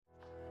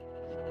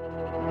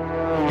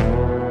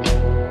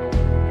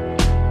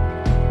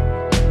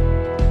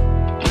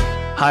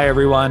Hi,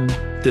 everyone.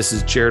 This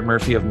is Jared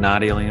Murphy of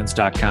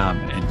NotAliens.com,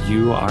 and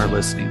you are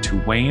listening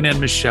to Wayne and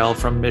Michelle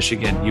from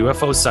Michigan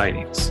UFO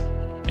Sightings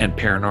and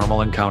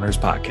Paranormal Encounters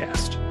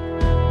podcast.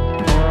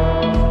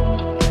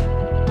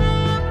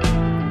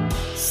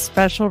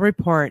 Special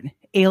report,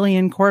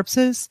 alien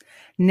corpses,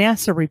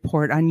 NASA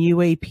report on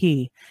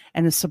UAP,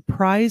 and a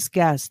surprise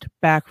guest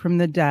back from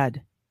the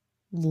dead.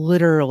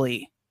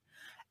 Literally.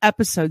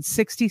 Episode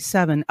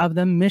 67 of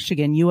the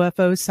Michigan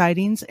UFO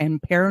Sightings and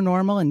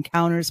Paranormal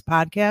Encounters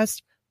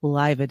podcast,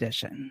 live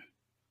edition.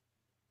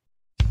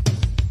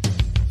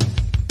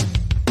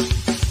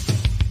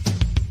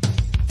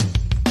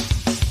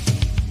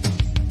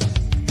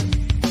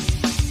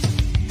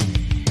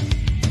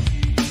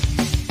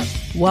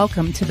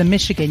 Welcome to the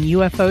Michigan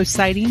UFO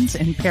Sightings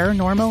and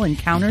Paranormal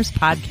Encounters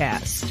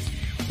podcast,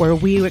 where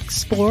we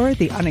explore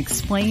the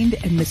unexplained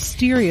and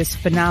mysterious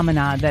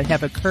phenomena that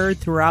have occurred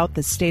throughout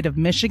the state of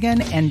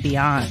Michigan and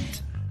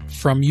beyond.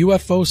 From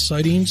UFO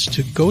sightings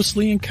to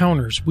ghostly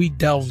encounters, we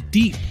delve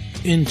deep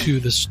into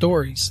the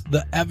stories,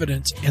 the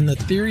evidence, and the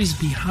theories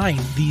behind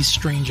these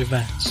strange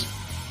events.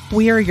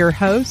 We are your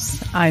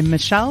hosts. I'm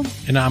Michelle.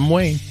 And I'm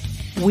Wayne.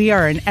 We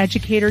are an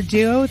educator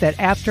duo that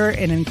after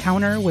an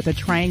encounter with a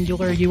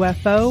triangular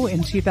UFO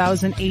in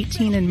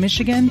 2018 in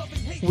Michigan,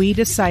 we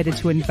decided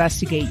to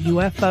investigate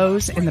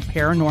UFOs and the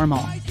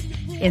paranormal.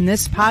 In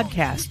this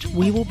podcast,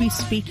 we will be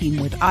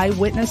speaking with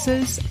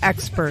eyewitnesses,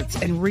 experts,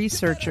 and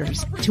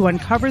researchers to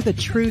uncover the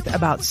truth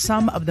about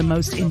some of the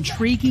most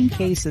intriguing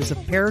cases of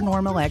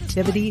paranormal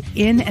activity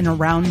in and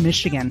around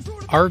Michigan.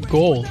 Our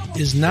goal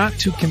is not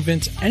to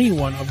convince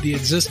anyone of the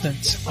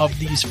existence of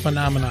these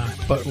phenomena,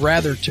 but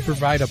rather to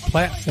provide a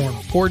platform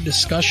for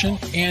discussion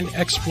and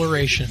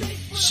exploration.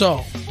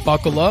 So,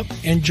 buckle up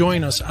and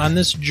join us on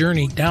this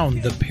journey down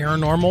the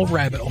paranormal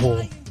rabbit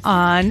hole.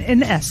 On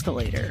an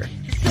escalator.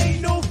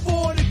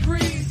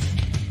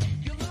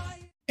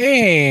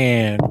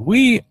 And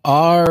we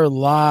are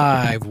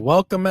live.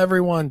 Welcome,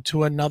 everyone,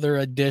 to another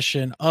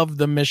edition of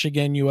the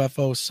Michigan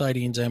UFO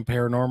Sightings and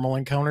Paranormal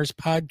Encounters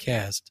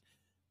podcast.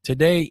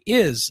 Today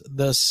is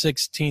the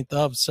 16th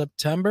of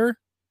September,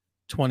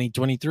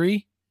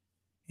 2023.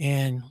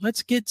 And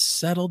let's get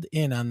settled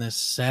in on this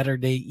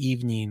Saturday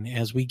evening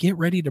as we get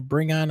ready to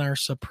bring on our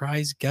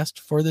surprise guest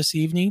for this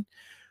evening,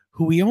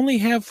 who we only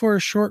have for a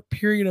short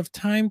period of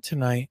time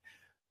tonight.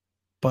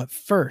 But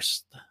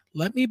first,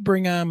 let me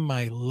bring on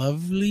my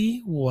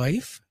lovely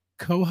wife,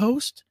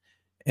 co-host,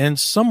 and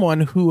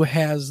someone who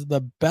has the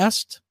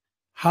best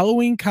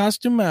Halloween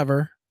costume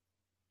ever.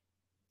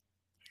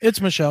 It's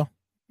Michelle.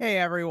 Hey,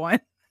 everyone.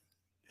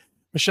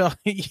 Michelle,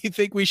 you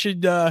think we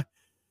should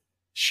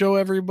show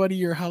everybody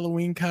your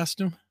Halloween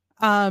costume?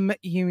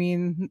 You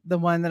mean the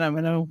one that I'm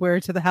going to wear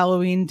to the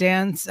Halloween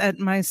dance at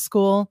my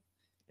school?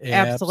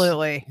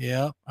 Absolutely.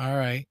 Yeah. All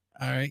right.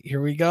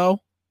 Here we go.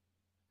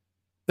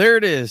 There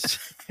it is.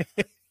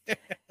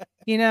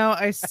 You know,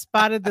 I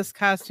spotted this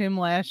costume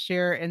last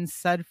year and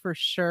said for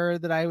sure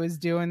that I was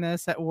doing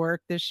this at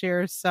work this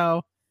year.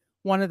 So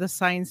one of the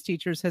science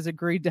teachers has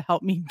agreed to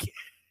help me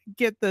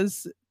get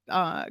this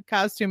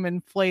costume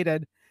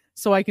inflated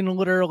so I can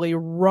literally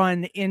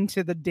run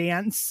into the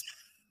dance.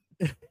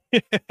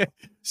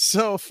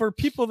 So for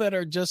people that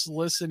are just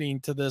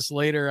listening to this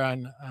later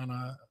on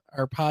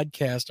our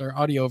podcast, our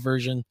audio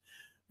version,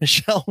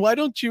 Michelle, why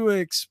don't you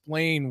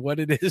explain what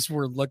it is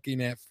we're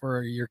looking at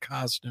for your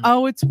costume?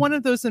 Oh, it's one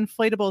of those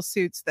inflatable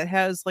suits that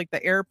has like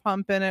the air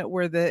pump in it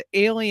where the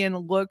alien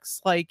looks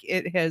like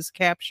it has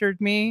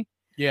captured me.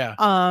 Yeah.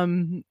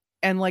 And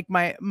like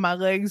my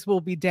legs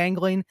will be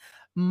dangling.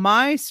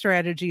 My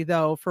strategy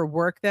though for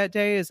work that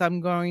day is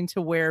I'm going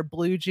to wear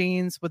blue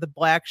jeans with a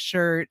black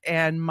shirt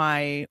and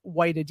my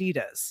white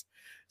Adidas.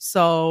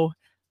 So,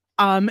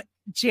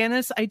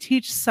 Janice, I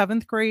teach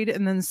 7th grade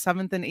and then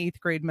 7th and 8th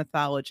grade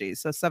mythology.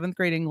 So 7th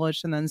grade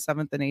English and then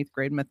 7th and 8th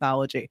grade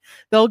mythology.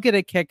 They'll get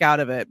a kick out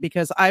of it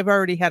because I've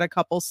already had a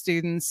couple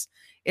students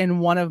in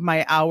one of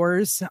my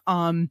hours.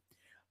 One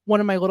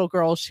of my little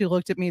girls, she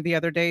looked at me the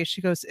other day.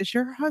 She goes, "Is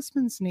your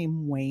husband's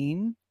name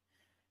Wayne?"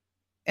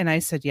 And I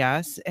said,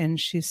 "Yes." And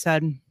she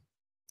said,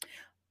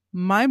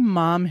 "My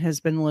mom has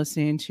been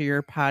listening to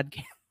your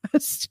podcast."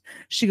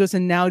 She goes,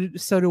 "And now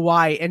so do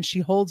I." And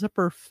she holds up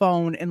her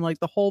phone and like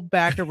the whole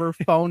back of her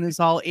phone is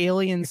all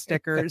alien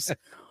stickers.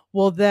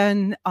 Well,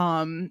 then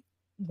one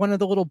of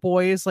the little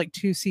boys like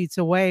 2 seats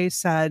away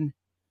said,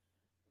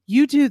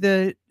 "You do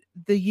the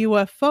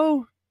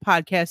UFO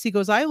podcast." He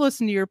goes, "I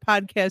listen to your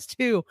podcast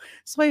too."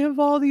 So I have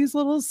all these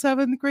little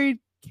 7th grade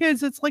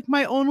kids. It's like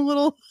my own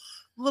little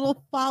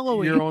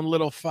following. Your own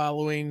little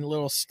following,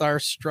 little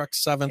starstruck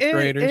 7th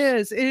graders. It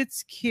is.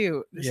 It's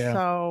cute. Yeah.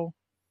 So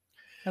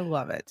I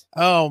love it.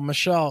 Oh,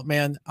 Michelle,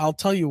 man, I'll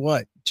tell you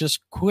what, just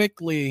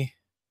quickly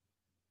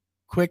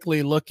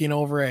looking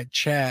over at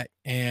chat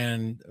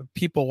and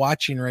people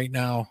watching right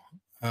now,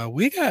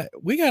 we got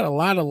a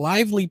lot of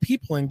lively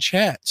people in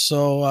chat.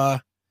 So,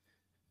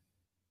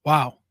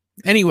 wow.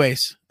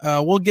 Anyways,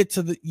 we'll get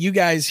to you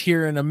guys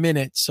here in a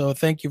minute. So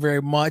thank you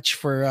very much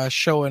for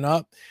showing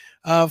up.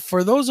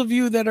 For those of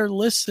you that are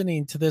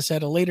listening to this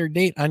at a later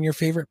date on your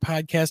favorite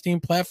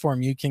podcasting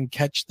platform, you can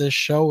catch this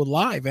show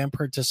live and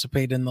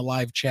participate in the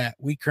live chat.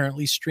 We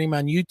currently stream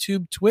on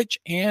YouTube, Twitch,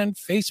 and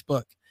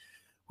Facebook.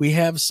 We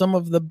have some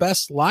of the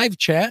best live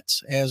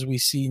chats, as we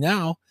see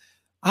now,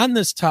 on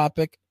this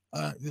topic.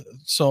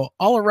 So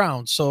all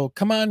around. So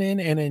come on in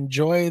and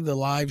enjoy the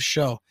live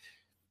show.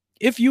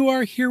 If you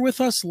are here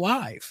with us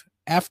live,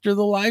 after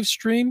the live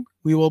stream,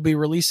 we will be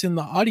releasing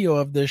the audio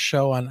of this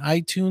show on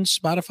iTunes,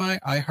 Spotify,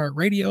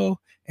 iHeartRadio,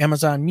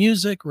 Amazon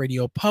Music,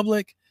 Radio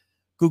Public,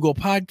 Google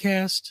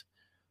Podcast,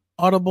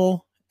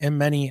 Audible, and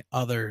many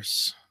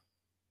others.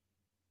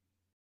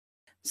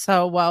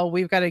 So, well,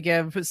 we've got to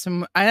give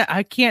some.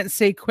 I can't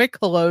say quick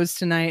hellos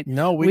tonight.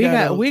 No, we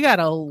got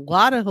a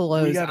lot of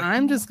hellos.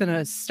 I'm just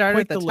gonna start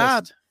at the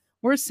top. List.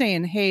 We're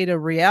saying hey to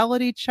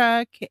Reality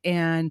Check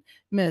and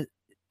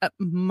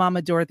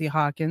Mama Dorothy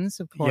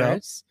Hawkins, of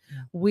course.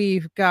 Yep.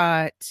 We've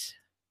got,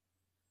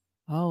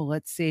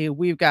 let's see.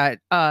 We've got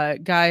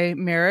Guy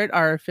Merritt,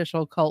 our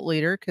official cult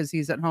leader, because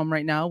he's at home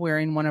right now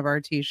wearing one of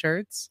our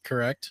t-shirts.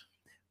 Correct.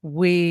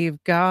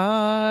 We've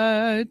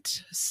got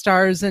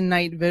Stars and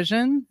Night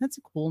Vision. That's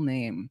a cool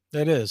name.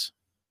 It is.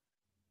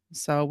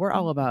 So we're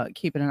all about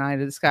keeping an eye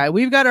to the sky.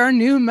 We've got our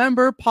new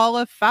member,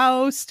 Paula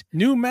Faust.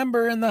 New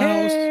member in the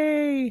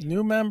house.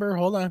 New member.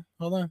 Hold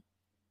on.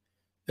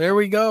 There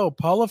we go.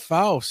 Paula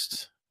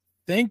Faust.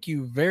 Thank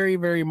you very,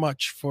 very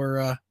much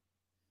for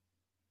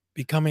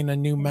becoming a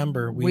new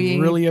member. We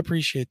really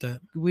appreciate that.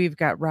 We've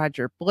got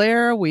Roger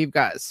Blair. We've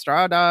got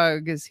Straw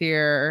Dog is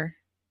here.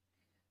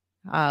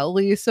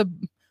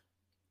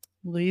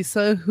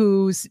 Lisa,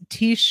 whose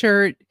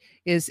t-shirt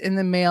is in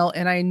the mail.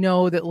 And I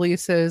know that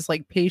Lisa is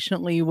like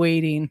patiently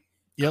waiting,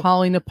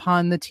 calling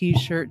upon the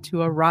t-shirt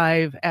to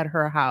arrive at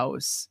her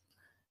house.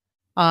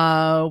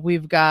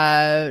 We've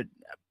got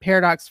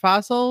Paradox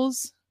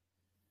Fossils.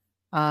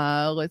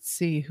 Let's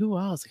see who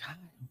else.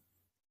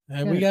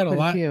 God, we got a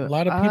lot of people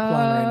on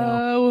right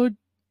now.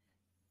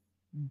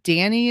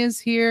 Danny is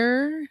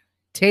here.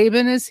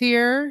 Tabin is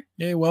here.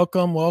 Hey,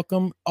 welcome.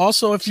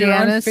 Also, if you're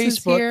on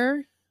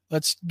Facebook,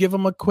 let's give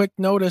them a quick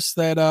notice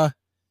that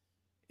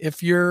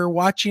if you're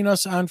watching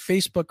us on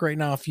Facebook right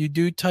now, if you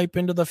do type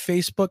into the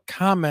Facebook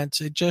comments,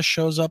 it just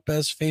shows up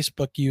as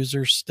Facebook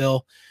users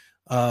still.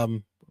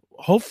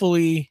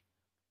 Hopefully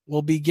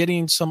we'll be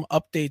getting some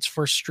updates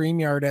for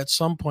StreamYard at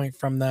some point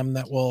from them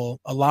that will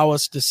allow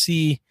us to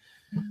see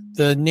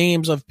the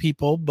names of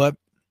people. But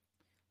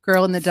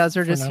Girl in the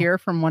Desert is here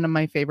from one of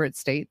my favorite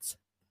states.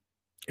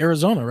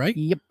 Arizona, right?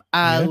 Yep.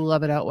 I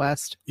love it out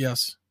west.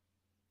 Yes.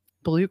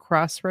 Blue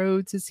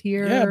Crossroads is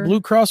here. Yeah,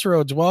 Blue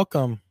Crossroads,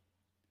 welcome.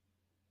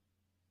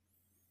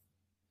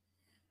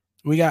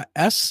 We got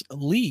S.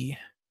 Lee.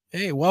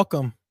 Hey,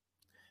 welcome.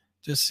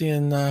 Just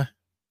seeing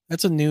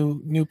that's a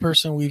new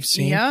person we've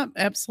seen. Yeah,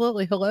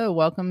 absolutely. Hello,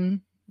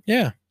 welcome.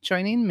 Yeah.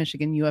 Joining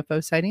Michigan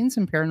UFO Sightings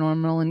and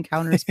Paranormal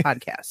Encounters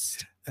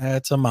podcast.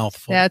 That's a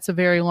mouthful. That's a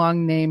very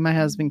long name. My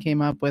husband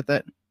came up with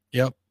it.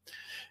 Yep.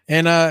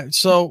 And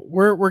so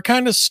we're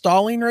kind of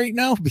stalling right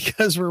now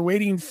because we're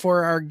waiting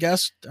for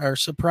our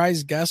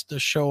surprise guest to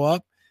show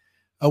up.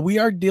 We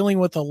are dealing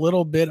with a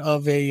little bit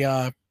of a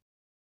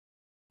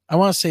I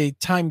want to say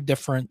time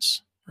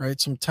difference, right?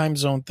 Some time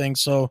zone thing.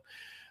 So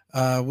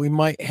we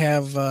might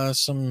have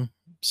some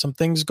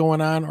things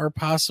going on, or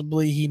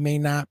possibly he may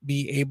not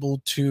be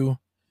able to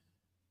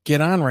get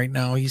on right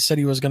now. He said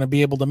he was going to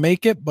be able to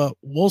make it, but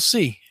we'll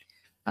see.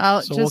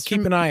 So we'll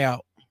keep an eye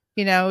out.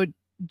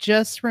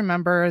 Just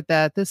remember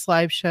that this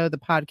live show, the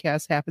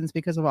podcast, happens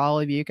because of all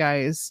of you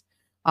guys,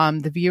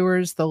 the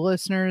viewers, the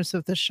listeners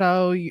of the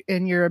show,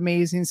 and your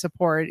amazing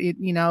support.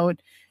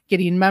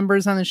 Getting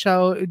members on the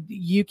show,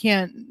 you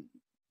can't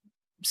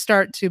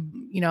start to,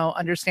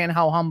 understand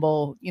how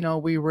humble,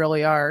 we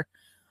really are.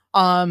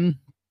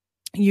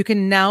 You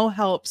can now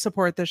help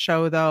support the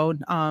show, though.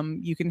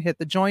 You can hit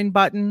the join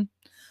button.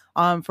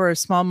 For a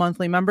small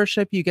monthly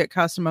membership, you get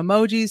custom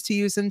emojis to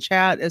use in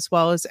chat, as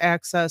well as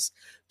access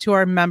to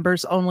our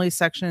members only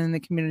section in the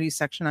community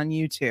section on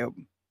YouTube.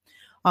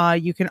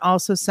 You can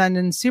also send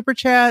in super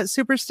chat,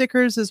 super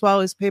stickers, as well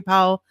as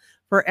PayPal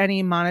for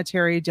any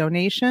monetary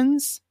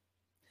donations.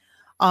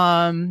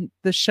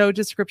 The show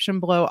description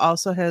below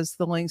also has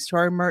the links to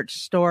our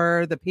merch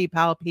store, the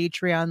PayPal,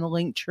 Patreon, the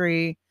link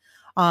tree,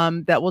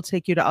 that will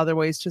take you to other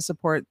ways to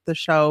support the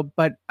show.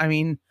 But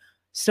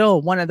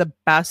still, one of the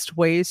best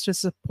ways to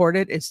support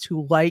it is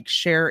to like,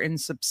 share, and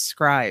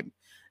subscribe.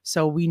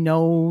 So we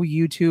know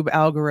YouTube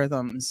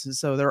algorithms,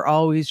 so they're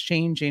always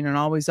changing and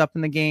always up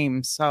in the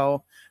game.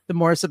 So the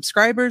more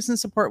subscribers and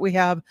support we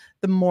have,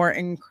 the more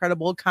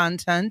incredible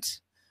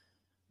content.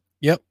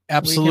 Yep,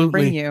 absolutely. We can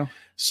bring you.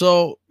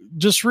 So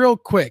just real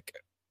quick,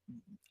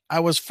 I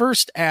was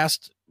first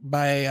asked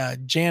by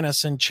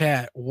Janice in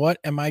chat, what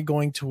am I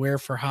going to wear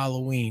for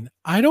Halloween?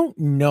 I don't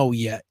know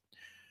yet.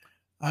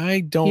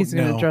 He's going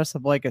to dress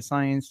up like a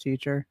science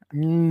teacher.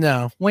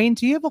 No. Wayne,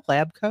 do you have a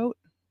lab coat?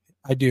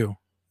 I do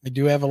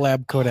have a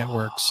lab coat at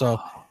work. So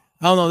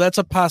I don't know. That's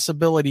a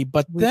possibility.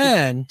 But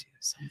then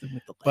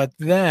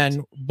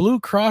Blue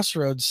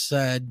Crossroads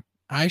said,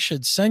 I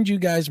should send you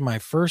guys my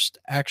first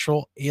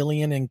actual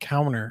alien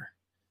encounter.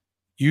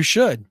 You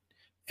should.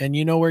 And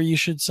you know where you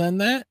should send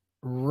that?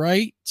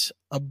 Right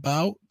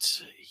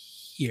about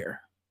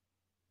here.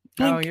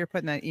 Oh, Blink. you're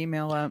putting that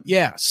email up.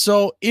 Yeah.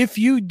 So if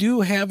you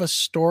do have a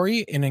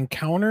story, an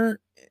encounter,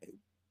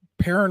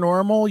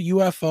 paranormal,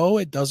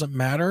 UFO, it doesn't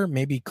matter,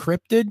 maybe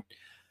cryptid,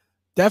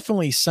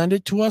 definitely send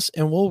it to us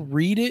and we'll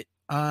read it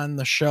on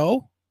the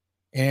show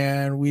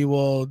and we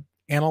will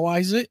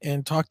analyze it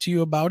and talk to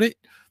you about it.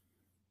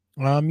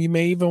 You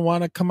may even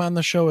want to come on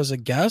the show as a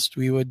guest.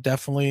 We would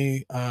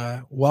definitely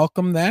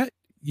welcome that.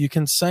 You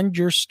can send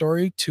your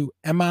story to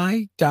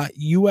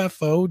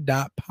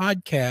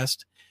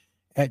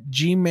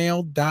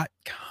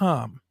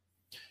mi.ufo.podcast@gmail.com.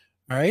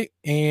 All right.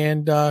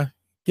 And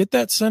get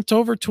that sent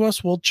over to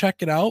us. We'll check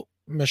it out.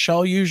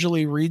 Michelle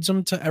usually reads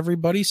them to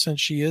everybody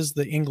since she is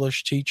the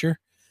English teacher.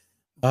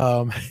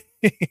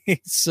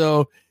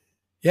 So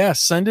yeah,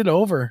 send it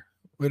over.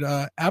 Would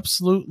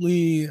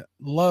absolutely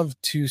love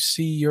to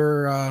see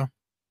your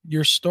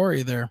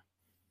story there.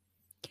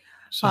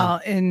 So.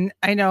 And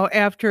I know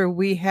after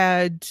we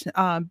had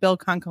Bill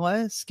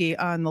Konkoleski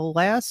on the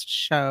last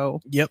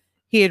show, Yep,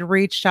 he had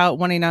reached out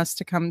wanting us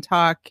to come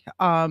talk.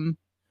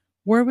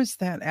 Where was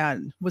that at?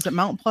 Was it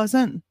Mount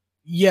Pleasant?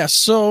 Yes.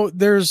 So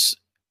there's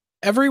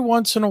every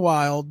once in a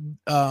while,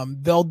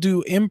 they'll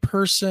do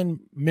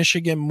in-person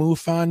Michigan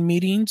MUFON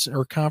meetings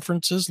or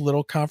conferences,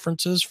 little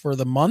conferences for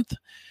the month.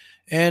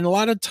 And a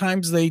lot of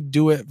times they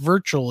do it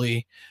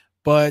virtually,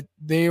 but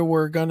they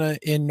were going to,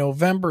 in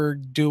November,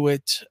 do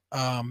it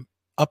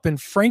up in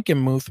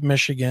Frankenmuth,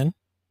 Michigan,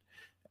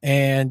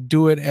 and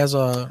do it as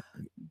a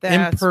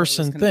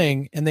in-person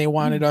thing. And they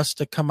wanted us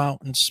to come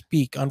out and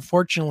speak.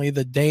 Unfortunately,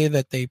 the day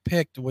that they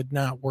picked would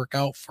not work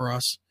out for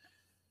us.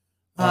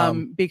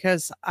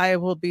 Because I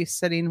will be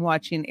sitting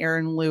watching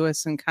Aaron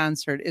Lewis in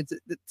concert.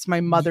 It's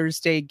my Mother's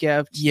Day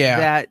gift. Yeah.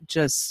 That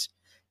just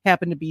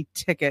happened to be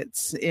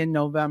tickets in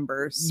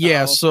November. So.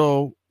 Yeah.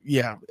 So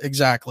yeah,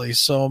 exactly.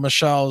 So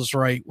Michelle's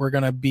right. We're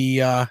going to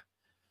be at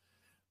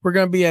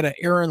an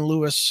Aaron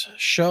Lewis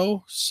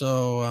show.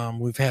 So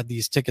we've had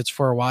these tickets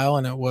for a while,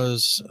 and it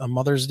was a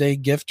Mother's Day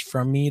gift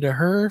from me to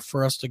her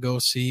for us to go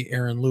see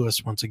Aaron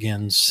Lewis once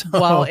again. So.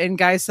 Well, and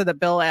Guy said that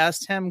Bill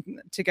asked him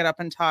to get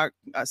up and talk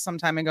some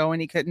time ago,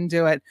 and he couldn't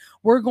do it.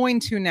 We're going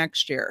to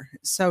next year.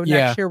 So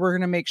next year, we're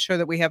going to make sure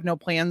that we have no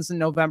plans in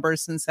November,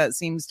 since that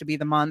seems to be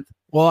the month.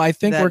 Well, I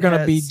think we're going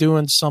to be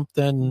doing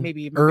something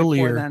maybe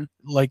earlier,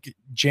 like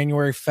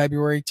January,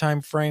 February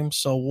time frame.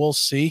 So we'll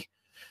see.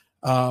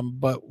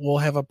 But we'll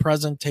have a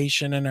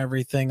presentation and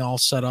everything all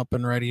set up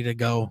and ready to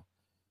go.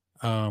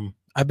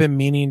 I've been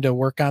meaning to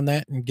work on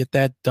that and get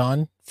that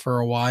done for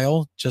a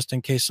while, just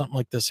in case something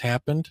like this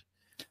happened.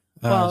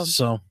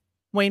 So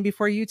Wayne,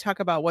 before you talk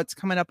about what's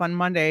coming up on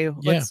Monday,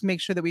 let's make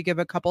sure that we give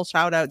a couple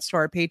shout outs to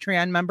our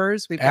Patreon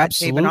members. We've got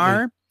Taven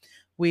R,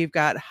 we've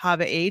got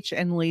Hava H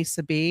and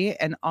Lisa B.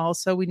 And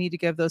also we need to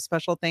give those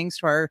special thanks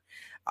to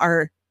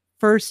our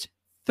first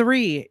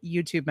 3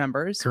 YouTube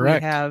members.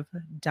 Correct. We have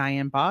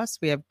Diane Boss,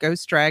 we have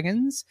Ghost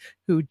Dragons,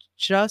 who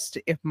just,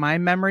 if my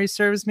memory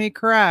serves me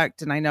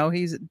correct, and I know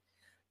I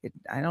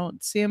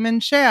don't see him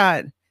in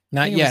chat.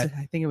 Not yet.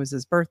 I think it was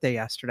his birthday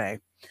yesterday.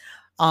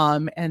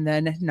 And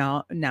then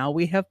now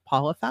we have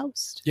Paula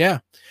Faust. Yeah.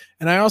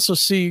 And I also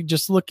see,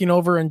 just looking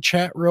over in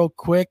chat real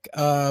quick,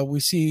 we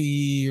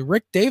see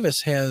Rick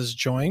Davis has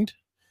joined.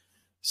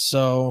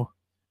 So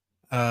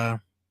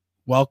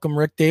welcome,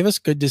 Rick Davis.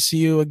 Good to see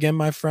you again,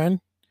 my friend.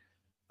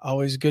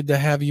 Always good to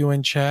have you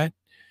in chat.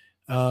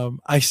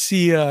 I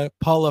see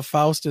Paula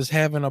Faust is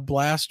having a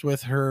blast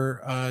with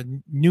her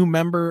new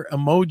member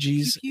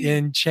emojis pew, pew.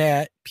 In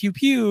chat. Pew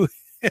pew.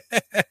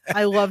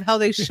 I love how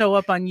they show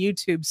up on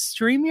YouTube.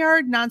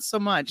 StreamYard, not so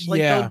much.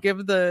 Like they'll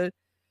give the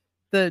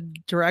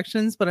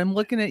directions, but I'm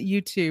looking at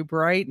YouTube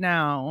right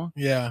now.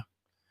 Yeah.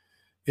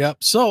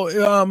 Yep.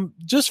 So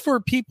just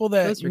for people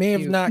that may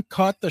have not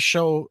caught the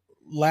show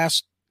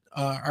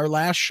our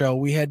last show,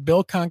 we had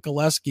Bill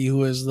Konkoleski,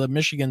 who is the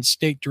Michigan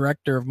State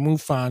Director of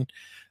MUFON,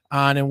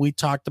 on, and we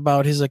talked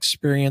about his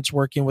experience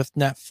working with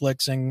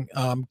Netflix and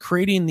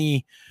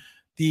creating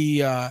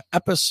the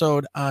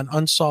episode on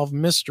unsolved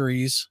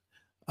mysteries.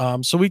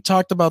 So we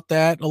talked about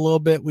that a little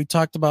bit. We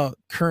talked about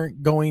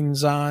current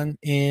goings on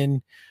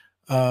in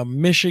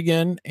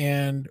Michigan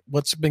and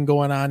what's been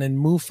going on in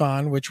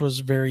MUFON, which was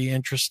very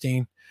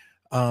interesting.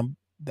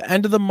 The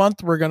end of the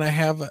month, we're going to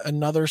have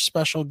another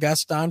special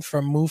guest on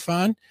from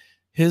MUFON.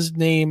 His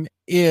name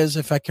is,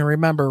 if I can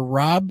remember,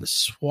 Rob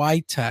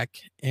Switek,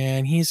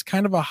 and he's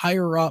kind of a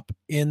higher up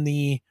in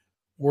the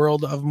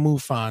world of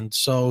MUFON.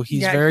 So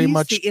he's very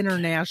much the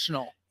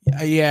international.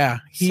 Yeah,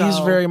 he's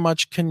very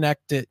much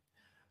connected.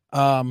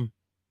 So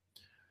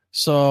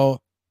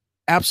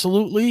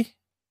absolutely.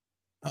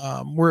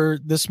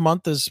 This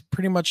month is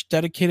pretty much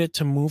dedicated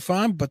to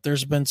MUFON, but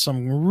there's been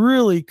some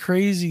really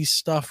crazy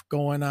stuff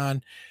going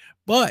on.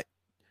 But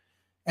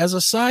as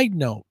a side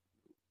note,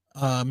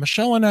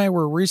 Michelle and I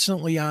were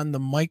recently on the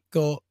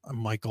Micah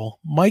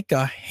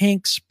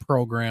Hanks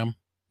program.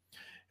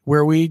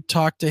 where we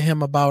talk to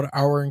him about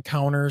our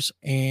encounters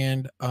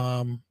and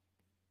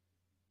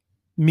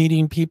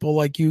meeting people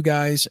like you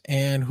guys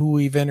and who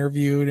we've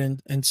interviewed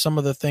and some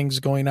of the things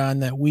going on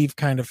that we've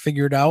kind of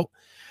figured out.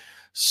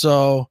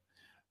 So,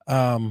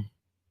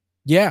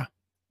 yeah,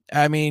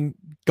 I mean,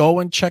 go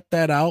and check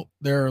that out.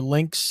 There are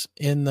links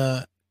in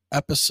the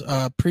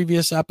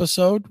previous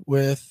episode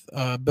with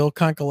Bill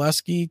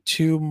Konkoleski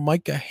to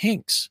Micah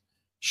Hanks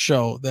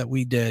show that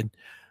we did.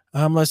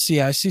 Let's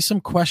see. I see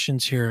some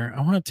questions here.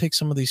 I want to take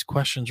some of these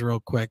questions real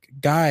quick.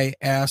 Guy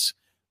asks,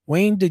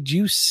 Wayne, did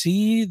you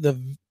see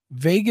the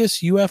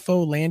Vegas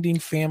UFO landing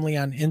family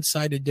on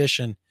Inside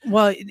Edition?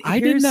 Well, I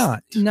did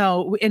not.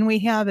 No, and we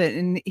haven't.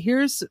 And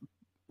here's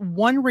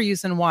one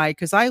reason why,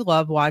 because I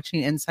love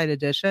watching Inside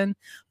Edition,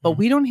 but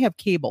we don't have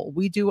cable.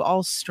 We do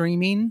all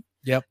streaming.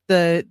 Yep.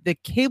 The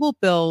cable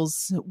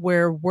bills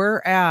where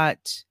we're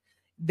at,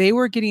 they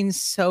were getting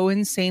so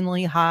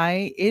insanely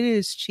high. It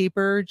is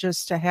cheaper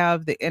just to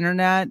have the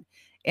internet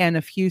and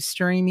a few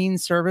streaming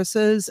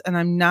services. And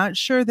I'm not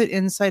sure that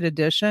Inside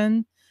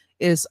Edition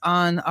is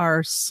on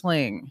our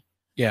sling.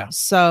 Yeah.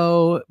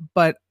 So,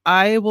 but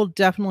I will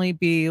definitely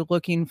be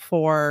looking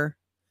for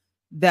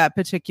that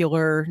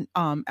particular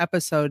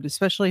episode,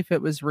 especially if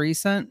it was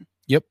recent.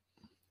 Yep.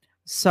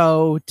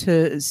 So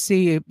to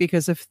see,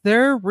 because if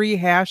they're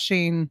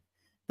rehashing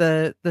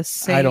the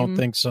same, I don't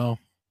think so.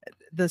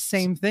 The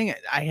same thing.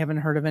 I haven't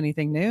heard of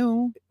anything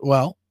new.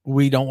 Well,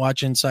 we don't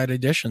watch Inside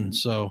Edition,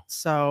 so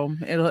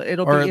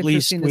it'll or be at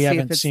least interesting we to see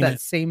haven't if it's seen that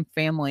it. same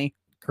family.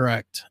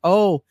 Correct.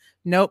 Oh,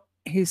 nope.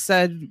 He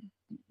said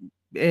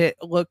it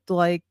looked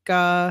like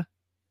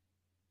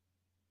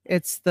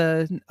it's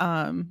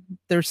the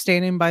they're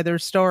standing by their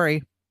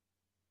story.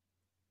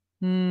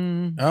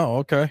 Oh,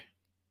 okay.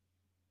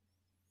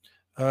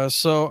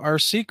 So our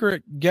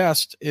secret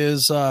guest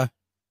is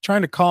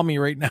trying to call me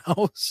right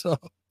now, so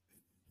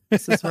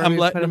I'm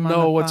letting him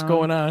know what's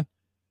going on.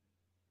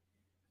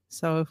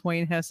 So if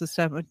Wayne has to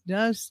step,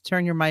 just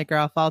turn your mic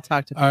off. I'll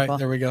talk to people. All right,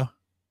 there we go.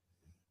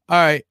 All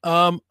right.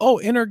 Oh,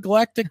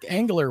 Intergalactic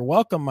Angler,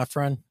 welcome, my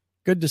friend.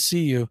 Good to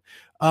see you.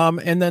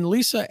 And then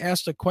Lisa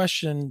asked a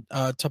question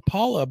to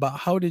Paula about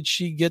how did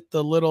she get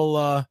the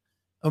little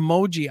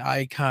emoji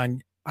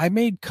icon. I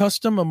made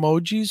custom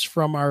emojis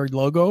from our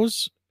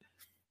logos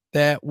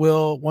that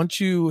will,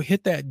 once you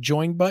hit that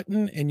join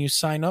button and you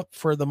sign up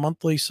for the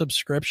monthly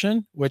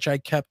subscription, which I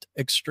kept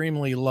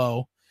extremely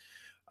low.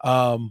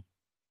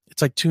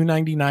 It's like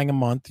 $2.99 a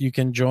month. You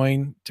can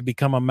join to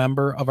become a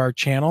member of our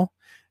channel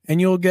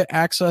and you'll get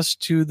access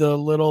to the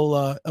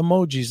little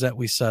emojis that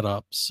we set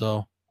up.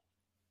 So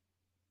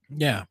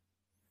yeah.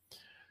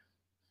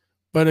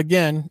 But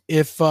again,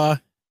 if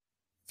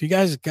you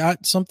guys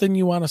got something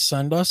you want to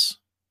send us,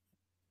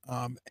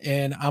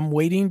 and I'm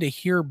waiting to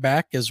hear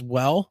back as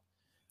well.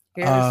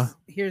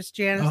 Here's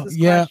Janice's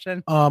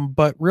question.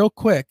 But real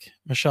quick,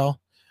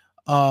 Michelle,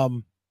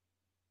 now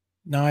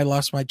I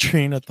lost my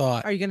train of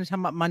thought. Are you going to talk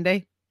about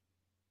Monday?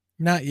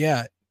 Not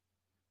yet,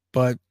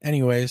 but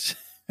anyways,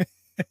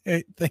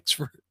 thanks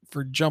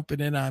for jumping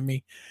in on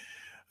me.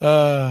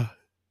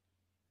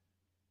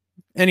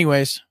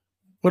 Anyways,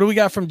 what do we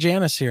got from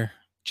Janice here?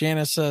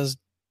 Janice says,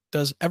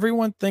 does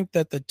everyone think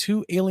that the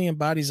 2 alien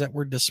bodies that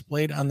were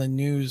displayed on the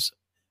news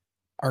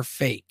are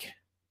fake?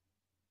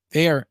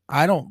 They are.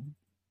 I don't.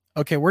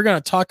 Okay, we're going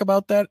to talk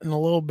about that in a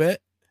little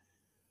bit.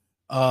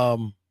 I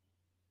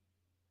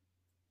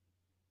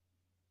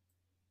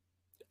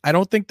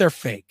don't think they're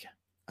fake.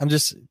 I'm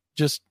just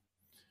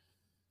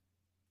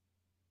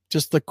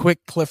the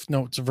quick Cliff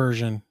Notes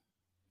version.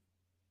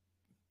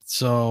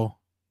 So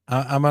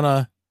I'm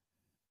gonna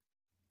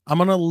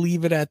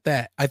leave it at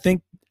that. I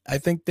think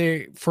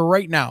they, for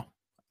right now,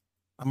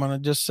 I'm gonna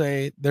just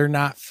say they're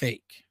not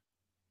fake.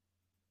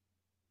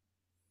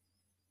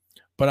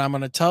 But I'm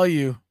gonna tell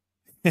you,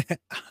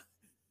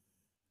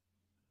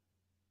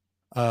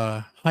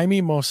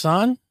 Jaime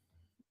Maussan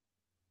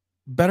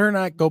better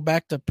not go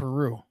back to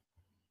Peru,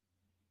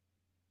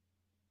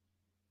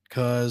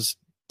 because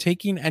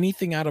taking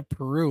anything out of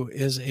Peru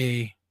is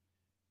a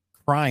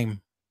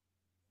crime.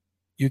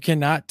 You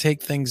cannot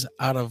take things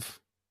out of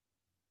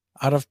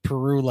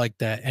Peru like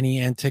that.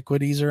 Any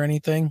antiquities or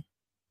anything,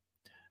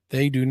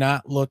 they do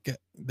not look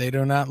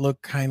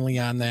kindly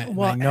on that.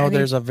 Well, and I know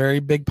there's a very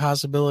big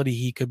possibility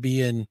he could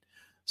be in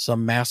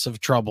some massive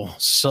trouble.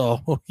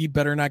 So he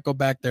better not go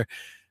back there.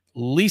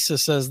 Lisa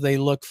says they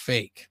look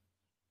fake.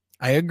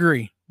 I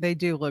agree. They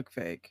do look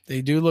fake.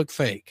 They do look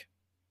fake.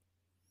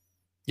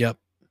 Yep.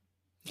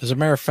 As a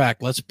matter of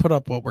fact, let's put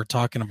up what we're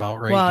talking about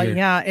right here. Well,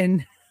 yeah,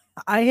 and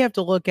I have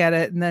to look at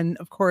it. And then,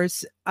 of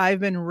course,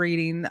 I've been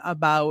reading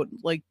about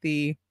like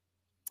the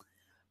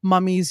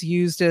mummies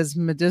used as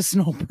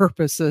medicinal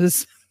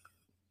purposes.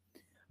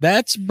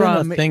 That's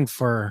been a thing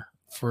for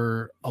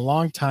a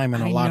long time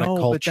in a lot of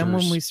cultures. But then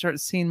when we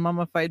start seeing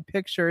mummified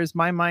pictures,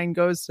 my mind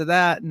goes to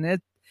that,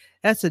 and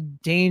that's a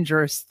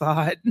dangerous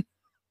thought.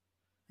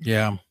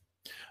 Yeah.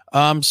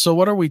 So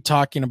what are we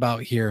talking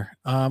about here?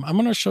 I'm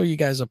going to show you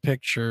guys a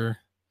picture.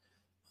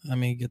 Let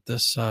me get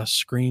this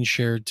screen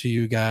shared to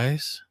you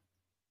guys.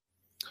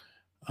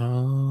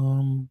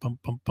 Bum, bum,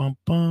 bum,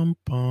 bum,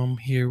 bum.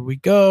 Here we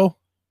go.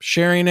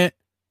 Sharing it.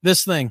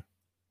 This thing.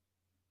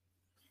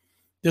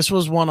 This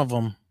was one of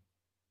them.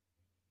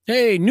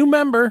 Hey, new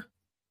member.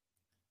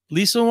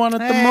 Lisa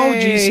wanted the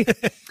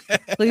emojis.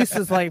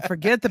 Lisa's like,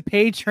 forget the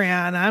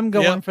Patreon. I'm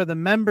going for the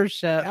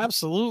membership.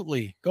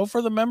 Absolutely. Go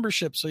for the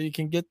membership so you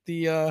can get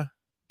the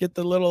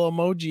little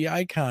emoji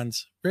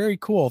icons. Very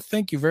cool.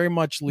 Thank you very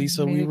much,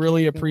 Lisa. We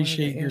really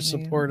appreciate your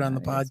support on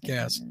the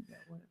podcast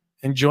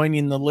and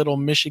joining the little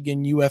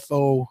Michigan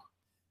UFO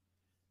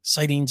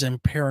sightings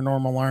and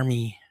paranormal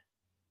army.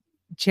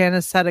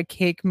 Janice said a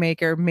cake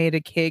maker made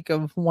a cake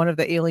of one of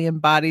the alien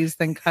bodies,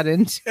 then cut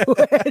into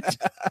it.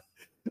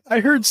 I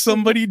heard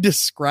somebody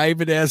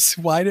describe it as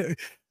why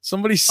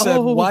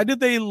did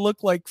they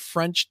look like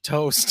French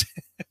toast?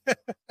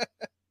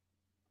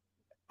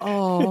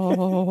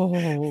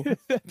 Oh,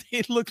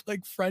 they look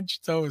like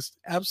French toast.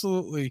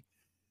 Absolutely.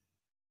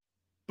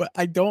 But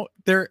I don't,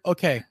 they're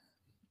okay.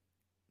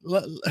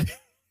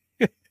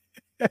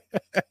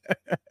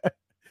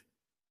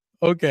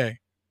 Okay.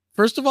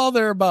 First of all,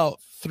 they're about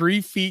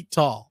 3 feet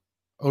tall.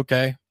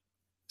 Okay.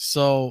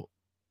 So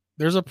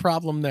there's a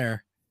problem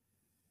there.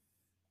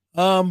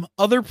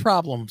 Other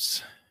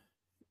problems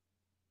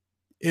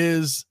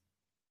is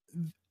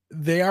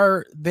they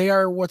are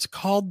what's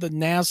called the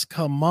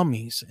Nazca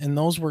mummies, and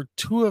those were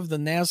 2 of the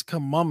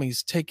Nazca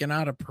mummies taken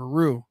out of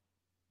Peru.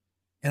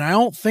 And I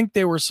don't think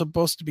they were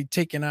supposed to be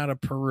taken out of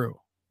Peru.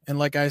 And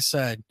like I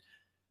said,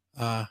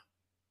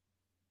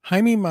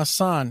 Jaime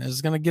Maussan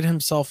is going to get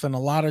himself in a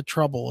lot of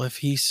trouble if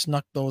he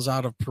snuck those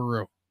out of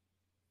Peru.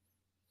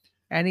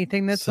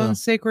 Anything that's on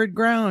sacred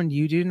ground,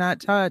 you do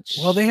not touch.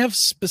 Well, they have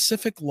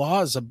specific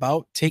laws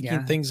about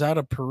taking things out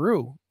of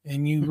Peru,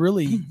 and you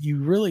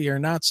really are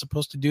not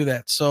supposed to do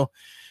that. So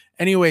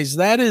anyways,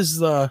 that is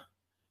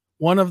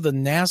one of the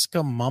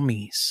Nazca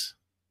mummies.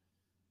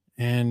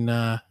 And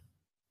I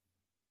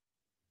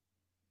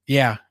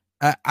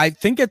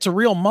think it's a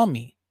real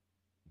mummy.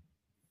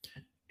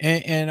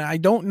 And I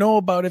don't know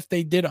about if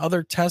they did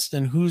other tests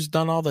and who's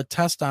done all the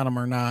tests on them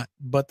or not,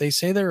 but they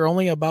say they're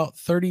only about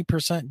 30%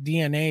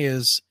 DNA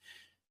is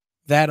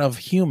that of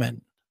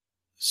human.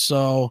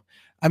 So,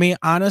 I mean,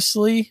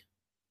 honestly,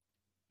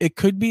 it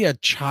could be a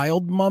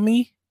child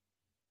mummy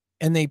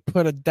and they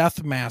put a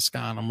death mask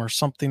on them or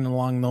something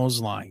along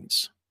those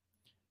lines.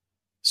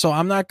 So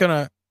I'm not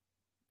going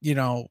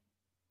to,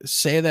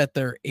 say that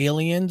they're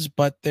aliens,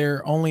 but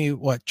they're only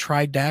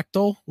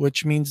tridactyl,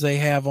 which means they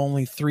have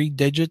only 3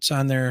 digits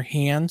on their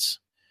hands,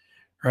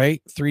 right?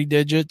 3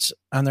 digits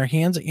on their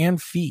hands and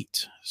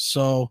feet.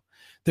 So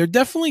they're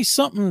definitely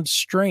something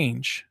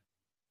strange.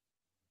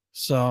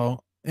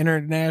 So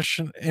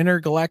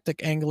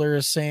Intergalactic Angler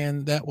is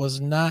saying that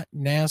was not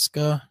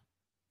Nazca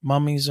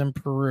mummies in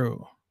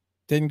Peru.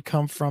 Didn't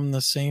come from the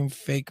same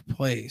fake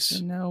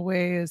place. No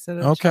way is it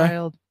a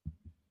child.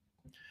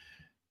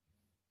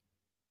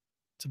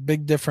 It's a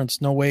big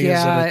difference. No way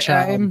is it a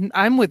child.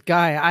 I'm with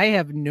Guy. I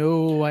have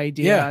no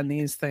idea on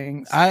these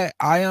things. I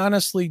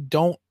honestly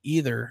don't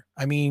either.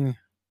 I mean,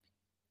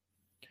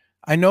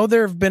 I know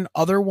there have been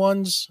other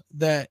ones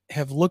that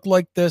have looked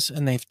like this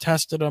and they've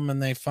tested them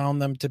and they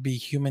found them to be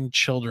human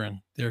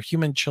children. They're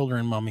human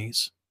children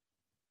mummies.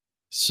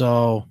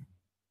 So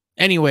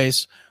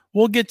anyways,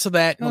 we'll get to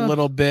that in a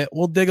little bit.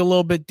 We'll dig a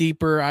little bit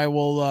deeper. I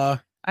will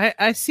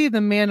I see the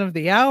man of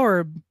the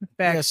hour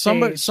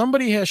backstage. Yeah,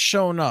 somebody has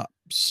shown up.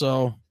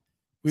 So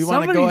we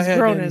want to go ahead. Somebody's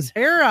grown his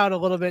hair out a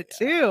little bit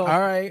too.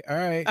 All right.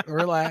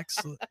 Relax.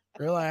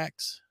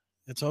 Relax.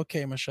 It's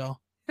okay,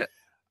 Michelle.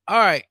 All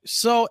right.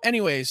 So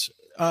anyways,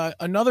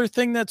 another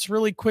thing that's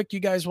really quick you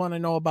guys want to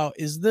know about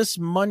is this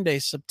Monday,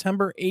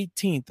 September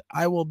 18th,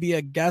 I will be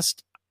a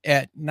guest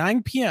at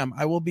 9 p.m.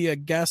 I will be a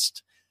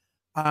guest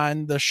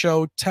on the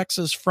show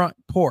Texas Front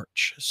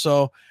Porch.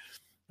 So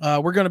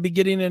we're going to be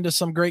getting into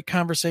some great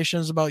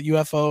conversations about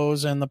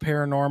UFOs and the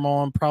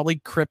paranormal and probably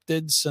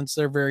cryptids, since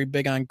they're very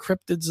big on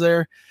cryptids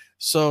there.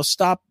 So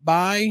stop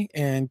by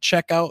and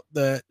check out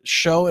the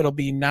show. It'll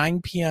be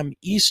 9 p.m.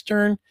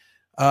 Eastern.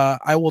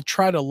 I will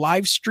try to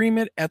live stream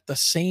it at the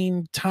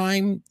same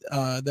time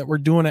that we're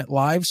doing it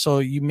live. So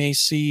you may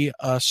see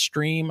a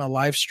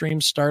live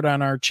stream start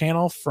on our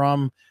channel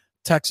from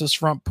Texas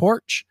Front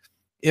Porch.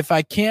 If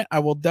I can't, I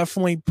will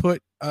definitely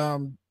put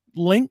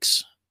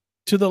links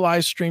to the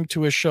live stream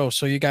to his show,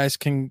 so you guys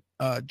can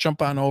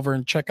jump on over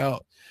and check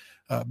out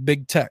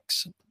Big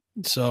Tex.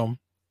 So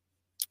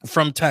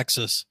from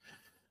Texas,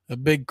 a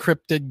big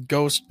cryptid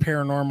ghost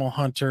paranormal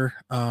hunter.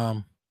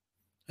 I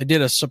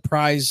did a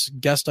surprise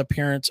guest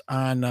appearance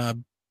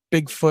on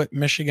Bigfoot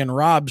Michigan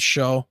Rob's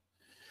show,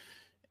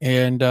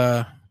 and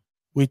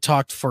we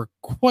talked for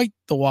quite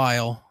the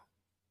while.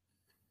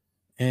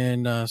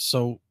 And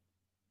so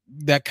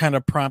that kind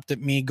of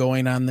prompted me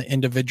going on the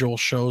individual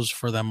shows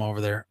for them over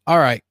there. All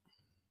right.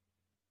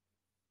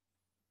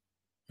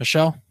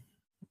 Michelle,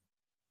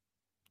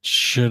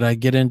 should I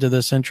get into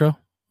this intro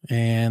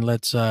and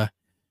let's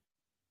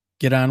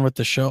get on with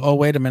the show? Oh,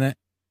 wait a minute.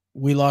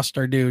 We lost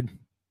our dude.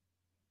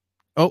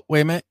 Oh,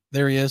 wait a minute.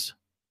 There he is.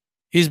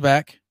 He's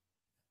back.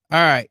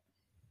 All right.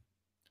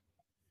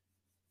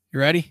 You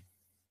ready?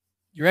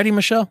 You ready,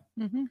 Michelle?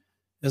 Mm-hmm.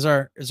 Is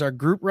our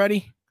group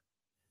ready?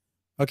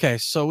 Okay,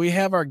 so we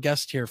have our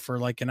guest here for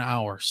like an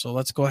hour. So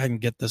let's go ahead and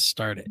get this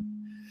started.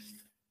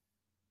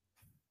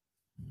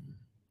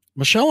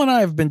 Michelle and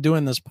I have been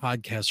doing this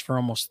podcast for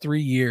almost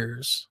 3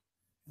 years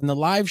and the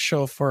live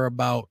show for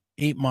about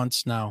 8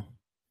 months now.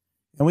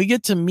 And we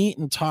get to meet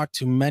and talk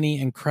to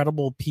many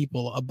incredible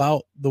people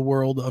about the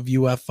world of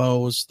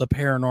UFOs, the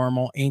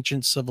paranormal,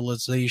 ancient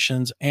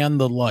civilizations, and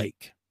the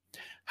like.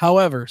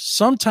 However,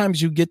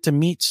 sometimes you get to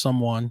meet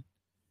someone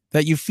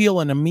that you feel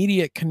an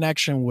immediate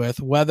connection with,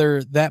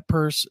 whether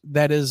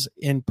that is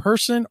in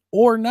person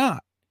or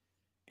not.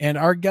 And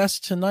our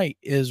guest tonight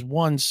is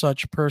one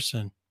such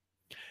person.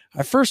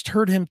 I first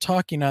heard him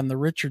talking on the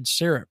Richard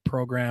Syrett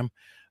program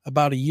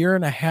about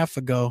 1.5 years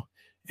ago,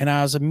 and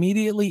I was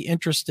immediately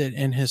interested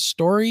in his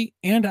story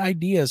and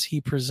ideas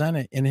he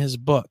presented in his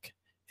book.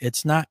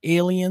 It's Not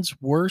Aliens,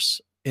 Worse,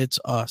 It's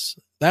Us.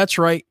 That's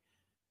right.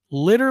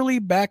 Literally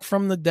back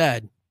from the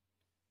dead.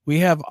 We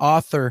have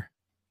author,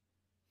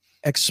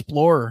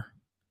 explorer,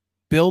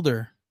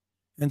 builder,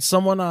 and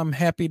someone I'm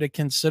happy to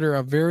consider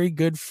a very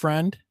good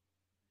friend,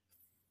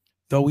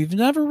 though we've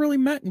never really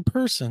met in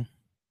person.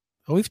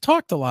 But we've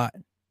talked a lot.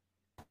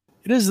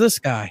 It is this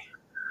guy.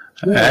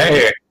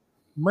 Hey,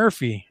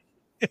 Murphy.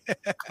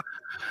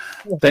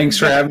 thanks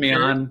for having me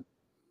on.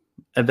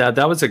 And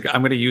that was I'm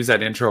going to use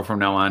that intro from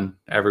now on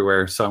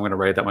everywhere. So I'm going to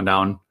write that one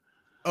down.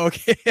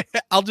 Okay.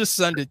 I'll just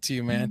send it to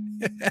you,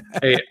 man.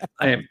 Hey,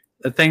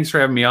 thanks for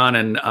having me on.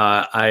 And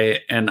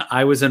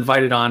I was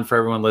invited on for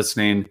everyone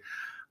listening.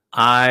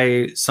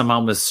 I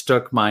somehow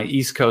mistook my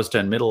East Coast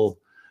and Middle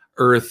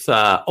Earth.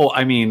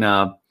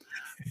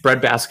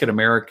 Breadbasket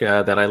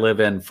America that I live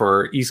in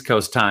for East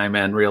Coast time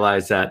and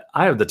realized that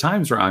I have the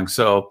times wrong.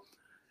 So,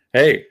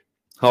 hey,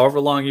 however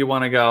long you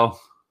want to go,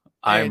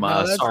 I'm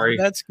sorry.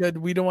 That's good.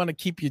 We don't want to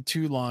keep you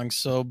too long.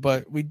 So,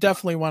 but we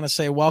definitely want to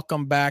say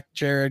welcome back,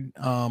 Jared.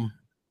 From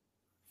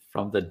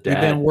the dead.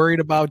 We've been worried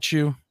about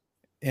you,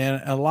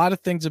 and a lot of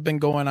things have been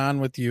going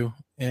on with you.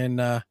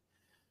 And I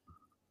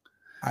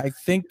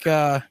think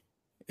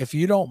if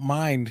you don't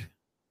mind,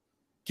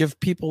 give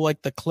people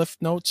like the Cliff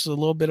Notes a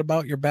little bit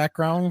about your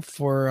background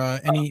for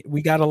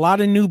we got a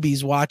lot of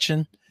newbies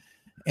watching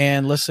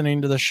and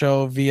listening to the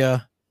show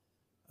via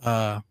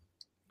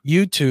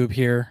YouTube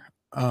here.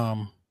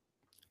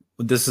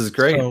 This is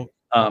great. So,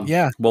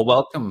 yeah. Well,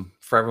 welcome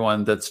for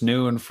everyone that's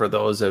new. And for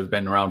those that have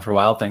been around for a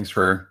while, thanks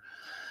for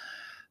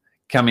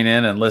coming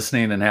in and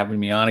listening and having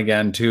me on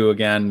again too.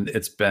 Again,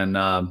 it's been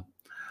a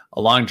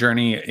long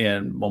journey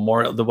in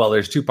Memorial. Well,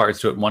 there's two parts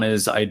to it. One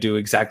is I do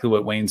exactly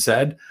what Wayne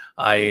said.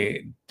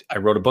 I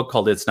wrote a book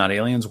called It's Not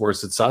Aliens,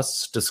 Worse, It's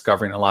Us,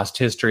 Discovering a Lost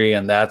History.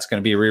 And that's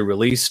going to be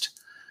re-released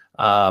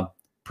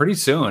pretty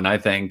soon, I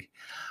think.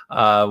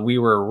 We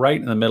were right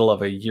in the middle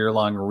of a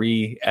year-long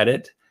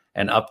re-edit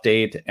and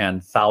update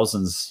and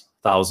thousands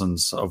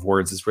of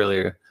words. It's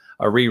really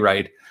a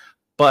rewrite.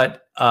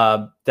 But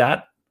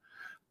that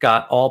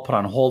got all put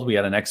on hold. We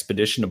had an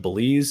expedition to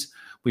Belize.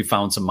 We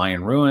found some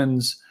Mayan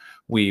ruins.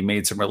 We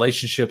made some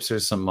relationships.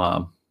 There's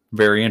some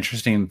very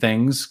interesting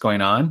things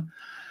going on.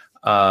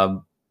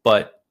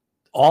 But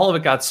all of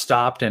it got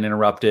stopped and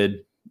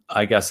interrupted.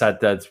 I guess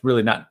that's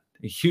really not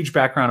a huge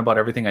background about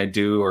everything I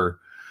do or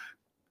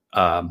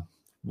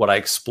what I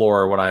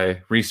explore, what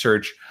I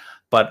research.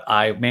 But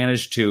I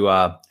managed to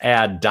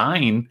add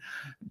dying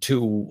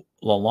to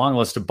a long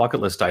list of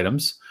bucket list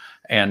items.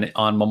 And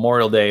on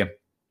Memorial Day,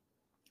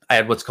 I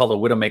had what's called a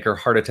Widowmaker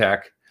heart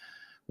attack,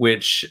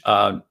 which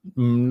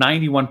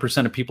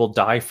 91% of people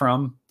die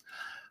from.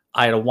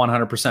 I had a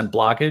 100%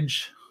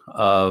 blockage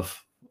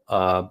of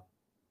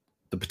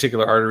the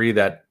particular artery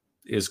that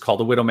is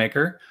called a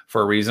Widowmaker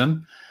for a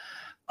reason.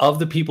 Of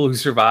the people who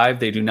survive,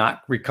 they do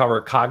not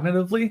recover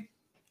cognitively.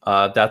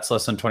 That's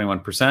less than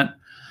 21%.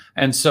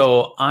 And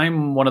so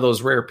I'm one of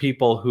those rare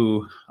people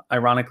who,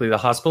 ironically, the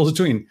hospital is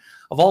doing,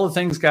 of all the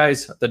things,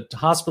 guys, the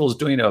hospital is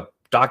doing a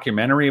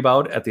documentary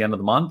about at the end of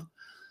the month.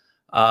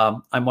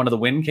 I'm one of the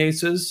win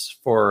cases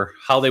for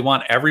how they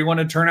want everyone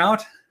to turn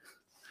out.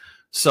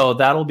 So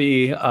that'll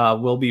be,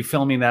 we'll be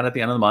filming that at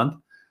the end of the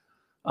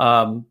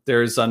month.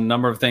 There's a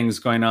number of things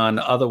going on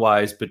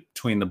otherwise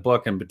between the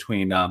book and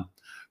between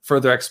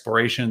further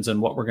explorations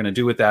and what we're going to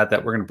do with that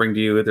we're going to bring to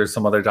you. There's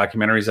some other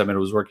documentaries I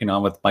was working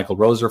on with Michael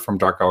Roser from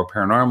Dark Hour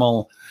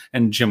Paranormal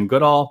and Jim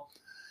Goodall.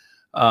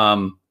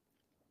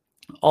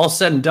 All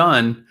said and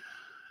done,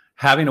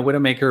 having a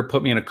Widowmaker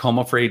put me in a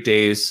coma for 8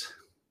 days.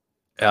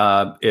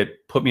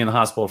 It put me in the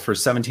hospital for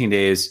 17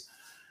 days,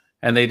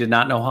 and they did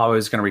not know how I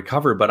was going to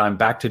recover, but I'm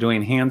back to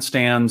doing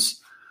handstands.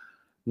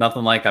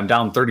 Nothing like I'm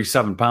down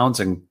 37 pounds,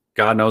 and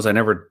God knows I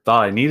never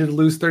thought I needed to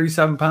lose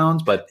 37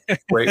 pounds, but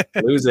great,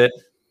 lose it.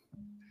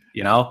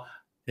 You know,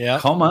 yeah.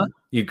 Coma,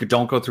 you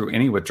don't go through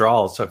any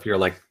withdrawal. So if you're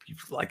like,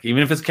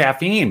 even if it's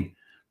caffeine,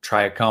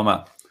 try a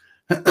coma.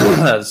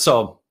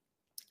 So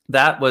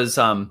that was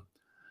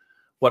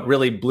what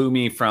really blew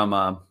me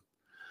from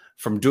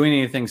doing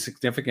anything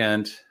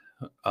significant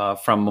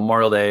from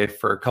Memorial Day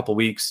for a couple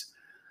weeks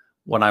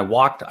when I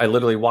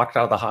literally walked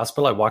out of the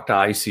hospital. I walked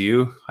out of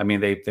ICU. I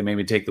mean, they made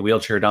me take the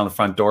wheelchair down the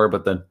front door,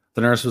 but the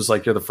nurse was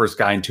like, "You're the first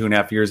guy in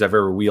 2.5 years I've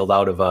ever wheeled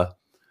out of a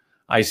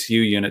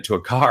ICU unit to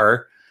a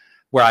car,"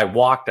 where I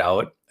walked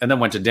out and then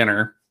went to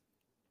dinner.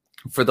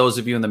 For those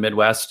of you in the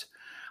Midwest,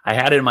 I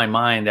had it in my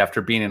mind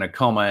after being in a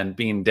coma and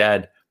being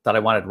dead that I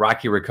wanted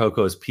Rocky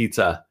Rococo's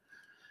pizza.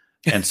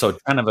 And so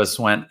 10 of us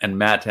went and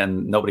met,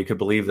 and nobody could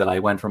believe that I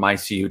went from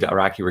ICU to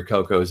Rocky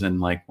Rococo's in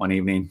like one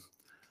evening.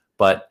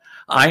 But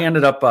I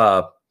ended up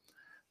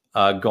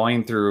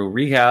going through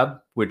rehab,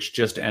 which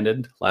just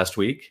ended last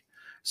week.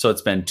 So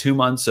it's been 2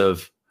 months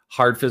of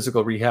hard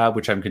physical rehab,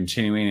 which I'm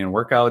continuing in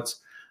workouts.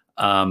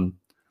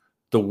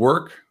 The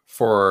work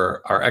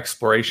for our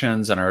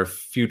explorations and our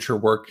future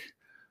work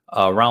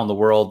around the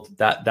world,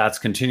 that's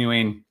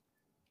continuing.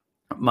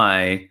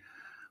 My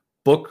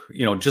book,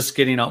 just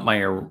getting out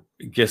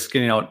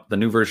the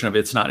new version of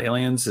It's Not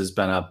Aliens has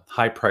been a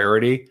high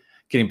priority.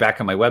 Getting back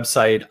on my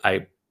website.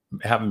 I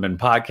haven't been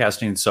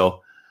podcasting.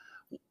 So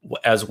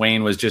as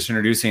Wayne was just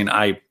introducing,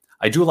 I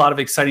do a lot of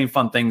exciting,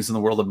 fun things in the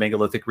world of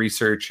megalithic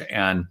research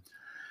and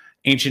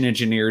ancient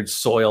engineered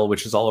soil,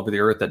 which is all over the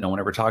earth that no one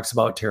ever talks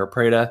about, terra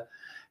preta,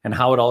 and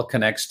how it all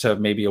connects to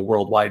maybe a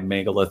worldwide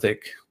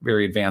megalithic,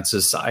 very advanced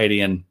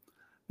society. And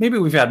maybe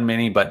we've had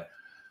many, but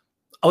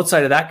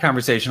outside of that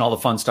conversation, all the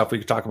fun stuff we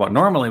could talk about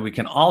normally, we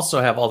can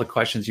also have all the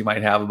questions you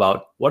might have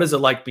about what is it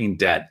like being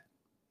dead?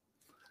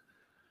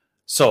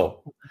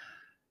 So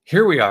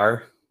here we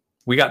are.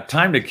 We got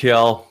time to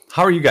kill.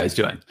 How are you guys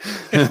doing?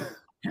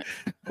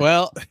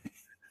 Well,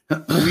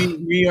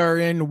 we are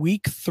in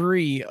week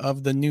 3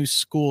 of the new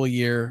school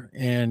year.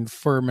 And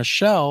for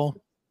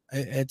Michelle,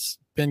 it's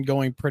been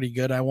going pretty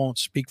good. I won't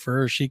speak for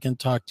her. She can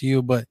talk to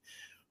you. But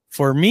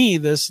for me,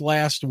 this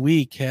last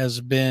week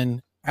has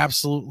been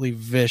absolutely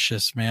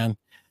vicious, man.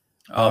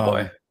 Oh,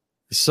 boy.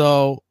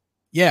 So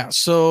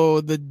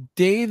the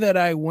day that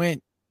I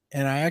went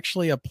and I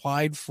actually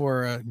applied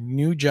for a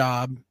new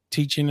job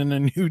teaching in a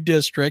new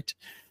district.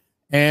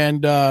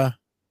 And the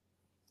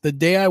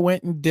day I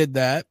went and did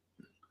that,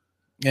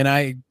 and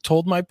I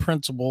told my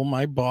principal,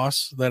 my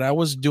boss, that I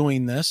was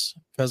doing this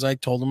because I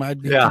told him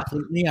I'd be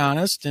completely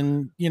honest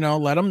and,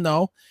 let him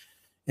know.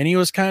 And he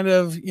was kind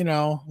of,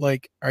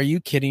 like, "Are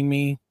you kidding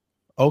me?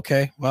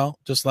 Okay, well,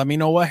 just let me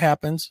know what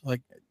happens."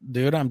 Like,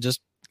 dude, I'm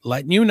just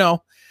letting you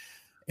know.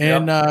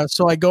 And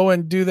so I go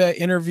and do that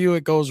interview.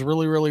 It goes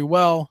really, really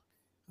well.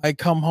 I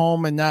come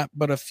home and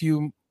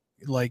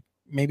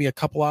maybe a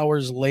couple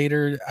hours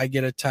later, I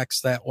get a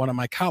text that one of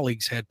my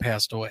colleagues had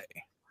passed away.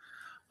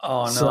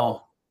 Oh,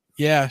 no.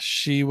 Yeah,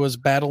 she was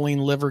battling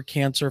liver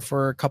cancer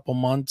for a couple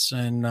months,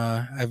 and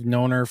I've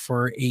known her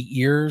for 8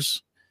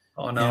 years.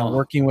 Oh, no. And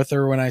working with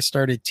her when I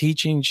started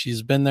teaching,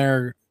 she's been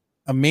there.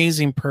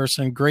 Amazing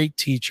person, great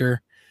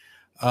teacher.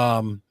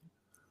 I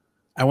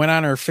went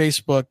on her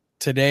Facebook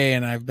today,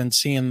 and I've been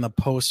seeing the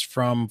posts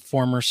from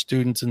former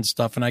students and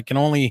stuff, and I can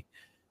only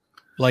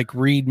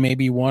read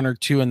maybe one or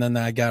two, and then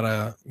I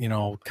gotta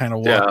kind of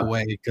walk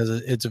away because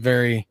it's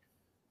very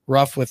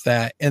rough with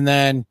that. And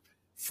then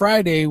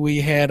Friday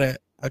we had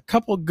a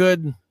couple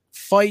good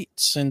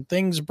fights and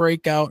things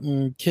break out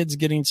and kids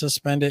getting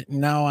suspended. And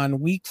now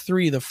on week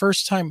 3, the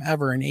first time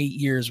ever in 8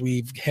 years,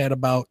 we've had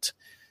about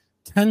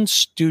 10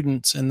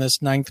 students in this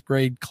 9th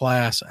grade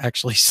class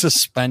actually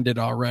suspended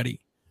already.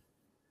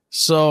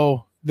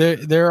 So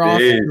they're off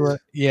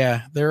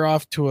they're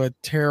off to a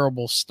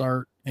terrible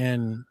start.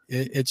 And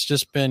it's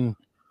just been,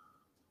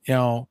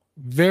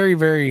 very,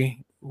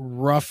 very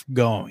rough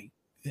going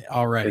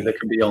already. There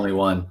can be only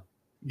one.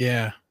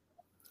 Yeah.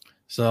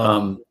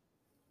 So,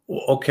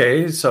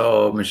 okay.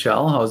 So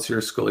Michelle, how's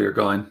your school year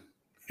going?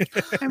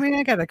 I mean,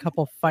 I got a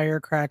couple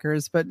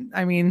firecrackers, but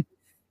I mean,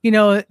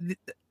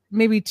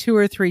 maybe 2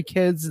 or 3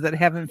 kids that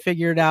haven't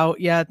figured out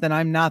yet that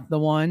I'm not the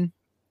one.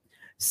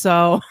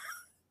 So,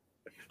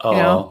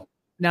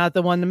 not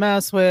the one to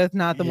mess with,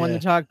 not the one to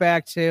talk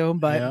back to,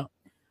 but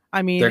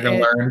I mean, they're going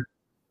to learn.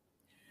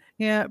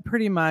 Yeah,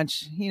 pretty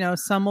much.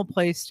 Some will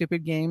play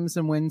stupid games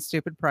and win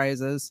stupid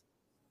prizes,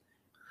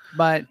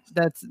 but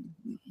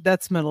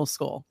that's middle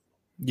school.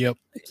 Yep.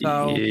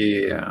 So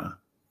yeah.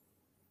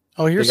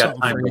 Oh, here's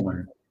something for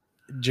you,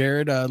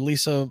 Jared.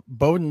 Lisa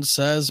Bowden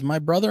says my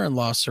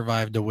brother-in-law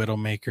survived a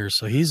widowmaker,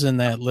 so he's in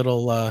that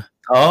little.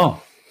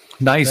 Oh,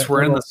 nice.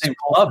 We're in the same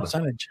club.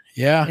 Percentage.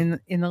 Yeah,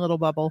 in the little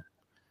bubble.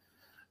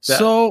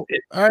 All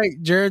right,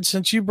 Jared.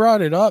 Since you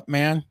brought it up,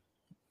 man,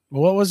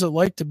 what was it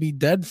like to be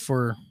dead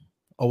for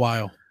a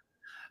while?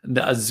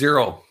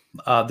 0.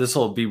 This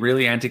will be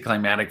really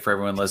anticlimactic for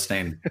everyone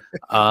listening.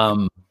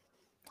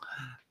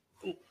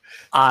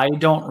 I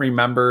don't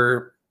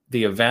remember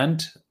the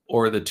event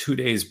or the 2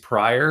 days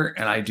prior,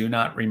 and I do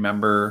not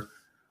remember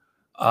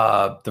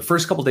the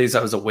first couple of days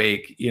I was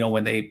awake.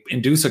 When they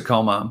induce a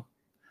coma,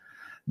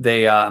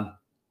 they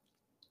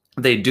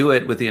do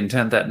it with the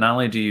intent that not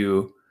only do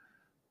you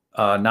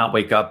not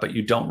wake up, but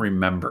you don't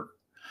remember.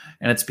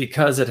 And it's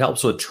because it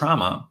helps with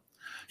trauma.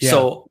 Yeah.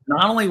 So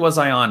not only was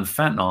I on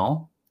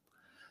fentanyl,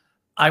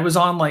 I was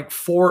on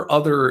 4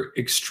 other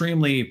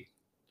extremely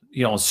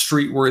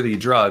street worthy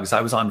drugs.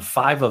 I was on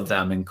 5 of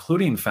them,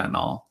 including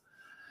fentanyl,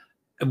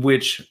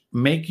 which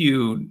make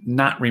you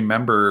not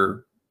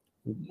remember.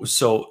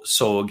 So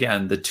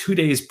again, the 2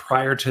 days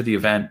prior to the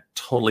event,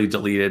 totally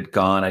deleted,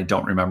 gone. I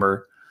don't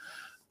remember.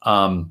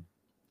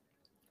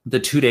 The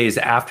 2 days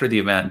after the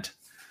event,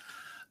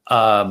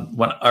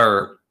 when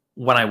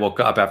I woke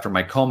up after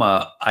my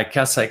coma, I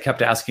guess I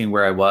kept asking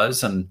where I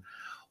was. And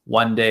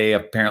one day,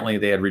 apparently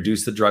they had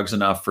reduced the drugs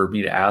enough for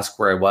me to ask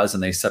where I was,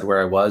 and they said where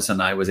I was,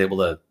 and I was able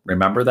to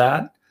remember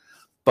that.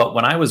 But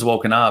when I was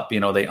woken up, they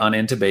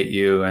unintubate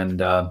you,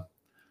 and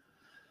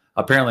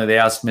apparently they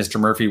asked Mr.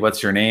 Murphy,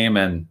 "What's your name?"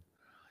 And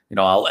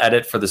I'll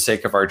edit for the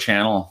sake of our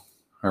channel,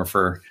 or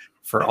for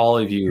all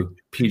of you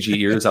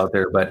PG ears out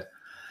there. But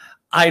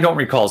I don't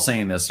recall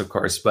saying this, of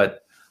course.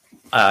 But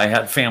I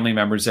had family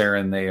members there,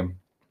 and they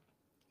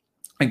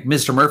like,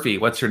 "Mr. Murphy,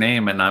 what's your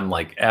name?" And I'm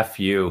like, "F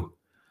you."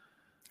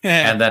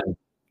 Yeah. And then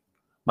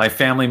my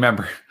family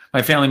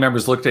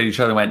members looked at each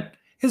other and went,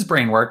 "His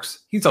brain works.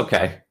 He's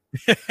okay."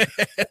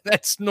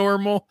 That's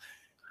normal.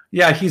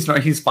 Yeah,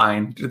 he's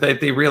fine.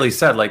 They really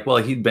said, like, well,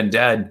 he'd been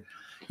dead.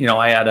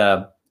 I had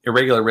a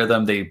irregular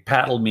rhythm. They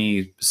paddled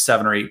me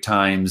 7 or 8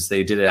 times.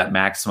 They did it at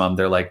maximum.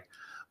 They're like,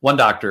 one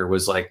doctor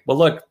was like, "Well,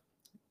 look,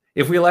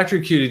 if we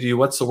electrocuted you,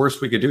 what's the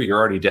worst we could do? You're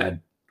already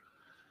dead."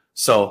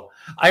 So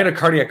I had a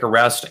cardiac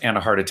arrest and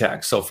a heart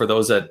attack. So for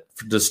those that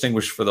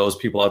distinguish, for those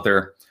people out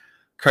there,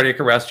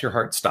 cardiac arrest, your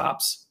heart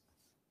stops.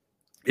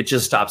 It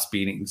just stops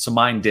beating. So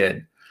mine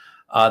did.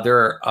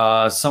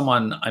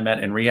 Someone I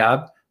met in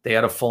rehab, they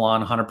had a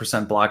full-on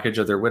 100% blockage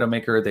of their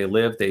widowmaker. They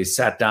lived, they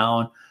sat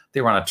down.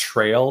 They were on a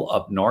trail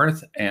up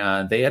north,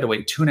 and they had to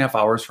wait 2.5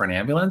 hours for an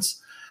ambulance.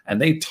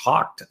 And they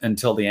talked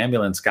until the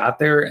ambulance got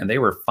there, and they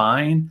were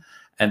fine.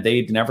 And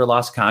they'd never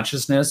lost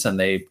consciousness. And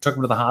they took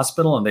them to the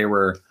hospital, and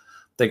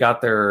they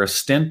got their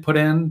stent put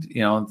in,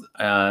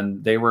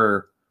 and they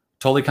were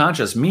totally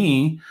conscious.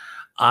 Me,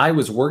 I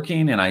was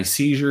working, and I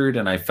seizured,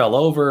 and I fell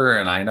over,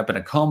 and I ended up in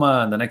a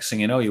coma. And the next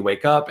thing you know, you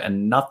wake up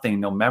and nothing,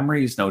 no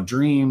memories, no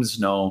dreams,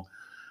 no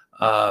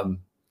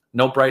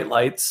bright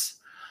lights,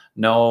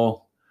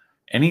 no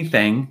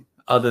anything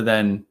other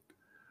than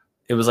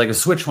it was like a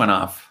switch went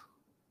off.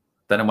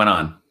 Then it went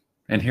on,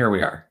 and here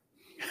we are.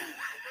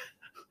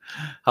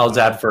 How's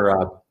that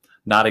for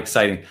not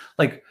exciting?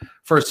 Like,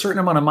 for a certain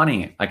amount of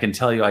money, I can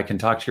tell you I can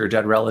talk to your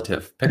dead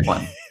relative. Pick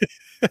one.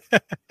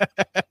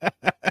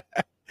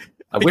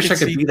 I wish I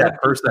could be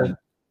that person.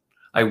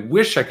 I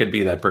wish I could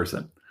be that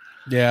person.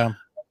 Yeah.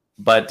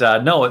 But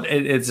no,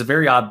 it's a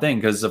very odd thing,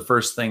 because the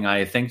first thing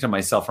I think to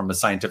myself from a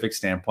scientific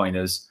standpoint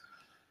is,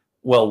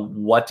 well,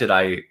 what do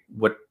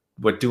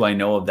I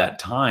know of that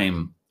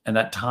time? And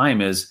that time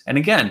is, and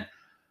again,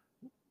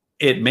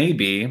 it may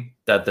be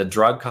that the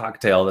drug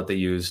cocktail that they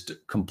used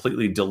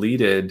completely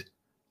deleted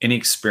any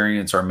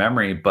experience or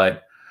memory,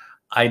 but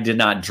I did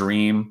not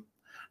dream.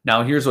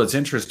 Now, here's what's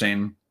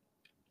interesting.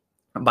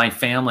 My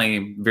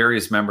family,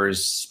 various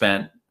members,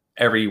 spent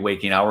every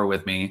waking hour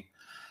with me,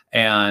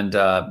 and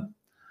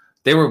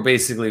they were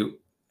basically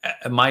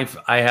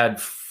I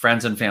had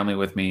friends and family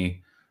with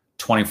me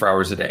 24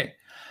 hours a day,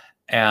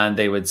 and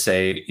they would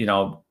say,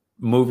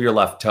 move your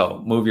left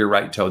toe, move your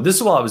right toe. This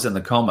is while I was in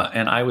the coma,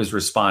 and I was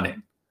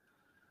responding.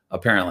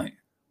 Apparently,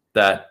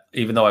 that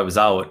even though I was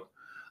out,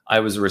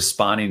 I was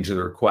responding to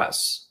the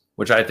requests,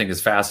 which I think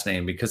is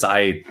fascinating, because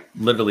I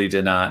literally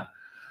did not.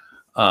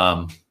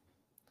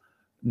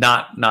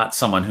 Not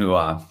someone who,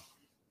 I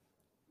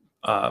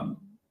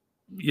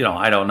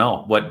don't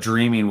know what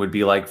dreaming would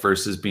be like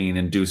versus being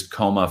induced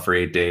coma for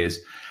 8 days.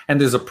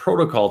 And there's a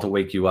protocol to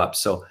wake you up.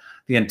 So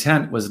the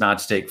intent was not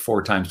to take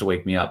 4 times to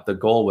wake me up. The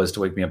goal was to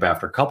wake me up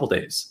after a couple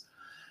days,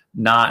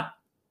 not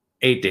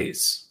 8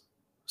 days.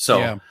 So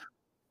yeah.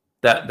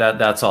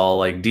 That's all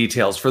like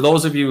details for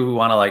those of you who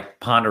want to like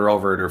ponder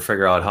over it or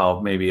figure out how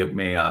maybe it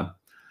may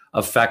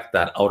affect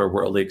that outer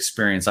worldly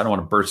experience. I don't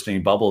want to burst any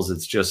bubbles.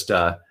 It's just,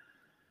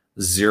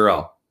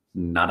 zero,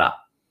 nada,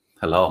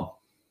 hello.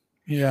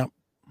 Yeah.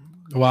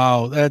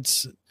 Wow.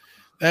 That's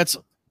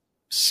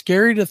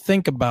scary to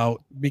think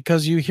about,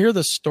 because you hear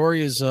the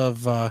stories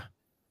of,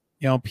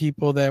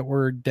 people that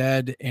were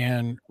dead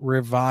and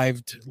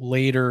revived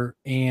later,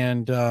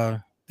 and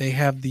they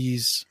have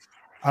these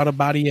out of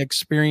body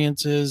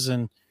experiences,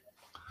 and,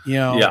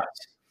 yeah,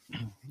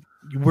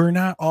 we're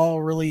not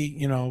all really,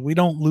 we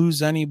don't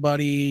lose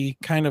anybody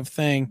kind of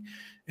thing.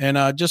 And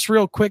just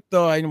real quick,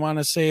 though, I want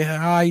to say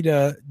hi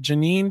to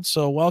Janine.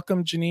 So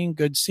welcome, Janine.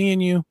 Good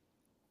seeing you.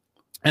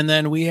 And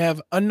then we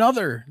have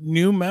another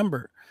new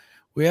member.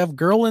 We have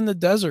Girl in the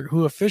Desert,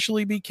 who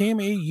officially became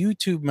a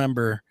YouTube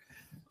member.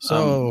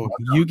 So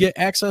you get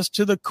access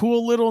to the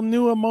cool little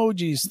new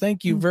emojis.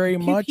 Thank you very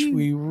much.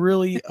 We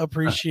really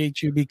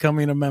appreciate you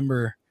becoming a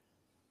member.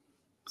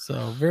 So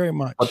very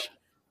much.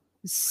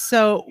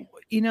 So,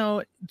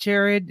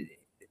 Jared,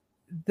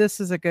 this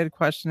is a good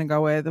question to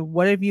go with.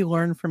 What have you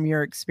learned from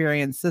your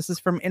experience? This is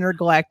from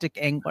Intergalactic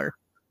Angler.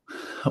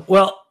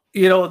 Well,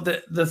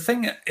 the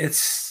thing,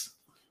 it's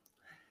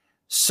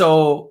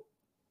so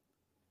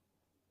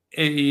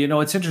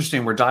It's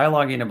interesting. We're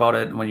dialoguing about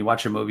it. And when you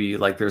watch a movie,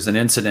 like there's an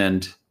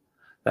incident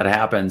that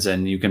happens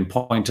and you can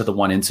point to the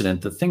one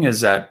incident. The thing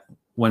is that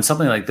when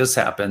something like this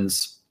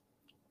happens,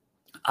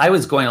 I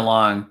was going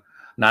along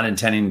not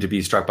intending to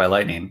be struck by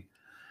lightning.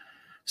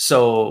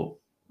 So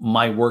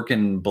my work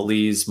in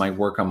Belize, my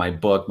work on my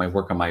book, my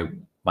work on my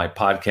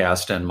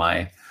podcast, and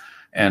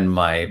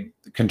my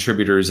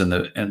contributors and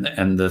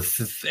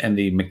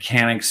the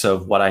mechanics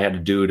of what I had to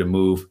do to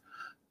move,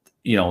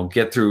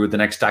 get through the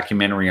next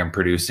documentary I'm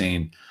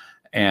producing,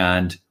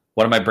 and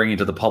what am I bringing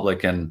to the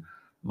public, and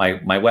my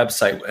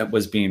website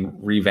was being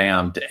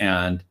revamped,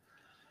 and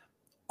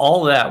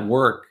all that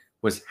work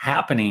was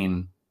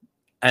happening.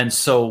 And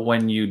so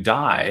when you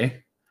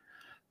die,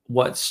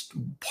 what's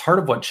part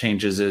of what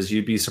changes is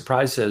you'd be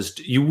surprised as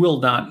you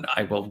will not,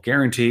 I will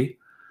guarantee,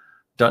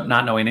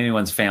 not knowing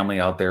anyone's family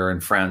out there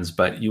and friends,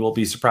 but you will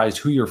be surprised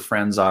who your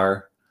friends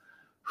are,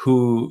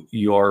 who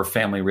your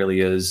family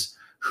really is,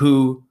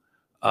 who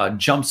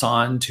jumps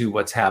on to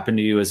what's happened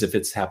to you as if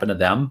it's happened to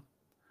them.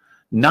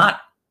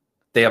 Not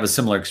they have a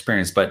similar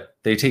experience, but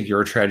they take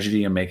your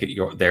tragedy and make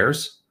it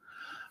theirs.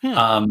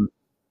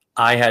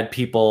 I had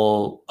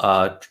people,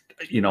 I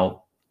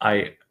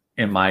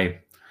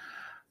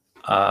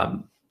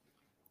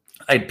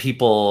had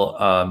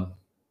people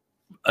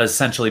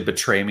essentially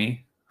betray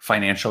me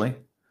financially.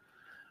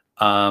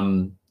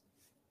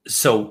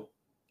 So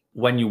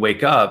when you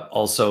wake up,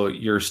 also,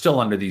 you're still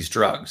under these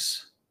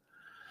drugs.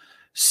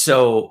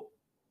 So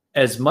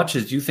as much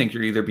as you think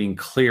you're either being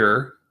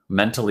clear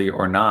mentally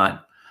or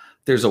not,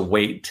 there's a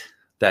weight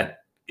that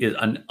is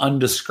an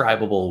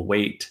undescribable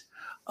weight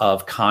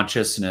of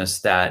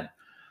consciousness that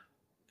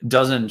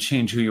doesn't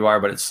change who you are,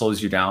 but it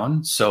slows you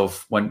down. So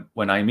when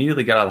I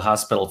immediately got out of the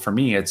hospital, for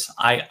me,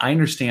 I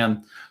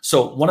understand.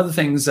 So one of the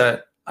things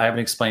that I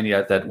haven't explained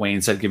yet that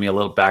Wayne said, give me a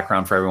little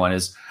background for everyone,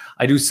 is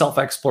I do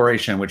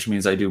self-exploration, which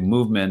means I do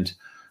movement,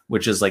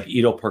 which is like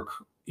Ido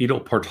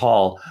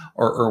Portal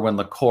or Erwin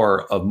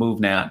LaCour of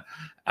MoveNat.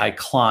 I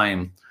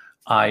climb.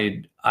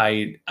 I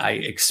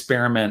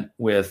experiment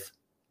with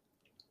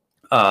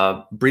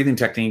breathing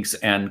techniques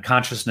and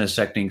consciousness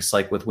techniques,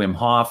 like with Wim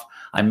Hof.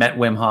 I met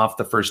Wim Hof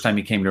the first time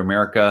he came to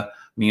America.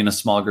 Me and a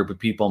small group of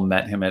people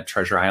met him at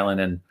Treasure Island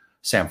in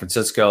San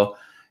Francisco.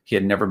 He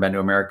had never been to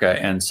America.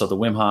 And so the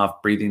Wim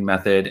Hof breathing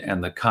method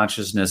and the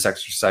consciousness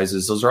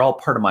exercises, those are all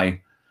part of my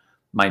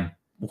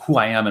who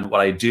I am and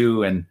what I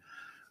do. And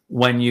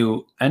when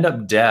you end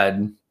up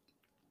dead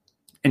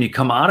and you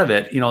come out of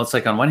it, it's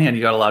like on one hand,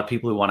 you got a lot of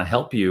people who want to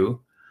help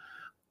you.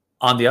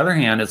 On the other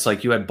hand, it's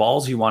like you had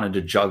balls you wanted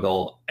to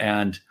juggle.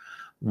 And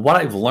what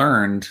I've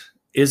learned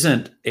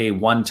isn't a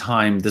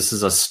one-time, this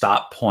is a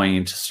stop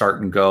point,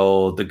 start and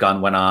go, the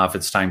gun went off,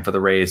 it's time for the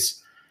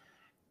race.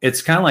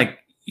 It's kind of like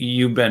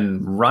you've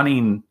been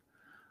running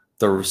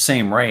the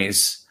same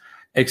race,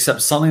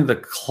 except suddenly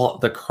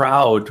the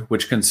crowd,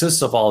 which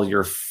consists of all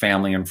your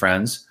family and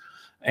friends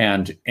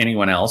and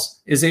anyone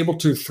else, is able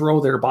to throw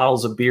their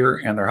bottles of beer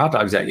and their hot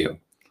dogs at you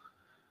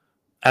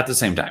at the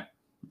same time.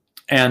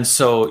 And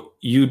so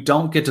you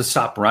don't get to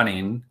stop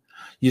running.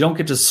 You don't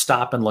get to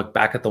stop and look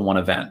back at the one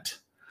event.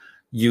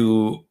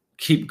 You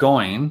keep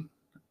going,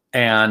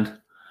 and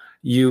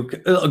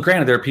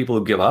granted, there are people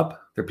who give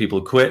up. There are people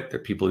who quit. There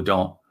are people who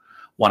don't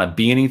want to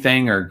be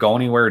anything or go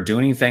anywhere or do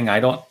anything.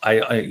 You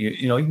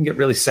can get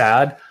really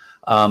sad.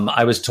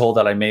 I was told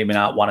that I may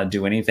not want to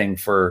do anything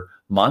for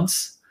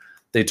months.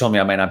 They told me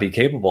I might not be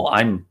capable.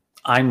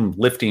 I'm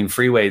lifting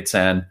free weights,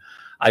 and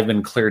I've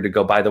been cleared to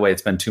go. By the way,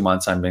 it's been 2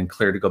 months. I've been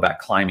cleared to go back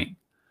climbing.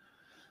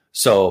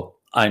 So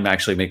I'm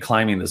actually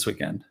climbing this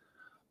weekend.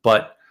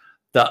 But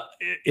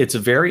it's a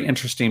very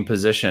interesting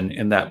position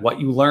in that what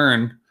you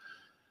learn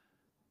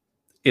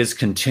is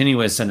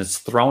continuous and it's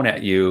thrown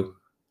at you,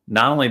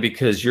 not only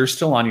because you're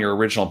still on your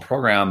original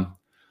program,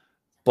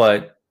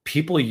 but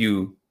people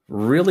you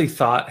really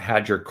thought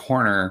had your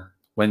corner,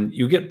 when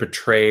you get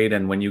betrayed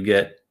and when you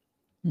get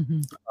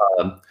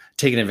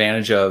taken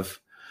advantage of,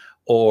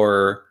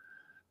 or,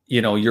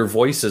 your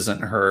voice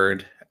isn't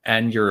heard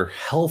and your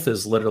health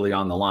is literally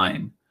on the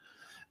line.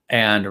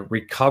 And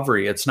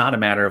recovery, it's not a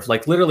matter of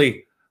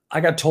literally,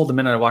 I got told the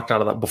minute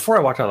before I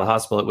walked out of the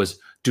hospital, it was,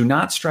 do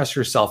not stress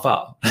yourself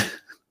out.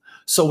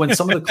 So when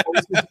some of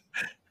the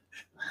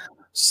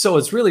so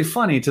it's really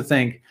funny to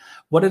think,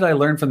 what did I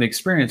learn from the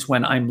experience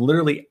when I'm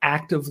literally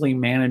actively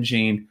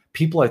managing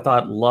people I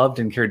thought loved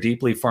and cared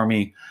deeply for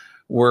me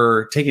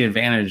were taking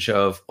advantage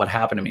of what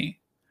happened to me.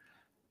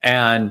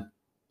 And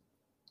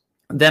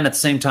then at the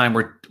same time,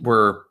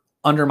 we're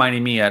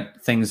undermining me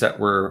at things that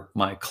were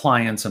my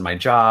clients and my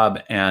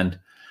job. And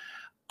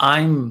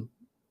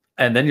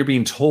then you're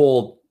being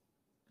told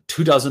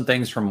 24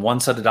 things from one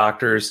set of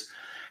doctors.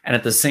 And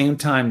at the same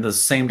time, the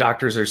same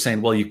doctors are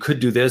saying, well, you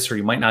could do this, or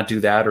you might not do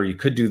that, or you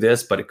could do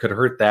this, but it could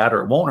hurt that,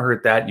 or it won't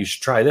hurt that. You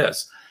should try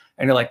this.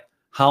 And you're like,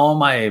 how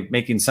am I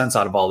making sense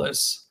out of all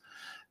this?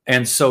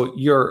 And so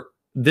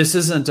this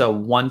isn't a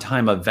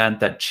one-time event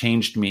that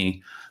changed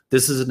me.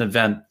 This is an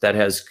event that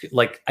has,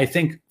 I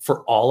think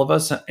for all of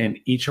us in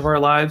each of our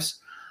lives,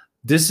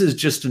 this is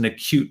just an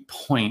acute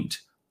point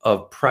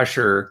of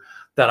pressure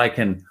that I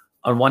can,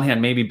 on one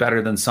hand, maybe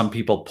better than some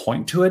people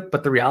point to it.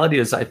 But the reality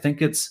is, I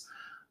think it's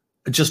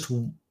just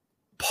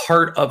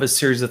part of a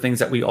series of things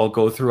that we all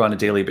go through on a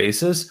daily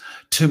basis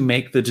to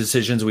make the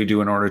decisions we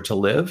do in order to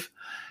live.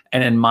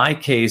 And in my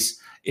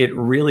case, it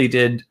really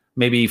did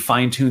maybe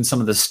fine tune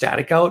some of the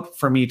static out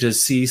for me to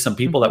see some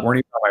people that weren't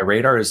even on my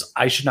radar. Is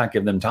I should not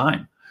give them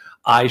time.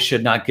 I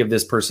should not give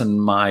this person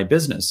my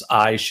business.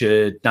 I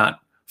should not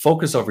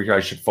focus over here. I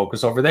should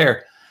focus over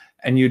there.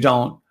 And you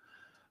don't,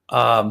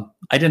 I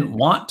didn't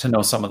want to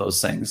know some of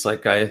those things.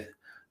 Like I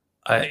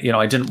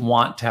didn't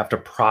want to have to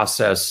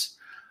process,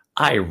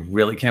 I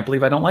really can't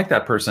believe I don't like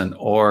that person.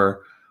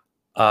 Or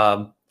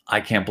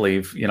I can't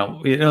believe,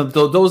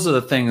 those are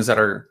the things that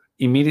are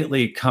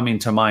immediately coming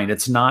to mind.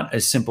 It's not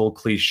a simple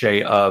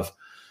cliche of,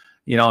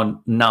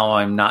 now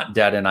I'm not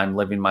dead and I'm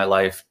living my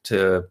life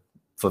to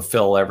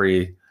fulfill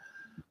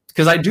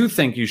because I do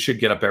think you should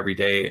get up every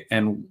day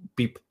and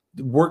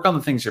work on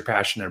the things you're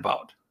passionate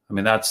about. I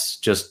mean, that's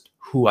just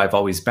who I've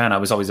always been.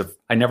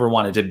 I never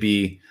wanted to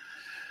be,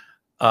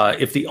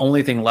 if the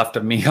only thing left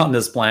of me on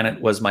this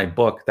planet was my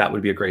book, that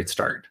would be a great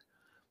start.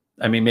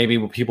 I mean,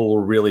 maybe people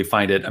will really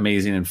find it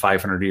amazing in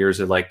 500 years.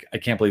 They're like, I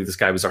can't believe this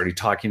guy was already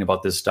talking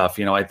about this stuff.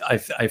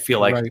 I feel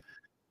like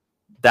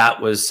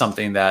that was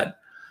something that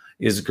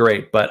is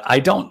great, but I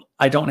don't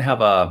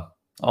have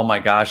oh my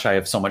gosh, I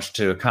have so much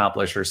to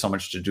accomplish or so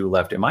much to do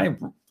left.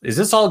 Is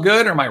this all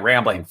good or am I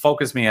rambling?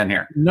 Focus me in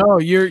here. No,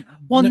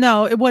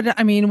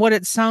 what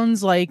it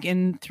sounds like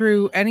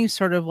through any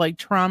sort of like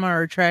trauma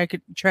or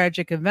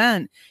tragic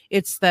event,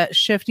 it's that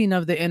shifting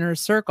of the inner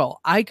circle.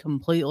 I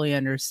completely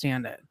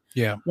understand it.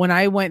 Yeah. When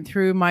I went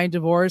through my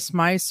divorce,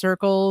 my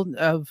circle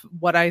of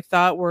what I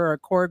thought were a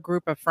core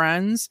group of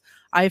friends,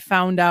 I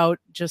found out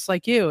just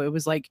like you. It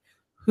was like,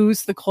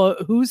 who's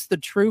the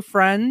true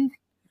friend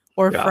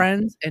or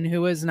friends and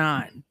who is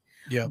not.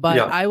 Yeah. But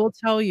I will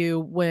tell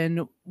you,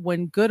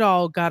 when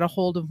Goodall got a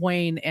hold of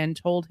Wayne and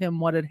told him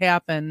what had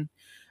happened,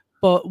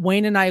 but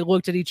Wayne and I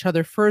looked at each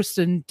other first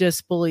in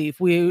disbelief.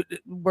 We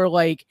were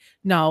like,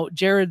 no,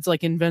 Jared's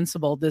like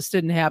invincible. This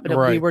didn't happen.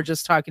 Right. We were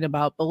just talking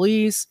about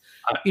Belize,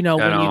 when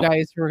you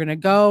guys were going to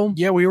go.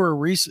 Yeah, we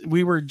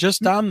were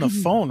just on the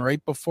phone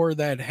right before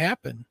that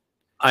happened.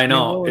 I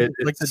know. It's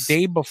like the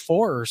day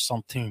before or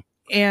something.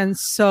 And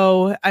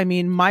so, I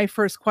mean, my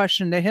first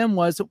question to him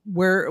was,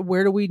 where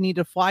do we need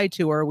to fly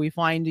to? Are we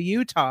flying to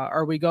Utah?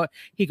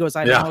 He goes,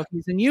 I don't know if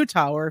he's in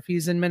Utah or if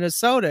he's in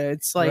Minnesota.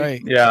 It's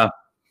like,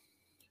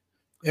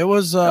 it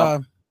was,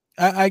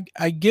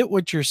 I get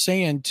what you're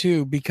saying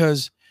too,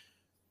 because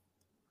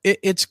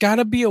it's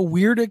gotta be a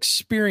weird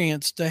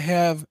experience to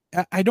have.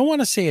 I don't want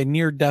to say a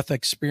near death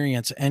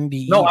experience.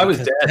 NDE. No, I was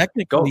dead.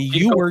 Technically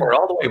you were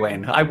all the way,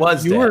 Wayne. I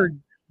was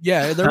dead.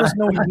 There was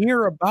no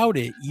near about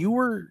it. You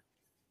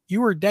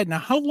were dead. Now,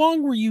 how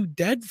long were you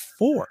dead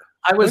for?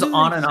 I was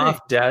on and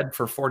off dead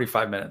for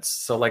 45 minutes.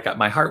 So like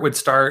my heart would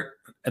start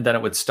and then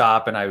it would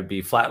stop and I would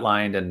be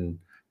flatlined and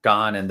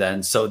gone. And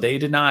then, so they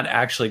did not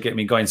actually get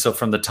me going. So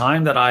from the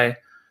time that I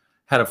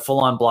had a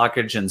full-on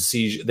blockage and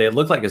seizure, they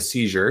looked like a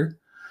seizure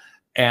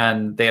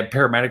and they had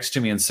paramedics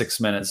to me in 6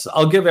 minutes.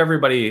 I'll give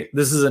everybody,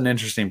 this is an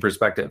interesting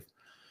perspective.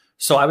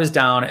 So I was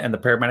down and the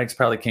paramedics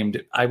probably came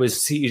to,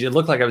 it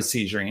looked like I was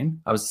seizuring.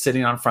 I was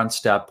sitting on front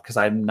step because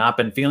I had not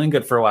been feeling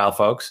good for a while,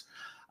 folks.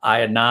 I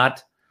had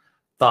not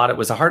thought it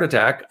was a heart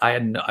attack.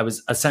 I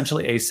was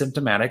essentially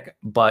asymptomatic,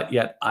 but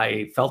yet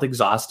I felt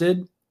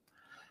exhausted.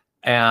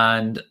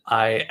 And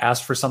I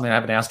asked for something I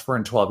haven't asked for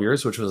in 12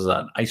 years, which was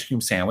an ice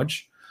cream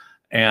sandwich.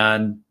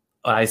 And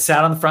I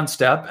sat on the front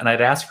step and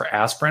I'd asked for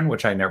aspirin,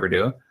 which I never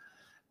do.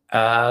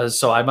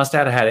 So I must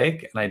have had a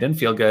headache and I didn't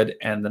feel good.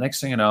 And the next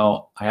thing you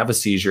know, I have a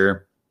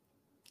seizure.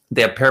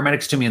 They have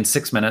paramedics to me in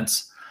 6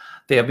 minutes.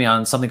 They have me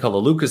on something called a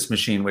Lucas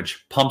machine,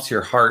 which pumps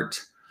your heart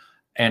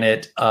and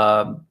it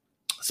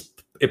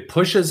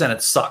pushes and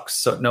it sucks.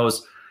 So it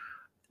knows.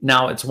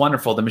 Now it's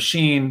wonderful. The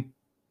machine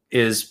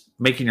is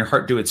making your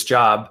heart do its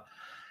job,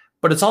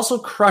 but it's also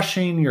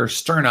crushing your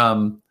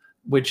sternum,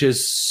 which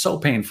is so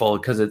painful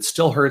because it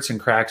still hurts and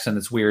cracks and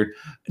it's weird.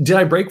 Did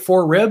I break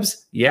 4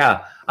 ribs?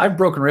 Yeah, I've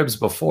broken ribs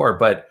before,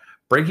 but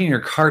breaking your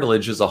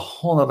cartilage is a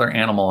whole other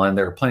animal. And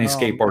there are plenty of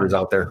skateboarders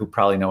out there who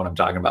probably know what I'm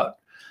talking about.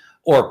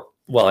 Or,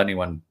 well,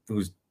 anyone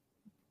who's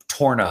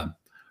torn a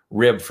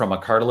rib from a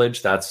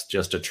cartilage, that's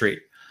just a treat.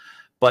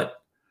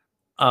 But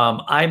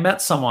I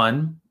met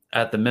someone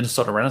at the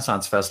Minnesota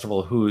Renaissance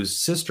Festival whose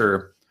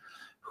sister,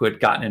 who had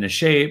gotten into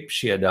shape,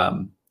 she had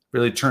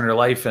really turned her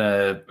life in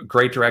a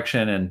great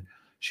direction. And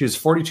she was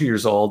 42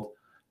 years old,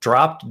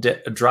 dropped with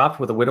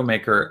a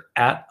widowmaker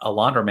at a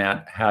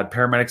laundromat, had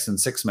paramedics in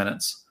 6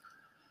 minutes.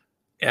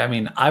 I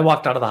mean, I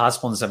walked out of the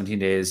hospital in 17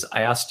 days.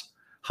 I asked,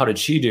 how did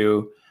she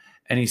do?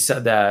 And he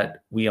said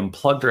that we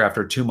unplugged her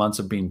after 2 months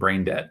of being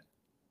brain dead.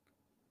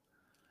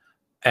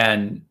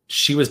 And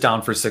she was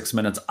down for 6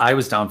 minutes. I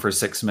was down for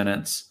 6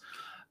 minutes.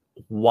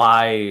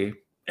 Why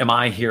am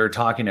I here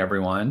talking to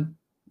everyone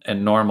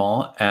and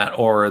normal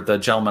or the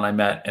gentleman I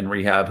met in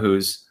rehab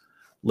who's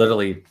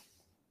literally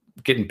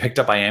getting picked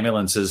up by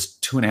ambulances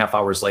 2.5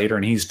 hours later,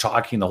 and he's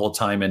talking the whole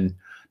time and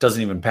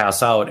doesn't even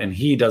pass out, and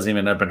he doesn't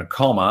even end up in a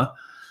coma,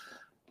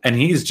 and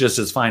he's just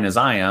as fine as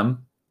I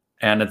am.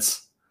 And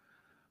it's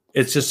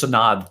just an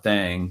odd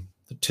thing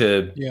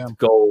to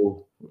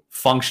go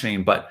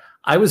functioning. But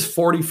I was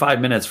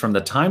 45 minutes from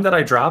the time that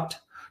I dropped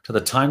to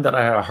the time that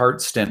I had a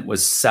heart stent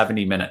was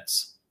 70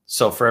 minutes.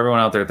 So for everyone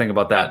out there, think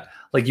about that.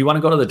 Like, you want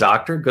to go to the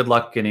doctor, good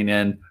luck getting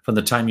in from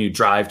the time you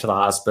drive to the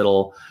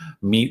hospital,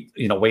 wait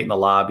in the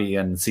lobby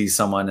and see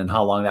someone, and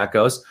how long that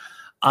goes.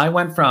 I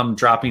went from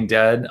dropping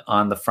dead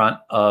on the front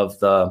of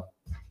the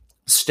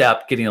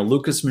step, getting a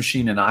Lucas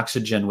machine and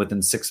oxygen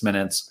within 6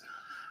 minutes,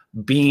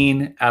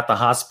 being at the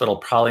hospital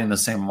probably in the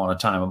same amount of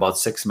time, about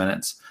 6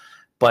 minutes.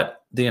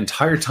 But the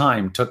entire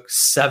time took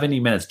 70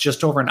 minutes,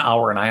 just over an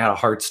hour, and I had a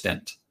heart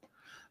stent.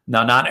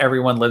 Now, not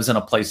everyone lives in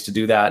a place to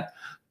do that,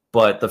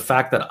 but the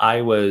fact that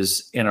I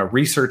was in a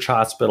research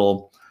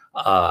hospital,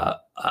 a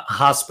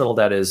hospital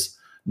that is,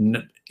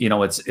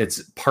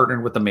 it's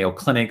partnered with the Mayo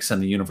Clinics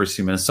and the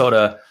University of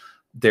Minnesota.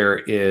 There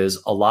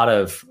is a lot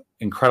of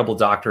incredible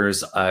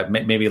doctors.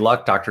 Maybe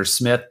luck, Dr.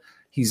 Smith.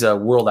 He's a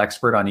world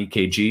expert on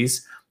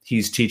EKGs.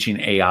 He's teaching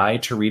AI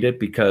to read it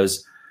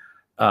because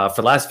for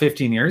the last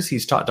 15 years,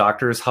 he's taught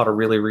doctors how to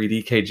really read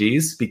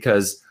EKGs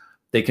because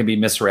they can be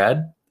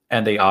misread,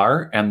 and they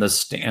are, and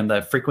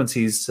the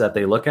frequencies that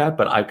they look at.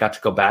 But I've got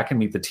to go back and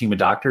meet the team of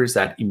doctors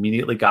that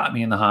immediately got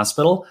me in the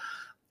hospital.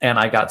 And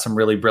I got some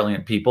really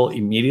brilliant people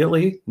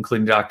immediately,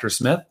 including Dr.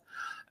 Smith.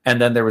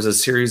 And then there was a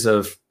series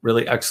of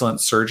really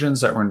excellent surgeons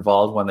that were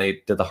involved when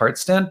they did the heart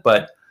stent.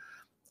 But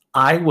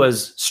I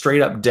was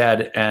straight up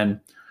dead.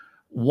 And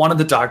one of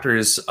the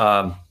doctors,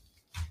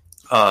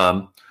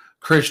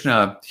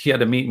 Krishna, he had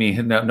to meet me.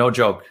 No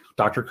joke,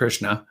 Dr.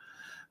 Krishna.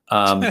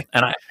 And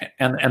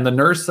the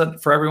nurse,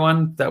 that for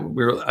everyone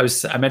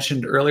that I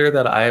mentioned earlier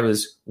that I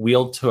was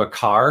wheeled to a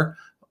car.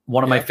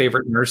 One of my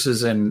favorite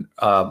nurses in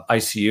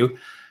ICU.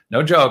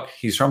 No joke,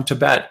 he's from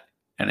Tibet,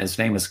 and his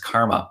name is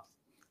Karma.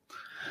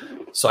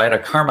 So I had a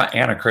Karma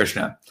and a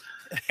Krishna,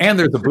 and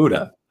there's a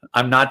Buddha.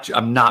 I'm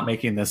not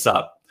making this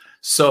up.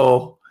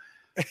 So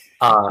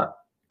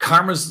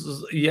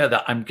Karma's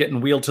that I'm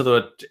getting wheeled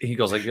to he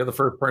goes like, you're the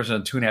first person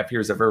in 2.5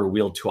 years I've ever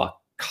wheeled to a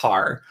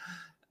car.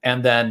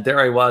 And then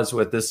there I was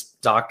with this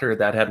doctor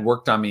that had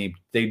worked on me.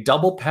 They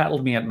double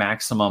paddled me at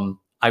maximum.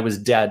 I was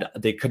dead.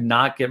 They could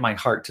not get my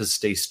heart to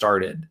stay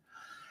started.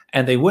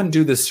 And they wouldn't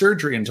do the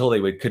surgery until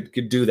they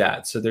could do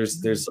that. So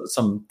there's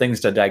some things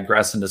to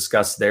digress and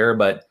discuss there.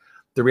 But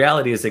the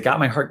reality is they got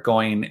my heart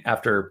going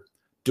after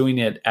doing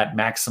it at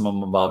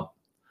maximum about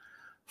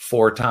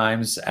 4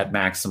 times at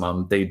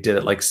maximum. They did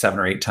it like 7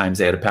 or 8 times.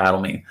 They had to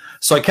paddle me.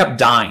 So I kept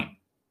dying,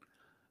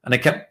 and I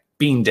kept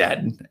being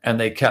dead, and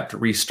they kept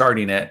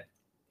restarting it.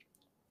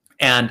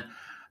 And,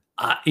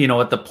 at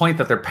the point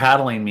that they're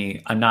paddling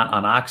me, I'm not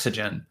on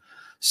oxygen.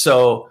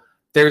 So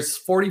there's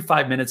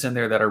 45 minutes in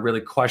there that are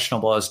really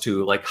questionable as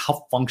to like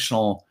how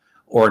functional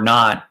or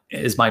not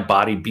is my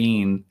body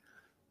being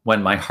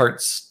when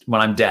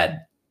I'm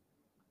dead.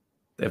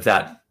 If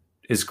that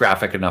is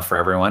graphic enough for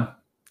everyone.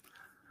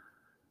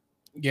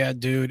 Yeah,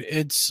 dude,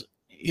 it's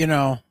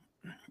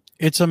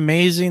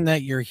amazing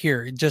that you're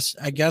here.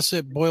 I guess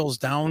it boils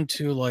down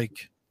to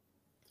like,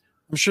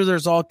 I'm sure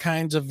there's all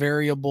kinds of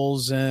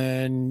variables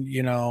in,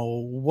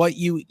 what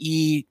you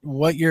eat,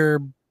 what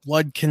your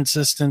blood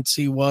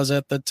consistency was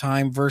at the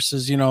time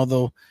versus,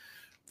 the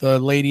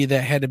lady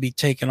that had to be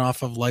taken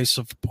off of life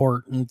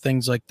support and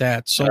things like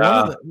that.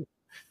 So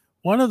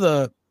one of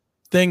the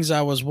things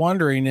I was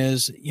wondering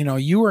is,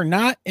 you were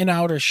not an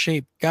out of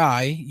shape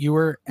guy. You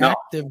were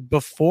active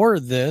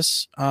before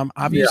this.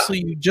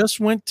 Obviously you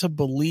just went to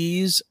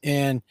Belize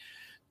and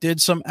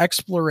did some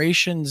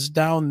explorations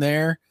down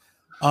there.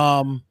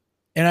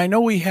 And I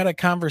know we had a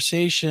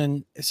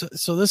conversation.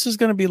 So this is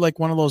going to be like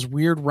one of those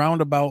weird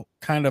roundabout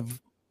kind of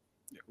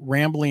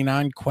rambling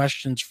on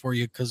questions for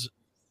you, because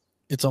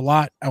it's a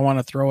lot I want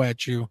to throw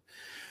at you.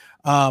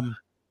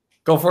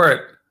 Go for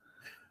it.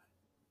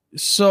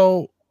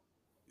 So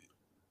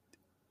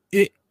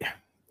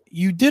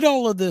you did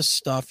all of this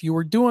stuff. You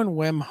were doing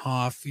Wim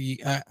Hof.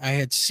 I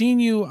had seen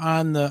you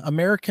on the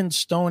American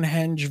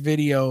Stonehenge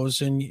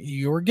videos, and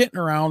you were getting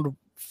around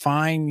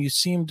fine. You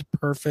seemed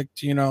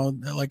perfect,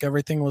 like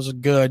everything was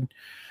good.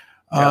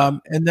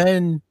 And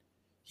then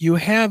you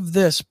have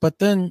this, but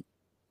then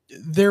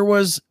there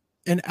was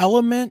an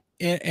element,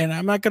 and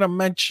I'm not going to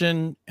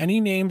mention any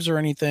names or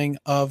anything,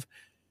 of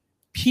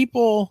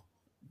people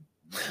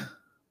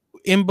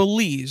in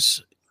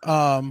Belize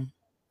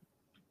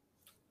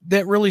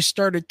that really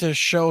started to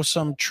show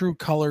some true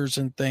colors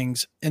and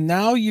things. And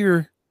now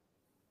you're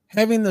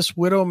having this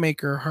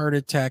Widowmaker heart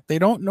attack. They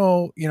don't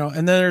know, and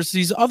then there's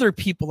these other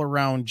people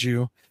around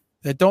you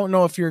that don't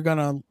know if you're going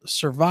to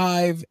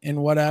survive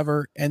and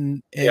whatever.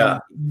 And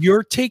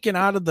you're taken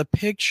out of the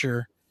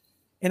picture.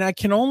 And I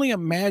can only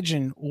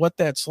imagine what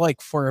that's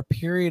like for a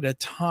period of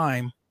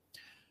time,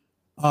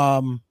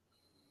 to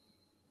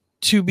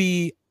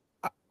be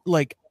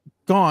like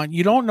gone.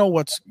 You don't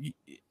know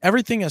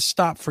everything has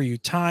stopped for you.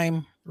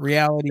 Time,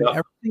 reality,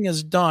 everything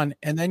is done.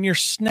 And then you're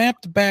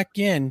snapped back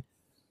in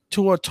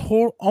to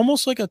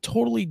almost like a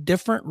totally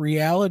different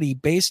reality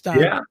based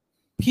on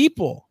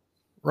people,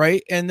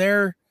 right? And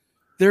their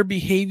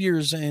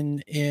behaviors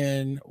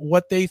and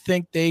what they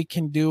think they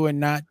can do and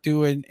not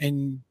do.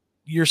 And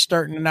you're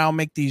starting to now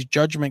make these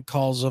judgment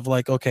calls of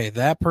like, okay,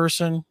 that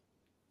person,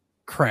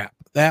 crap,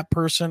 that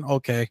person,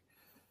 okay.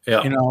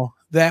 Yeah. You know,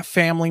 that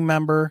family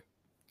member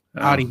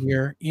out of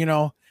here, you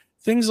know,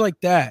 things like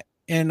that.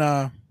 And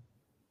I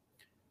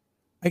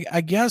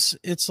guess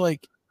it's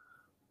like,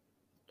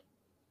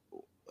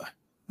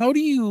 how do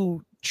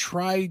you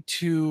try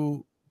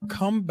to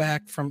come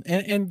back from,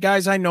 and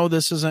guys, I know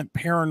this isn't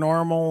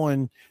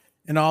paranormal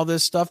and all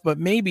this stuff, but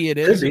maybe it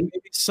is. Maybe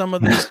some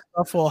of this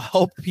stuff will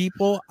help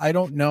people. I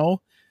don't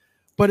know.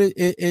 But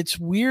it's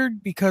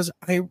weird because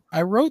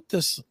I wrote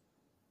this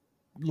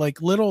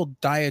like little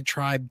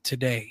diatribe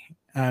today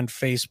on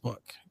Facebook,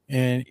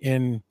 and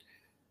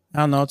I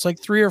don't know, it's like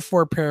 3 or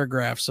 4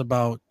 paragraphs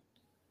about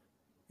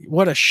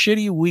what a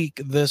shitty week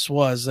this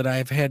was that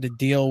I've had to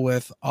deal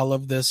with all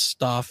of this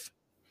stuff.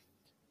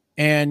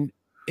 And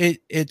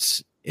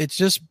it's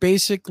just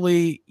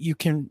basically you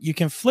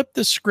can flip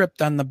the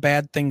script on the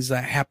bad things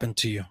that happen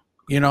to you.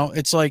 You know,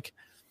 it's like,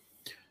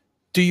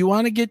 do you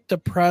want to get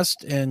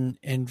depressed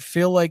and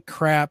feel like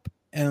crap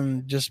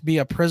and just be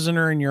a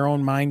prisoner in your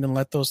own mind and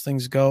let those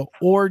things go?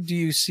 Or do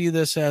you see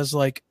this as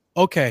like,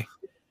 okay,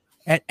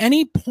 at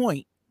any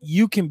point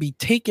you can be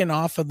taken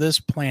off of this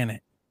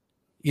planet,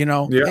 you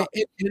know, at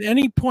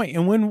any point.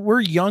 And when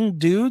we're young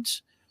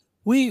dudes,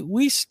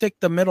 we stick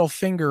the middle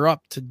finger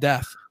up to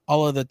death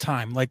all of the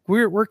time. Like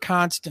we're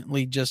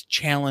constantly just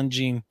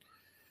challenging,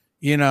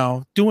 you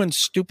know, doing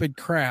stupid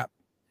crap.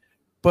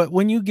 But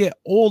when you get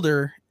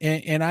older,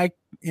 and I,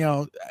 you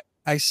know,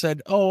 I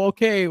said, oh,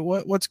 okay,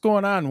 what's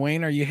going on,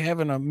 Wayne? Are you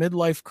having a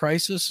midlife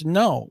crisis?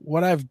 No,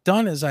 what I've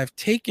done is I've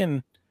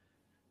taken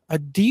a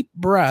deep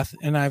breath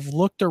and I've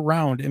looked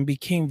around and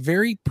became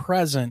very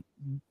present.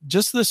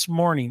 Just this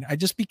morning, I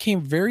just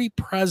became very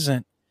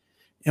present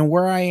in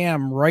where I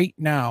am right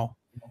now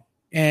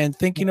and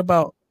thinking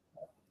about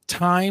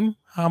time,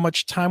 how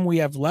much time we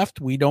have left.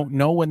 We don't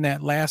know when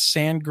that last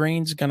sand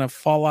grain's going to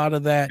fall out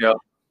of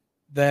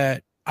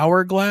that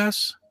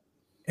hourglass.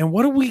 And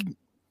what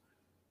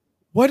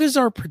is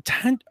our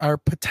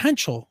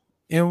potential,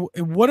 and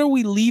what are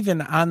we leaving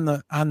on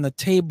the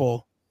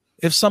table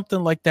if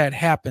something like that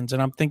happens?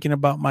 And I'm thinking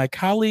about my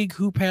colleague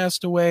who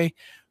passed away,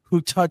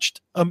 who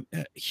touched a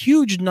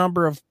huge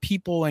number of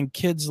people and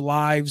kids'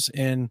 lives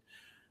in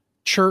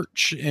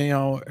church. You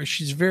know,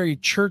 she's very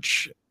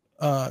church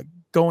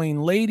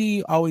going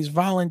lady, always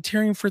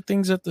volunteering for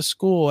things at the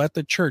school, at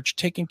the church,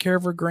 taking care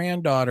of her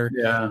granddaughter.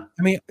 Yeah.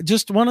 I mean,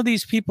 just one of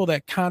these people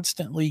that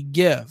constantly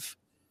give.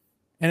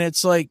 And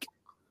it's like,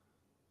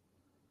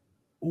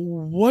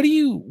 what do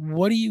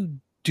you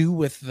do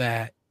with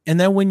that? And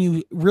then when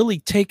you really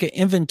take an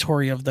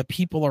inventory of the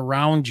people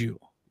around you,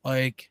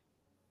 like,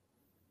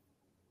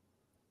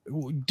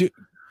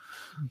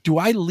 do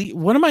I leave?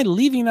 What am I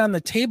leaving on the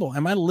table?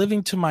 Am I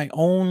living to my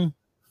own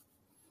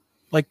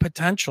like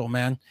potential,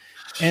 man?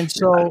 And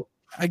so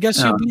I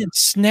guess you're being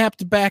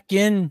snapped back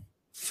in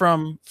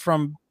from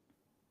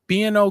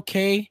being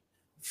okay,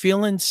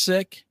 feeling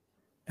sick,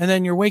 and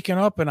then you're waking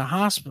up in a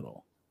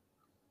hospital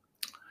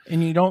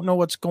and you don't know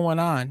what's going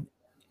on.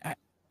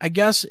 I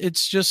guess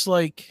it's just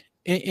like,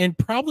 and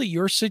probably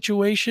your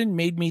situation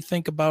made me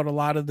think about a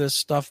lot of this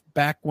stuff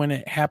back when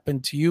it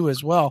happened to you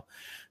as well.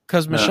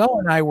 Because Michelle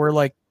and I were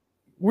like,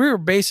 we were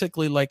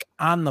basically like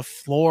on the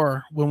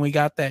floor when we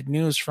got that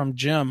news from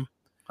Jim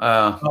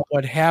about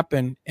what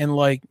happened, and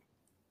like,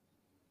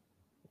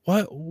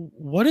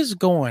 what is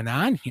going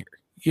on here?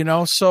 You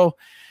know, so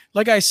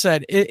like I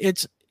said,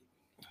 it's,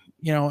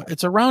 you know,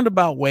 it's a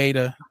roundabout way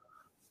to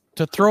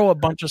throw a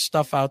bunch of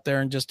stuff out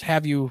there and just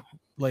have you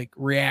like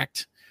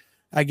react,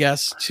 I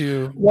guess,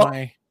 to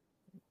my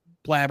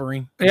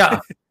blabbering. Yeah.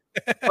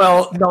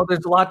 Well, no,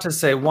 there's a lot to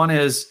say. One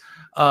is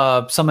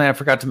something I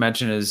forgot to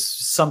mention is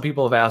some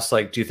people have asked,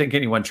 like, do you think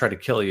anyone tried to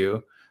kill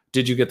you?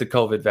 Did you get the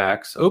COVID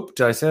vax? Oop,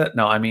 did I say that?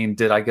 No, I mean,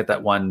 did I get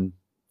that one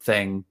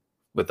thing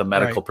with the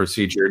medical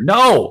procedure?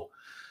 No.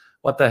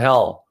 What the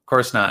hell? Of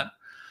course not.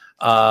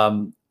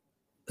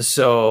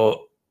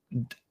 So,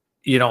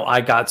 you know,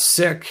 I got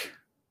sick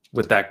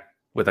with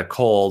a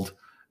cold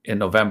in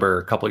November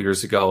a couple of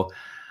years ago.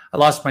 I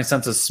lost my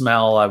sense of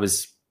smell. I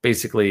was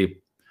basically, you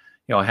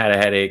know, had a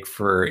headache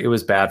it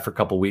was bad for a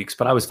couple of weeks,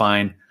 but I was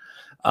fine.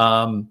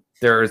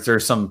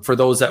 There's some, for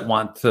those that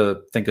want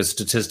to think of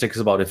statistics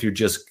about if you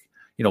just,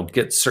 you know,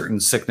 get certain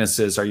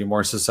sicknesses, are you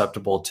more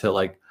susceptible to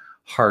like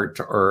heart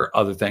or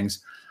other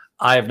things?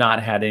 I have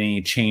not had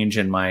any change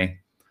in my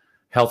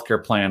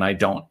healthcare plan. I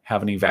don't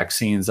have any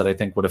vaccines that I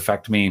think would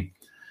affect me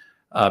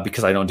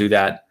because I don't do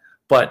that.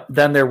 But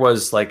then there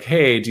was like,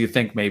 hey, do you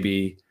think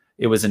maybe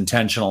it was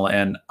intentional?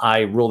 And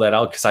I rule that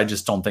out because I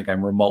just don't think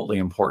I'm remotely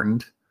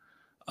important.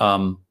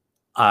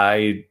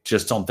 I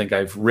just don't think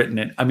I've written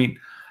it. I mean,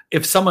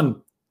 if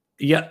someone,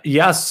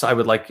 yes, I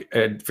would like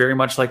very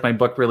much like my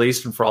book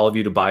released and for all of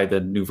you to buy the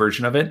new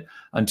version of it.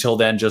 Until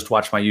then, just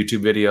watch my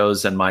YouTube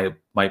videos and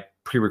my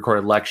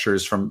pre-recorded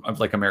lectures from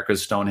like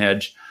America's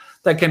Stonehenge.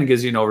 That kind of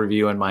gives you an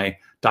overview, in my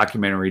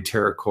documentary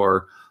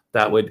TerraCore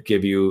that would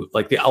give you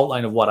like the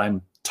outline of what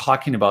I'm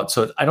talking about.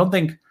 So I don't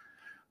think,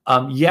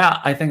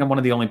 I think I'm one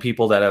of the only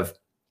people that have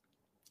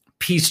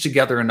pieced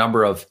together a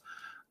number of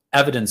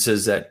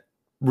evidences that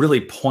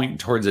really point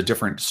towards a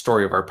different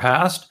story of our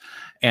past.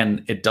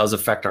 And it does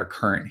affect our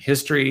current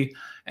history,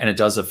 and it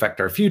does affect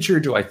our future.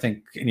 Do I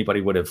think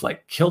anybody would have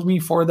like killed me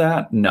for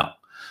that? No,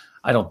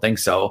 I don't think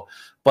so.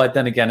 But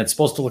then again, it's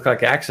supposed to look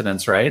like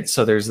accidents, right?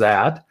 So there's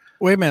that.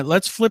 Wait a minute.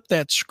 Let's flip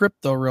that script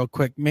though, real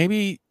quick.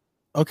 Maybe,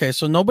 okay,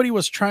 so nobody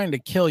was trying to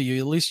kill you.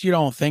 At least you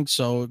don't think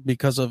so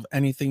because of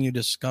anything you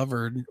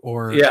discovered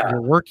or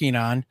you're working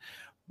on.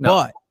 No.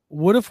 But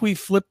what if we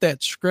flip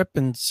that script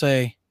and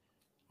say,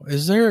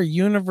 is there a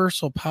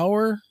universal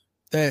power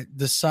that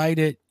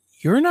decided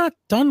you're not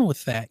done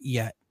with that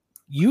yet?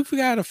 You've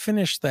got to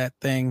finish that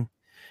thing.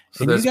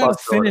 So and you got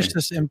to finish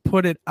this and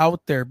put it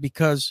out there,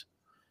 because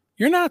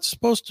you're not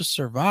supposed to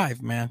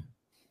survive, man.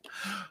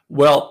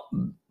 Well,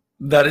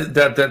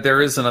 that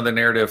there is another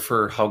narrative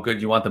for how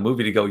good you want the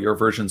movie to go. Your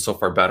version's so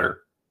far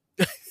better.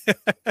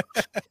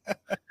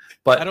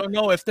 But I don't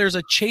know if there's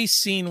a chase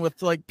scene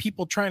with like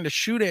people trying to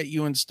shoot at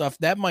you and stuff.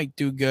 That might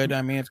do good.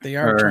 I mean, if they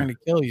are trying to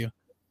kill you.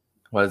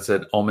 What is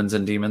it? Omens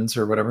and Demons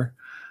or whatever.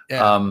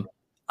 Yeah.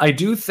 I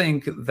do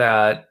think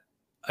that,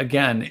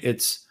 again,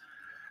 it's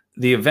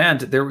the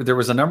event. There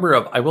was a number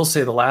of, I will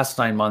say the last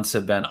 9 months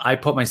have been, I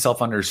put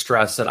myself under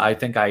stress that I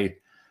think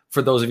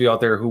for those of you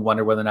out there who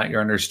wonder whether or not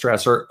you're under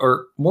stress,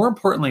 or more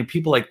importantly,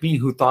 people like me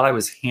who thought I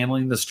was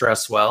handling the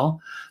stress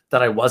well,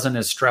 that I wasn't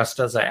as stressed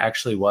as I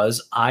actually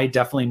was. I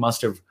definitely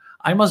must have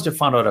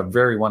found out a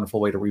very wonderful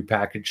way to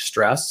repackage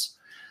stress,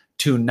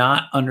 to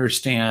not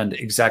understand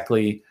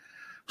exactly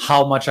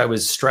how much I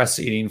was stress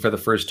eating for the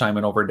first time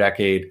in over a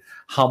decade,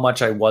 how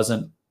much I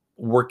wasn't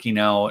working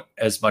out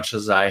as much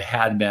as I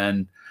had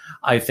been.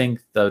 I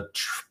think the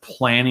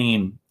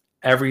planning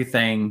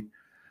everything,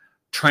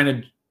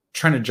 trying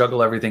to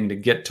juggle everything to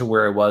get to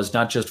where I was,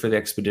 not just for the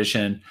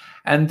expedition.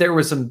 And there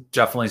was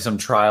definitely some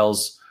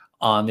trials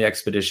on the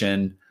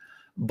expedition,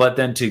 but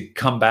then to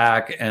come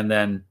back and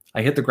then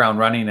I hit the ground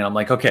running, and I'm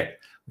like, okay,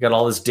 we got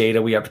all this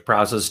data we have to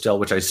process still,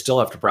 which I still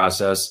have to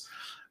process.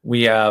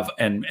 We have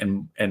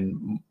and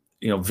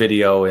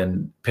video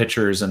and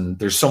pictures, and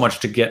there's so much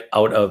to get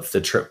out of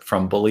the trip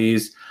from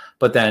Belize.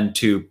 But then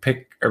to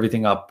pick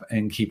everything up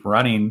and keep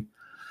running,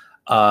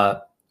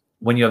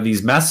 when you have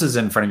these messes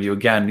in front of you,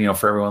 again,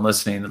 for everyone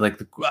listening,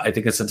 like I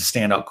think it's a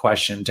standout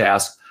question to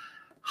ask: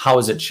 how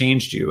has it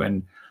changed you?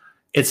 And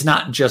it's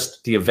not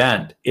just the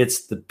event;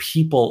 it's the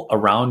people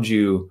around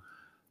you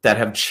that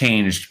have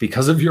changed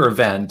because of your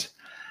event.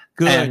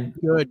 Good.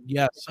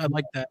 Yes, I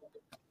like that.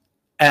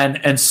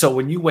 And so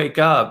when you wake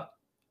up,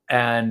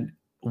 and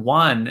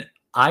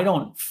I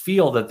don't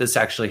feel that this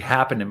actually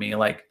happened to me.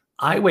 Like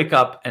I wake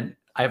up and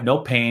I have no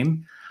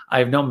pain. I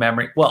have no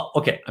memory. Well,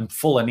 okay, I'm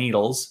full of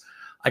needles.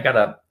 I got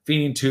a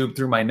feeding tube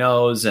through my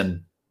nose,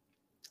 and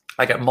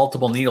I got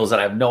multiple needles that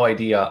I have no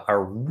idea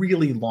are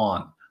really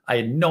long. I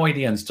had no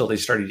idea until they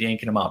started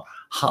yanking them out,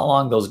 how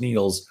long those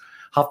needles,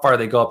 how far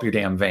they go up your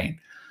damn vein.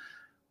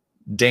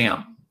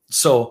 Damn.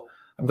 So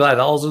I'm glad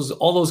all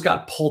those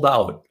got pulled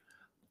out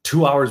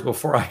 2 hours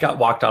before I got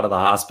walked out of the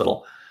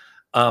hospital.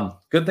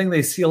 Good thing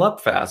they seal up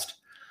fast.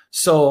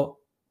 So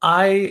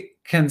I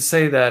can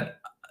say that,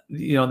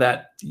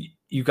 that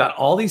you got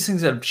all these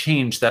things that have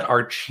changed, that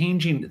are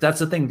changing. That's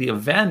the thing. The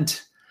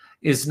event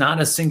is not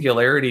a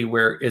singularity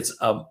where it's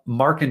a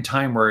mark in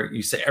time where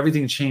you say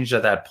everything changed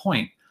at that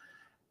point.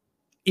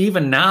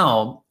 Even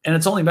now, and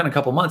it's only been a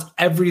couple months,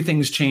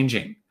 everything's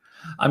changing.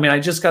 I mean, I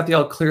just got the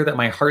all clear that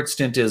my heart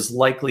stent is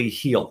likely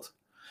healed,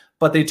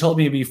 but they told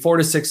me it'd be 4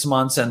 to 6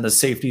 months and the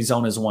safety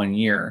zone is 1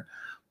 year.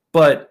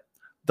 But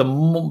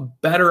the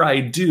better I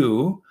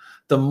do,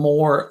 the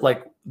more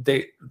like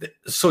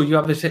so you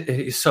have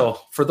this. So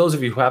for those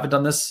of you who haven't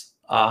done this,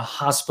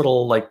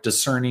 hospital, like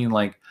discerning,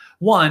 like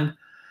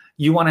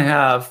you want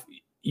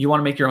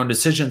to make your own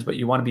decisions, but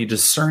you want to be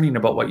discerning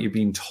about what you're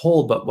being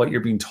told. But what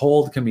you're being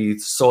told can be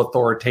so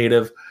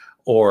authoritative,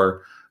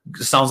 or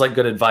sounds like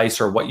good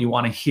advice, or what you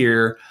want to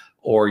hear,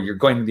 or you're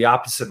going the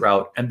opposite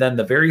route. And then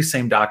the very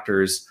same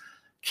doctors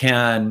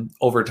can,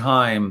 over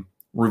time,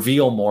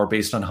 reveal more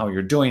based on how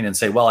you're doing and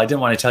say, well, I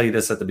didn't want to tell you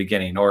this at the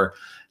beginning, or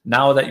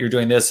now that you're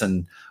doing this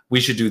and we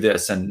should do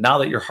this. And now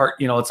that your heart,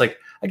 it's like,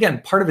 again,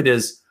 part of it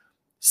is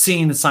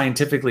seeing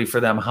scientifically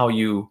for them how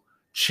you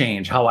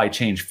change, how I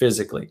change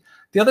physically.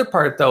 The other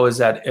part, though, is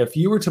that if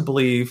you were to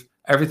believe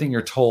everything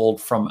you're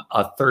told from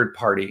a third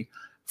party,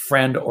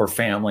 friend or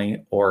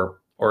family or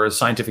a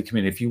scientific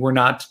community, if you were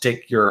not to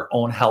take your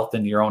own health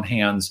in your own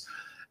hands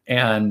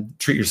and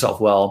treat yourself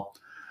well,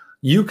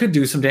 you could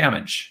do some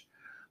damage.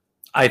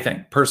 I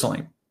think,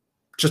 personally,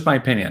 just my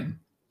opinion,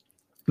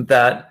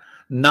 that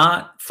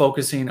not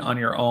focusing on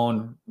your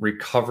own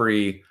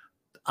recovery.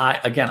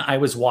 I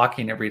was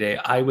walking every day.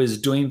 I was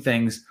doing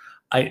things.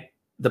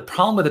 The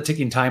problem with a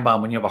ticking time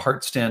bomb when you have a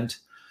heart stent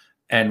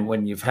and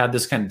when you've had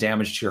this kind of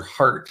damage to your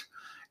heart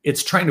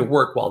it's trying to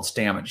work while it's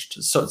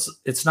damaged. So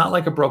it's not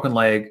like a broken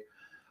leg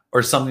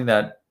or something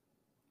that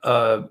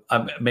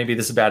maybe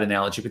this is a bad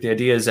analogy, but the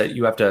idea is that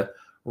you have to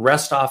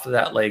rest off of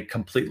that leg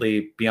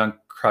completely, be on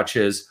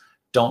crutches,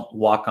 don't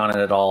walk on it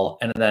at all,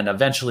 and then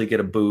eventually get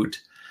a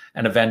boot,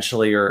 and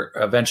eventually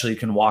you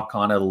can walk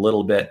on it a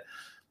little bit.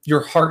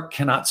 Your heart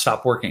cannot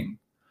stop working.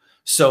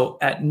 So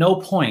at no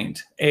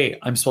point,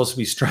 I'm supposed to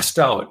be stressed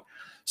out.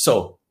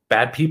 So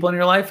bad people in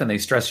your life and they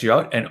stress you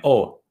out.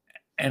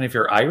 And if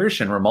you're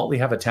Irish and remotely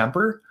have a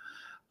temper,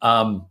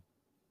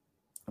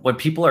 when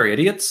people are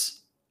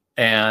idiots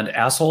and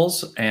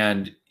assholes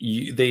and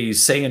they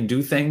say and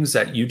do things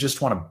that you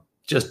just want to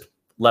just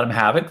let them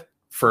have it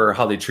for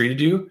how they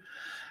treated you,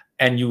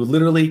 and you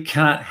literally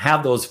cannot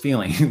have those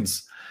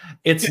feelings.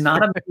 It's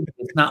not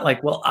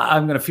like, well,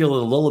 I'm going to feel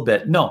it a little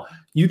bit. No,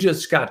 you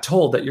just got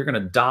told that you're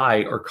going to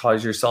die or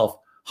cause yourself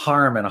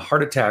harm and a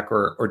heart attack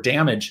or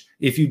damage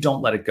if you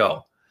don't let it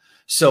go.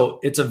 So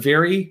it's a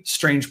very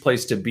strange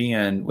place to be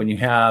in when you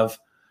have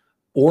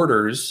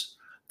orders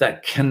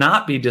that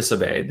cannot be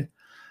disobeyed,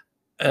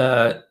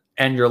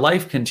 and your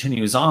life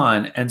continues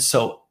on. And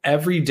so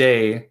every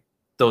day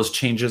those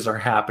changes are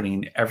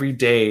happening. Every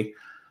day,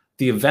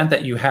 the event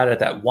that you had at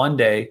that one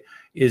day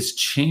is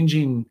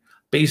changing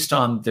based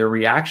on the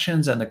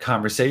reactions and the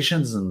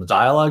conversations and the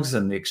dialogues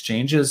and the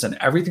exchanges, and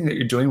everything that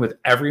you're doing with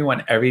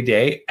everyone every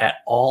day at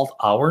all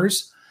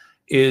hours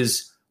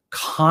is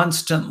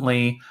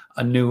constantly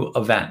a new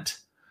event,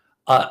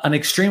 an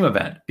extreme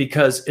event,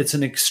 because it's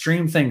an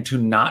extreme thing to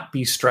not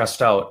be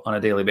stressed out on a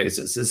daily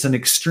basis. It's an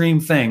extreme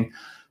thing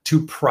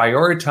to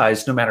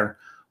prioritize, no matter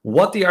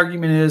what the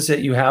argument is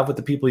that you have with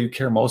the people you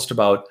care most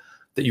about,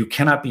 that you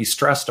cannot be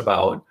stressed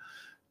about,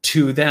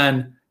 to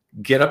then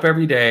get up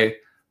every day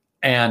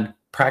and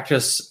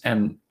practice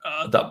and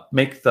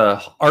make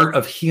the art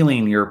of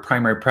healing your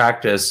primary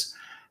practice,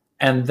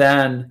 and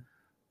then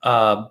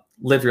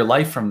live your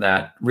life from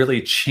that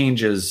really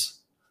changes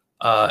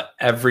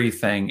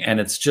everything.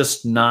 And it's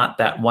just not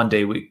that one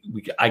day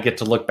I get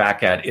to look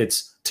back at.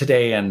 It's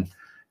today and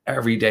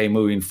every day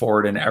moving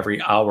forward and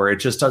every hour. It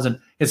just doesn't,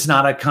 it's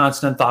not a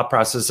constant thought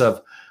process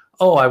of,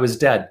 oh, I was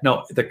dead.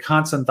 No, the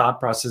constant thought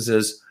process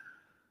is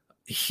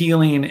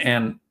healing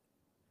and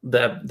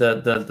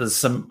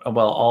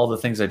all the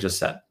things I just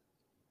said.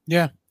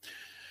 Yeah.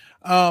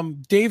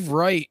 Dave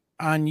Wright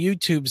on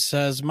YouTube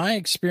says, my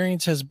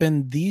experience has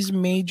been these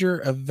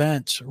major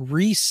events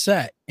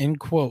reset, in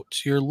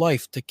quotes, your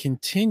life to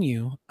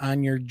continue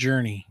on your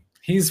journey.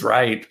 He's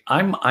right.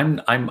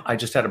 I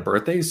just had a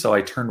birthday, so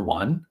I turned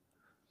 1.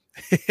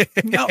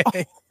 No.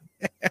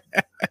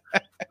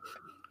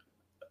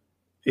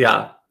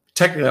 Yeah.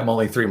 Technically I'm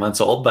only 3 months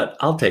old, but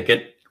I'll take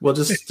it. We'll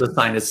just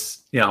assign us,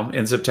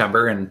 in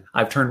September, and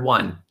I've turned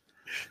 1.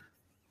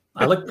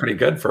 I look pretty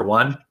good for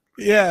 1.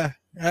 Yeah.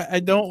 I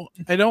don't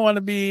want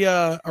to be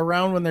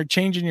around when they're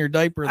changing your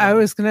diaper, though. I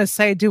was going to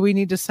say, do we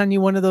need to send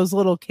you one of those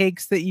little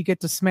cakes that you get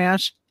to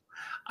smash?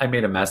 I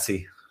made a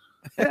messy.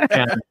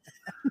 And,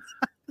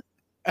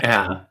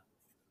 yeah.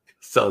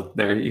 So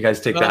there, you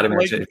guys take that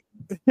image.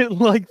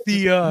 Like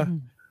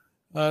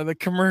the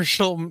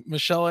commercial,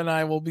 Michelle and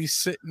I will be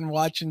sitting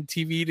watching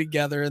TV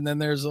together, and then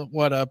there's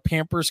a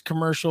Pampers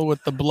commercial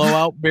with the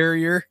blowout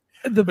barrier.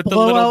 The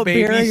blowout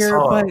barrier,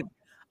 but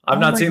I've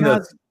not seen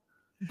this.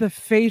 The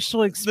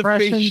facial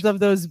expressions of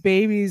those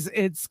babies,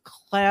 it's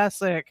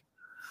classic.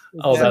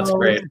 Oh, that's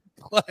great.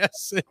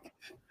 Classic.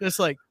 Just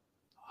like,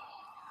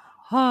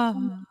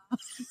 yeah,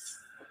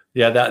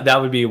 that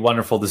would be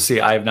wonderful to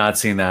see. I have not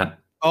seen that.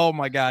 Oh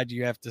my God,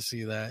 you have to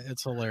see that.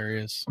 It's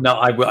hilarious. No,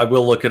 I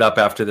will look it up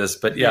after this.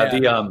 But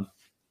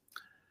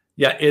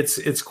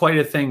it's quite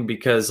a thing,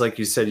 because like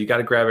you said, you got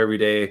to grab every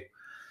day,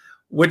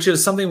 which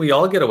is something we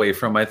all get away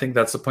from. I think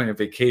that's the point of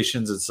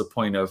vacations. It's the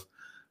point of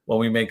when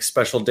we make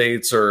special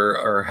dates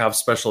or have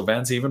special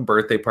events, even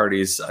birthday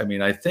parties. I mean,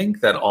 I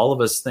think that all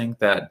of us think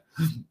that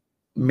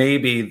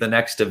maybe the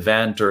next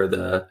event or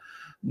the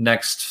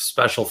next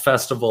special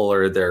festival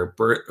or their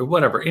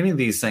whatever, any of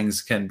these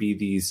things can be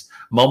these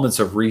moments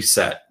of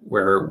reset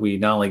where we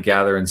not only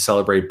gather and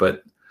celebrate,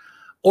 but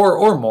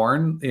or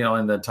mourn,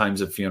 in the times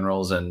of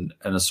funerals and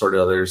assorted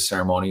other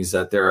ceremonies,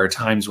 that there are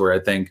times where I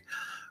think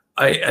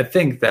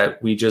that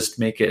we just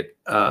make it,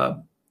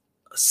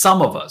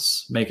 some of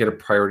us make it a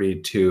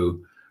priority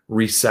to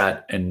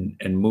reset and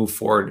move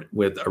forward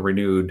with a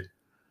renewed,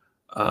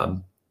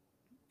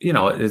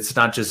 it's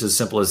not just as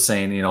simple as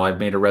saying, I've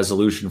made a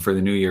resolution for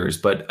the New Year's,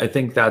 but I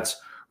think that's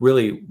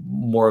really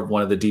more of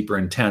one of the deeper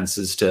intents,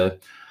 is to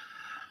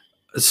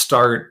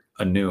start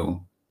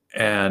anew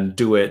and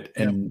do it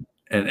and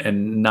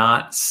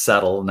not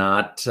settle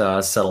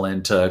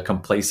into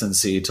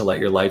complacency, to let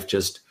your life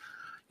just,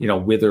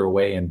 wither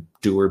away and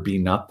do or be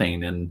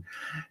nothing. And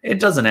it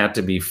doesn't have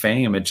to be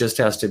fame. It just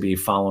has to be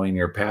following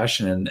your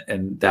passion,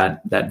 and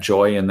that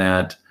joy, and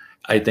that,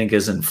 I think,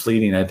 isn't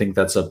fleeting. I think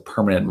that's a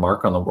permanent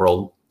mark on the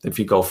world if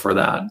you go for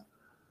that.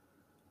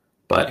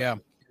 But yeah,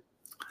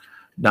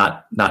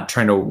 not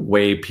trying to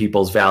weigh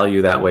people's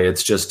value that way.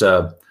 It's just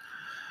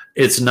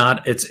it's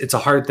a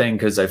hard thing,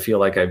 because I feel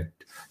like I've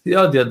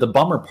the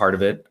bummer part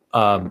of it,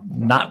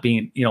 not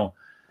being, no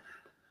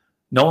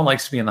one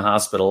likes to be in the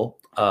hospital.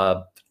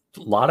 A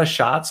lot of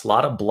shots, a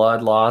lot of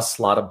blood loss,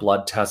 a lot of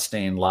blood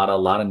testing, a lot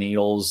of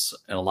needles,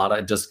 and a lot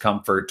of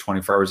discomfort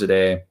 24 hours a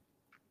day,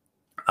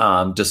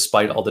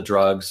 despite all the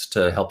drugs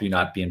to help you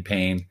not be in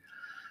pain.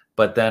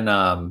 But then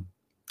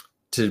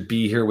to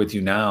be here with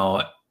you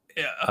now,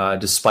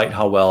 despite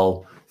how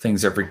well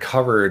things have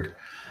recovered,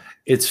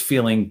 it's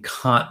feeling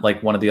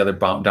like one of the other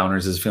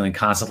downers is feeling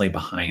constantly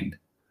behind.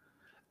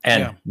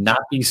 And not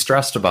be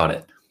stressed about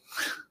it.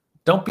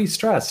 Don't be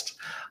stressed.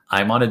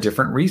 I'm on a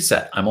different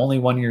reset. I'm only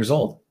 1 year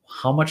old.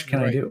 How much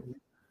can I do?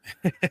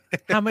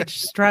 How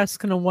much stress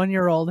can a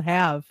 1-year-old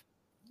have?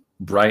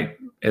 Right.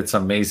 It's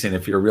amazing.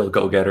 If you're a real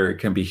go-getter, it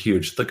can be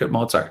huge. Look at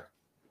Mozart.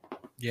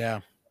 Yeah.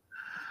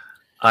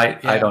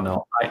 I don't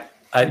know.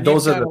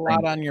 Those are the a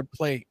lot on your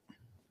plate.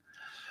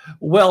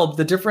 Well,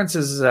 the difference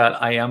is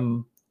that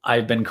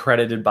I've been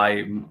credited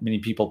by many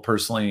people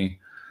personally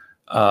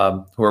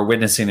who are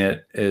witnessing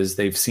it, is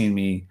they've seen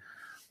me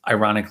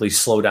ironically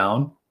slow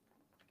down.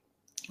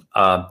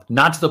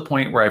 Not to the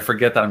point where I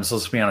forget that I'm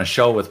supposed to be on a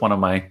show with one of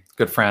my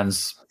good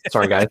friends.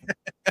 Sorry, guys.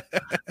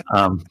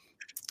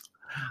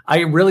 I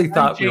really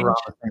thought we were on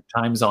the same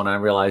time zone, and I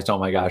realized, oh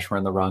my gosh, we're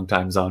in the wrong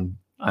time zone.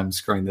 I'm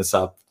screwing this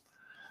up.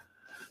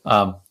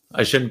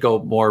 I shouldn't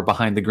go more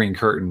behind the green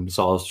curtain,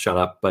 so I'll shut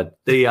up. But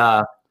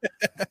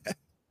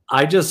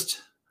I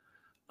just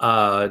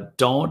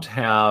don't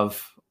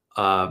have.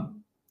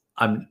 I'm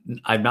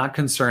not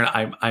concerned.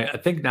 I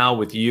think now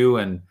with you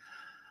and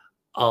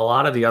a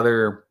lot of the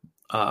other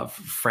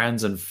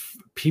friends and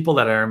people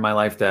that are in my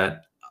life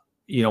that,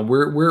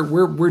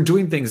 we're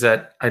doing things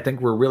that I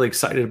think we're really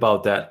excited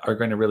about that are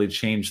going to really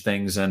change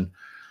things and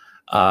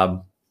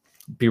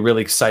be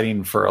really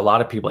exciting for a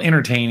lot of people,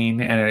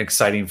 entertaining and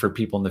exciting for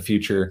people in the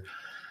future.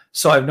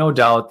 So I have no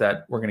doubt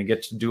that we're going to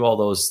get to do all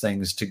those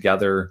things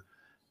together,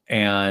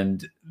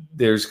 and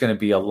there's going to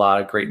be a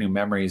lot of great new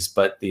memories.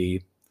 But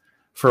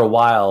for a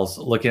while,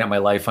 looking at my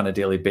life on a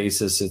daily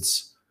basis,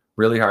 it's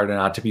really hard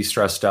not to be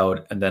stressed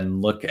out and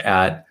then look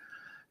at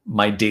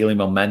my daily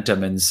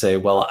momentum and say,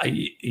 well,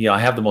 I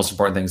have the most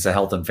important things, the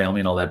health and family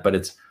and all that, but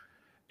it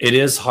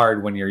is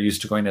hard when you're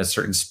used to going at a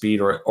certain speed,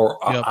 or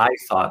yep. I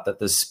thought that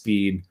the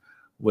speed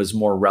was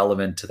more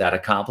relevant to that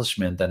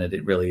accomplishment than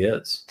it really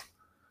is.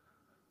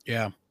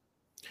 Yeah.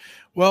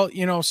 Well,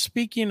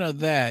 speaking of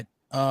that,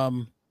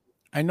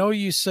 I know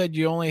you said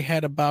you only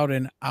had about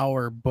an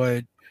hour,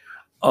 but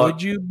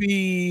would you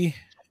be,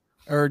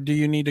 or do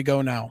you need to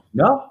go now?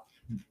 No,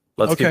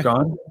 let's keep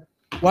going.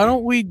 Why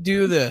don't we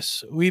do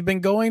this? We've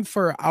been going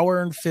for an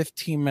hour and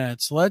 15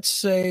 minutes.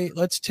 Let's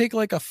take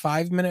like a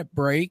 5-minute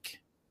break.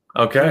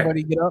 Okay.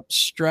 Everybody get up,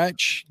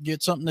 stretch,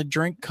 get something to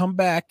drink, come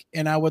back.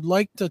 And I would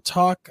like to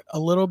talk a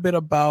little bit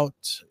about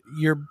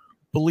your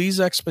Belize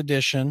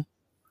expedition.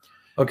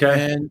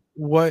 Okay. And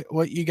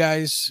what you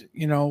guys,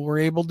 were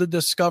able to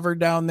discover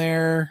down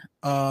there,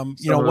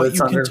 what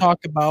you can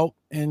talk about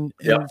in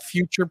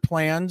future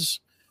plans,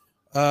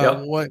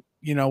 what,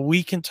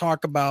 we can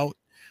talk about.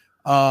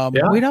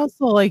 We'd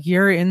also like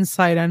your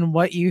insight on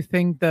what you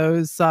think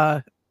those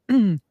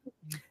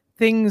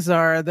things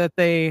are that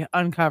they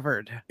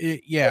uncovered.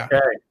 Okay.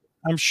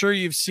 I'm sure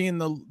you've seen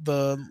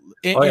because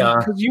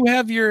you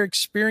have your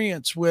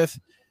experience with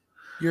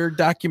your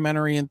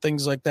documentary and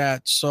things like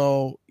that.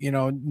 So,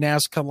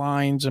 Nazca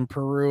lines in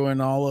Peru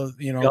and all of,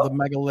 the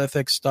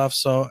megalithic stuff.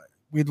 So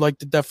we'd like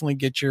to definitely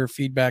get your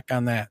feedback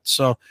on that.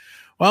 So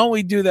why don't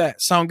we do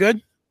that? Sound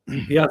good?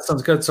 Yeah, it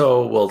sounds good.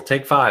 So we'll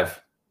take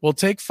 5. We'll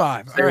take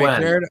 5. All right,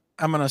 Jared,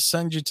 I'm going to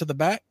send you to the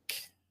back.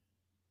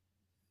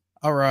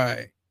 All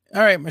right,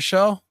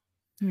 Michelle.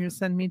 You're going to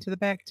send me to the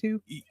back too?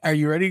 Are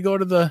you ready to go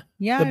to the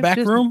back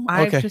room?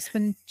 I've just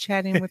been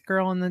chatting with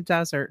Girl in the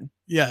Desert.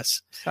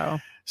 Yes.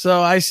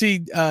 So I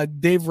see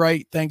Dave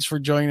Wright. Thanks for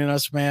joining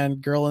us, man.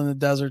 Girl in the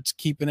Desert's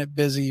keeping it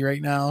busy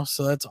right now.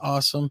 So that's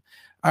awesome.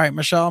 All right,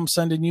 Michelle, I'm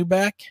sending you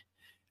back.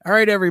 All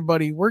right,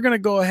 everybody, we're going to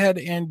go ahead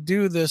and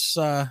do this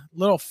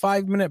little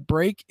 5-minute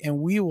break, and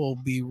we will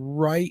be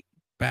right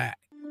back.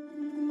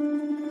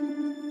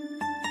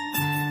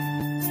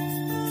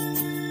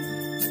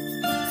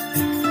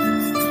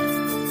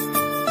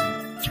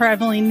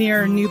 Traveling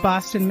near New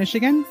Boston,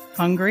 Michigan?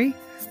 Hungry?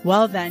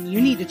 Well, then you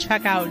need to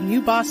check out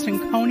New Boston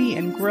Coney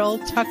and Grill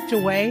tucked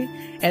away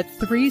at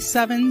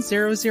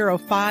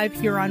 37005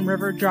 Huron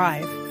River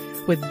Drive.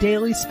 With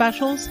daily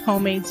specials,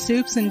 homemade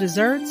soups and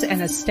desserts,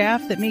 and a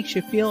staff that makes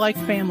you feel like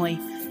family,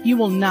 you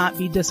will not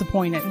be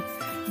disappointed.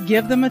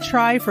 Give them a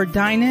try for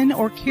dine-in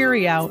or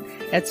carry-out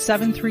at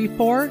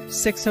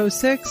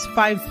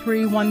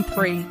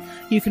 734-606-5313.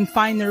 You can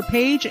find their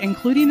page,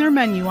 including their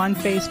menu, on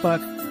Facebook.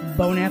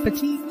 Bon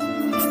appetit.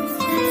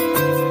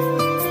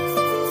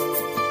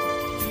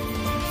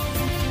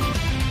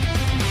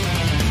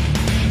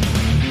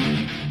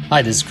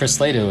 Hi, this is Chris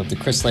Lato of the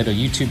Chris Lato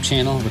YouTube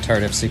channel,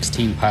 retired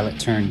F-16 pilot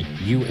turned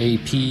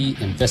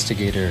UAP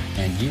investigator,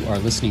 and you are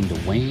listening to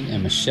Wayne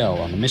and Michelle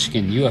on the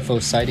Michigan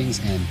UFO Sightings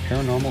and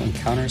Paranormal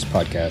Encounters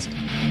podcast.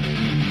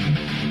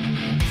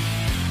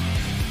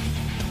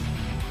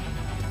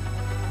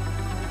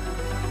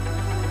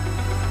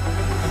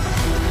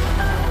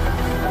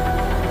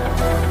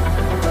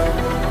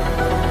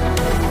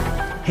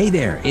 Hey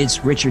there,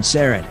 it's Richard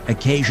Serrett,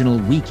 occasional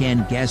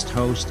weekend guest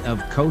host of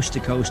Coast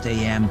to Coast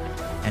AM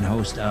and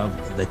host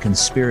of The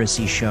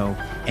Conspiracy Show.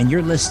 And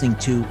you're listening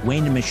to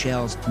Wayne and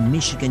Michelle's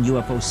Michigan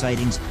UFO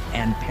Sightings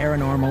and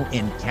Paranormal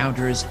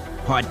Encounters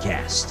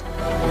podcast.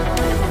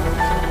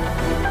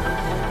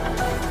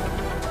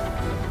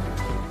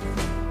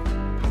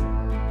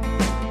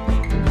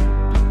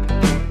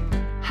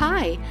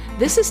 Hi,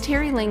 this is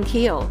Terry Lynn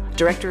Keel,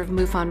 Director of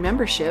MUFON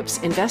Memberships,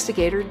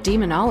 investigator,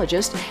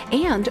 demonologist,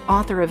 and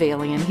author of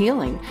Alien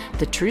Healing,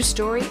 the true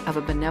story of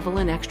a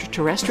benevolent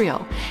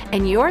extraterrestrial.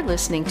 And you're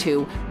listening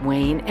to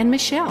Wayne and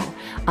Michelle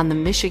on the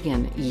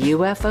Michigan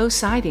UFO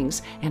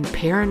Sightings and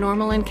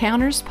Paranormal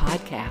Encounters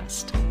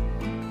podcast.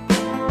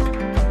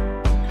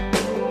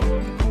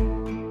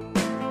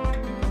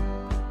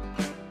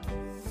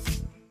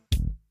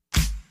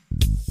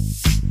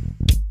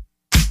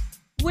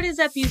 What is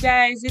up, you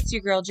guys? It's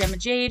your girl Gemma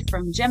Jade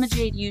from Gemma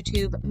Jade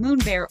YouTube, Moon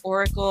Bear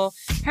Oracle,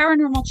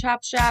 Paranormal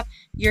Chop Shop.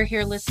 You're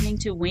here listening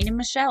to Wayne and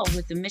Michelle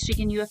with the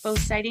Michigan UFO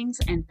Sightings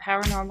and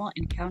Paranormal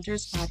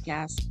Encounters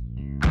podcast.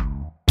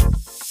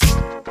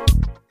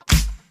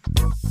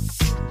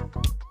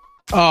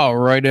 All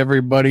right,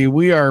 everybody.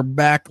 We are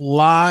back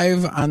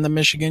live on the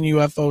Michigan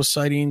UFO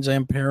Sightings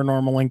and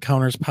Paranormal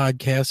Encounters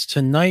podcast.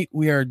 Tonight,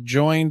 we are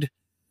joined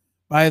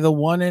by the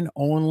one and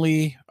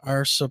only,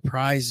 our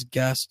surprise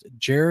guest,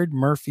 Jared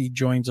Murphy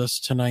joins us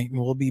tonight, and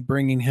we'll be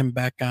bringing him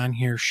back on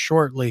here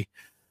shortly.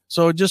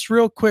 So just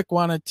real quick,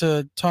 wanted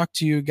to talk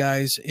to you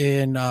guys.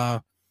 And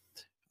I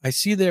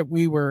see that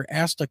we were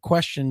asked a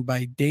question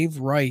by Dave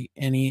Wright,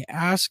 and he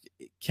asked,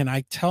 can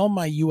I tell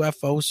my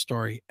UFO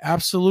story?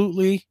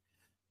 Absolutely,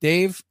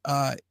 Dave.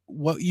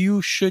 What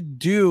you should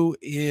do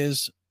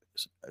is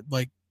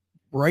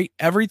write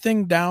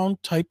everything down,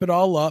 type it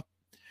all up,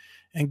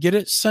 and get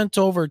it sent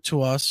over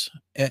to us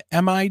at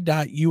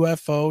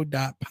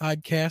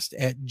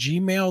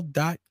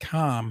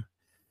mi.ufo.podcast@gmail.com.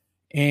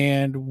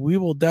 And we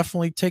will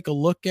definitely take a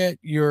look at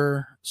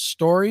your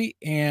story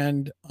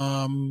and,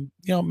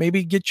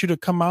 maybe get you to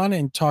come on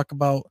and talk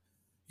about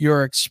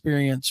your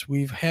experience.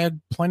 We've had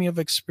plenty of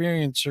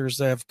experiencers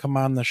that have come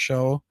on the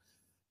show.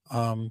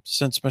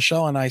 Since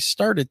Michelle and I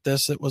started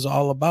this, it was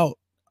all about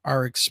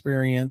our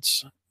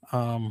experience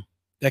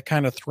that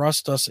kind of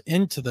thrust us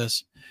into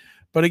this.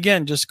 But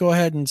again, just go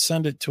ahead and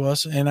send it to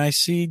us. And I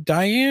see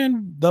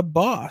Diane, the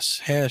boss,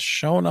 has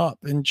shown up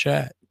in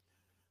chat.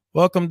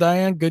 Welcome,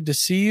 Diane. Good to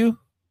see you.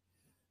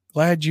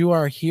 Glad you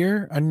are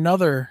here.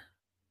 Another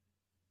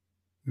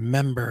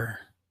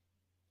member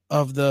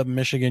of the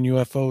Michigan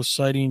UFO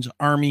Sightings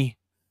Army,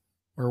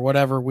 or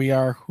whatever we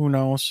are. Who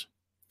knows?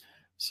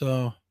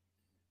 So,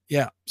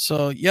 yeah,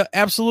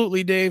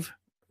 absolutely, Dave.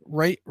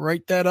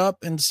 Write that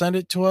up and send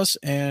it to us,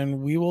 and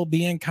we will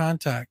be in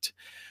contact.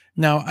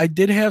 Now, I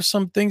did have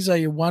some things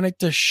I wanted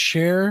to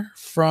share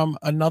from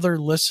another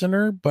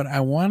listener, but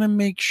I want to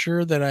make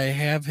sure that I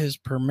have his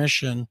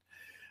permission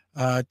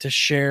to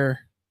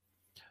share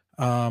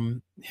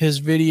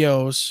his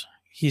videos.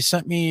 He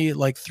sent me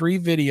like 3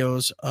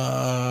 videos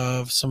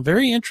of some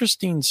very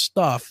interesting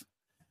stuff,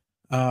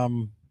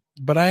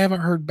 but I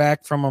haven't heard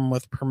back from him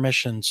with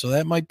permission, so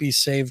that might be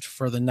saved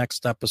for the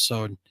next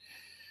episode.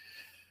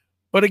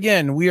 But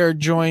again, we are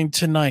joined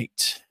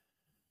tonight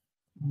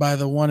by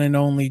the one and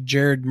only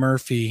Jared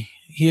Murphy.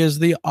 He is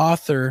the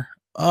author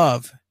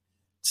of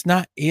It's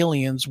Not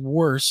Aliens,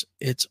 Worse,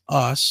 It's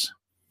Us.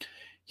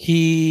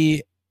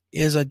 He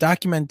is a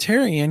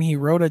documentarian. He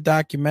wrote a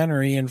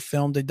documentary and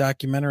filmed a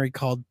documentary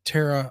called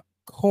Terra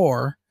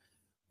Core,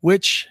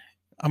 which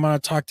I'm going to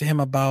talk to him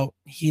about.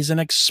 He's an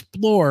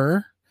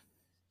explorer.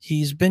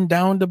 He's been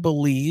down to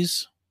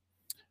Belize,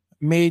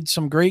 made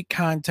some great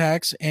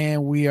contacts,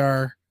 and we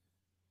are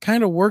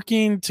kind of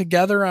working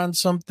together on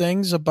some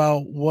things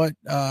about what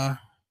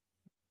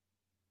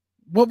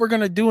we're going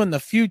to do in the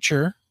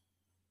future.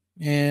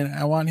 And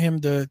I want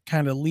him to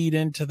kind of lead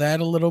into that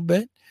a little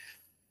bit.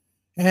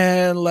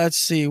 And let's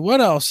see,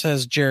 what else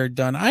has Jared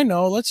done? I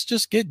know. Let's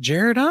just get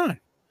Jared on.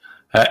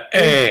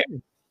 Hey.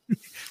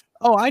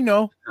 Oh, I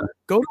know.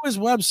 Go to his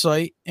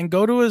website and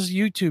go to his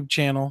YouTube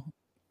channel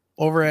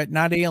over at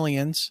Not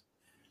Aliens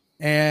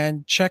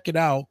and check it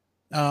out.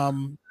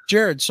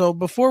 Jared, so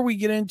before we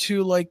get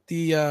into like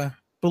the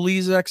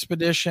Belize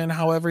expedition,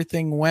 how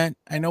everything went,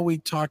 I know we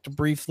talked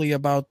briefly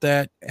about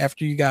that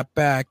after you got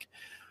back.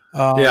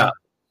 When I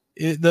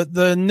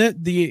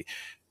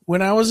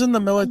was in the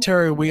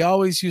military, we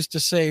always used to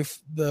say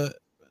the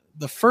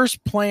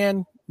first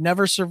plan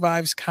never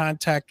survives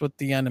contact with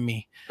the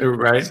enemy.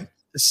 Right.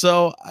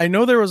 So I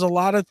know there was a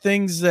lot of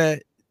things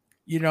that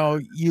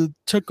you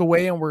took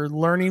away and we're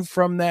learning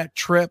from that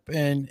trip,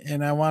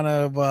 and I want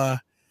to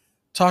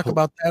talk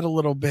about that a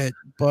little bit,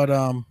 but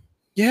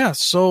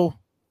so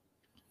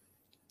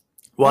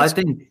I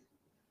think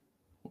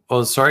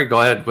sorry, go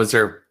ahead. Was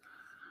there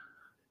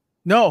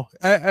no,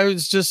 I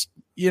was just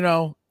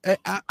I'm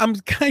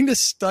kind of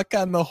stuck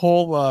on the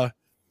whole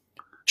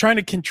trying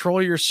to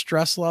control your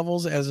stress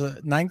levels as a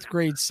 9th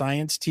grade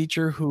science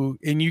teacher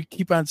and you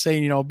keep on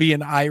saying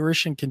being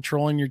Irish and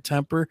controlling your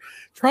temper.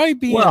 Try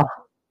being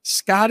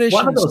Scottish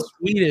One of and those-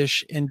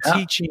 Swedish and Yeah.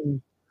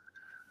 teaching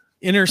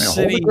inner Hold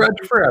city. the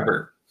grudge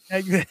forever.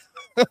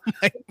 Oh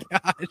my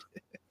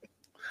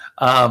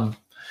God.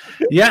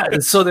 Yeah.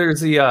 So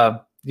there's the,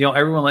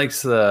 everyone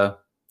likes there's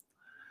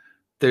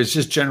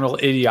just general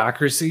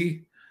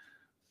idiocracy.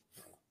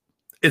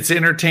 It's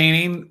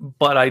entertaining,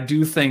 but I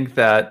do think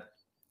that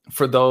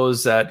for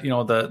those that,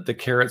 the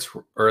carrots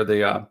or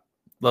the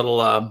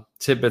little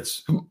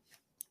tidbits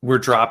we're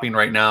dropping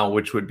right now,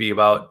 which would be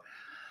about,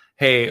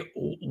 hey,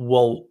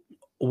 well,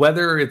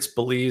 whether it's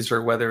Belize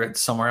or whether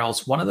it's somewhere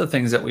else, one of the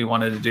things that we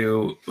wanted to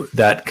do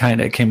that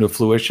kind of came to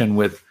fruition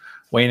with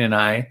Wayne and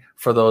I,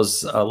 for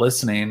those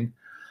listening,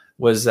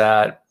 was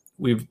that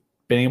we've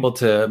been able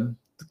to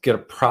get a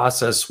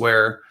process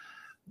where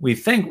we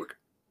think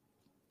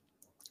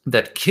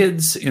that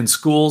kids in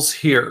schools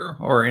here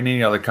or in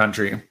any other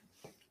country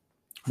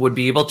would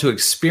be able to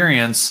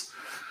experience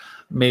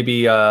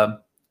maybe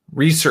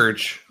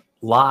research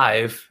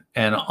live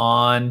and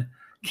on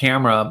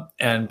camera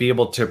and be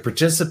able to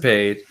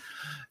participate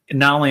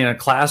not only in a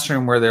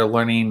classroom where they're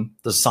learning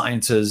the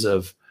sciences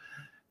of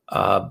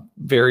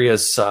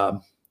various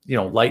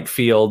light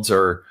fields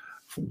or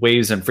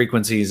waves and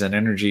frequencies and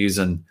energies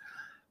and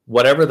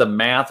whatever the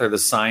math or the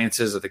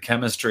sciences or the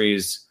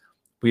chemistries,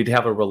 we'd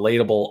have a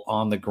relatable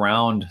on the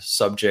ground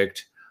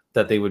subject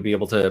that they would be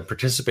able to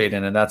participate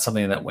in. And that's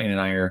something that Wayne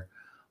and I are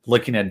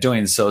looking at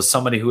doing. So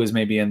somebody who is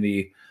maybe in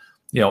the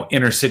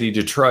inner city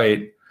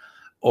Detroit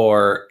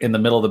or in the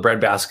middle of the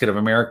breadbasket of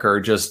America,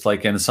 or just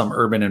like in some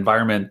urban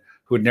environment,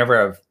 who would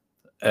never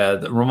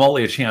have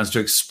remotely a chance to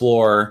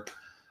explore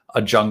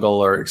a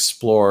jungle or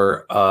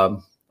explore a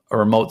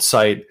remote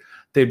site,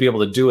 they'd be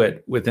able to do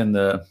it within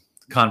the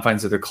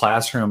confines of their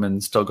classroom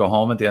and still go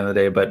home at the end of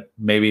the day, but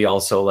maybe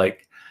also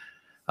like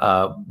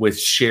with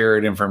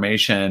shared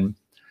information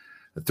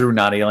through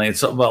Not Alien.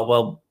 So,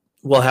 well,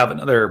 we'll have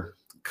another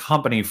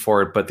company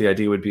for it, but the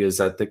idea would be is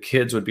that the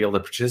kids would be able to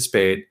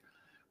participate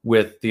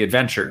with the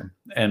adventure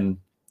and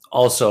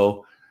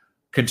also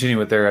continue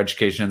with their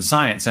education in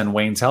science. And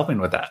Wayne's helping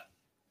with that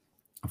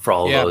for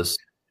all of those.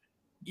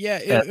 Yeah,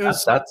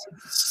 that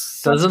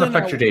doesn't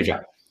affect your day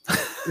job.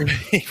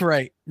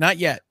 Right. Not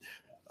yet.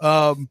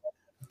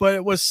 But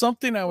it was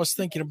something I was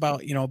thinking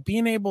about,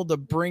 being able to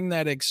bring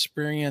that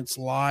experience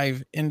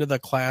live into the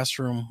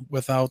classroom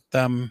without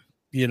them,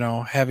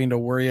 having to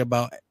worry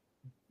about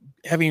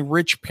having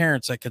rich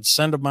parents that could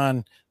send them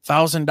on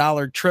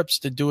 $1,000 trips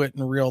to do it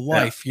in real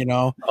life,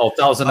 Oh,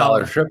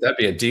 $1,000 trip. That'd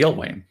be a deal,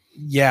 Wayne.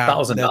 Yeah.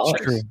 $1,000.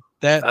 That's true.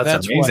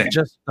 That's amazing. What,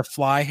 just to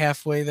fly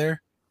halfway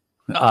there.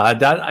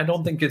 That I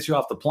don't think gets you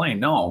off the plane.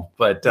 No,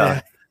 but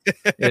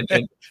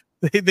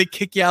they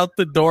kick you out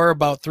the door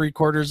about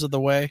 3/4 of the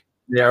way.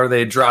 Yeah, or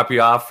they drop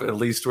you off at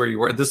least where you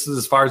were. This is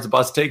as far as the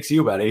bus takes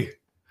you, buddy.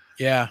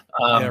 Yeah,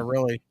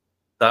 really.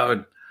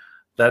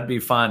 That'd be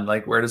fun.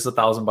 Like, where does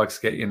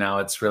 $1,000 get you now?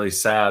 It's really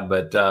sad,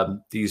 but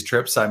these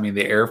trips, I mean,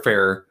 the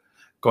airfare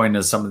going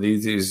to some of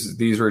these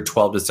were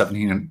 $1,200 to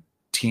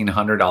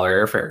 $1,700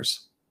 airfares.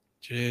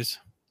 Jeez.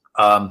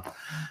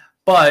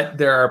 But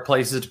there are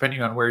places,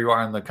 depending on where you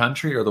are in the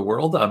country or the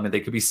world,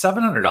 they could be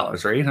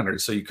 $700 or $800.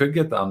 So you could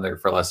get them there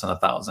for less than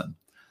 $1,000.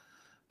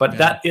 But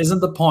that isn't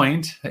the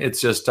point.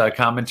 It's just a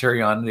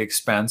commentary on the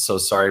expense. So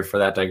sorry for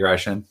that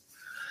digression.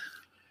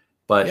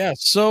 But yeah,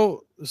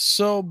 so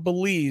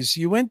Belize,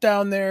 you went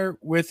down there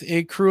with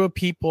a crew of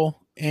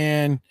people,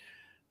 and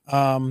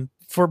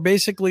for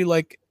basically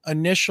like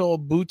initial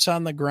boots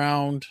on the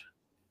ground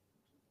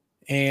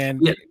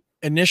and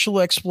initial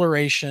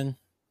exploration.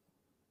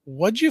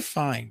 What'd you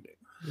find?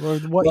 Or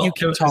what you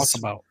can talk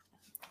about?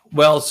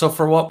 Well, so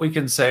for what we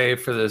can say,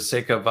 for the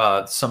sake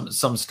of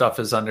some stuff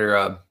is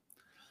under.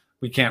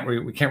 We can't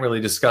really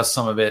discuss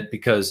some of it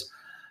because,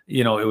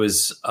 it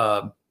was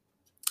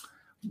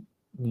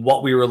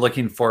what we were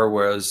looking for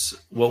was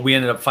what we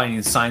ended up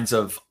finding signs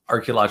of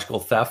archaeological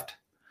theft,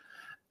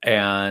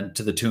 and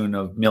to the tune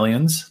of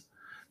millions.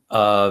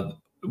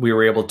 We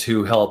were able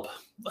to help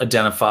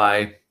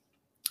identify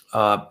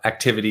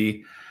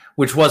activity,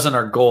 which wasn't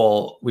our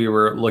goal. We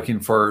were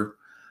looking for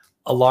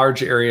a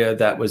large area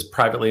that was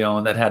privately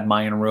owned that had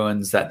Mayan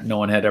ruins that no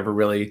one had ever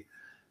really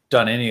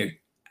done any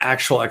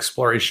actual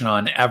exploration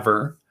on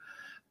ever.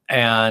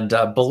 And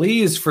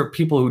Belize, for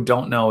people who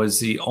don't know, is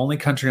the only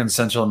country in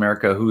Central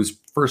America whose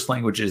first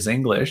language is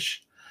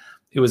English.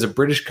 It was a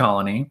British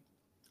colony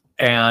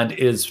and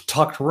is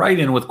tucked right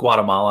in with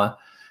Guatemala.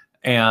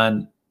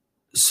 And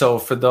so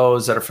for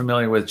those that are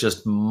familiar with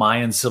just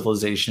Mayan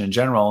civilization in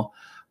general,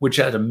 which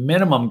at a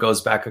minimum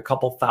goes back a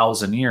couple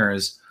thousand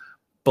years,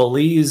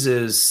 Belize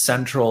is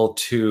central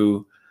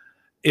to,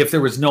 if there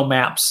was no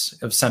maps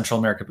of Central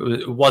America,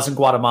 it wasn't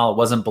Guatemala, it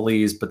wasn't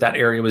Belize, but that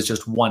area was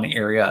just one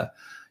area.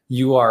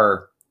 You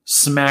are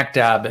smack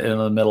dab in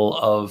the middle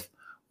of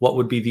what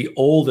would be the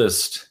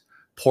oldest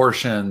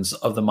portions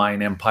of the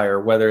Mayan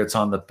Empire, whether it's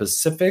on the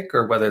Pacific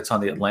or whether it's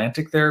on the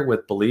Atlantic there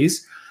with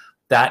Belize.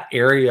 That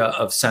area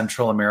of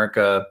Central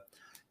America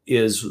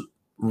is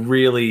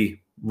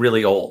really,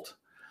 really old,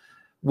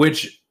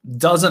 which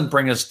doesn't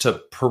bring us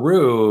to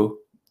Peru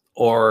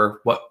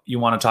or what you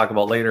want to talk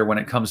about later when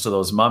it comes to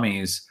those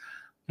mummies.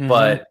 Mhm.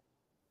 But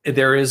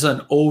there is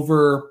an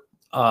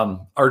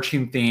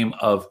arching theme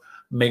of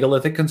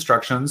megalithic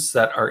constructions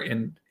that are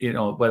in,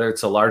 whether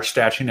it's a large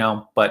statue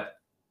now, but,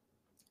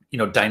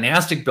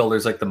 dynastic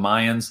builders like the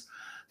Mayans,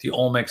 the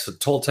Olmecs, the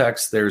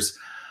Toltecs. There's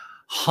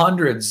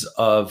hundreds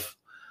of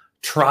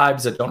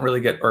tribes that don't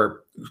really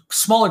or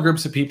smaller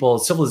groups of people,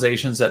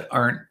 civilizations that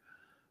aren't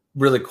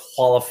really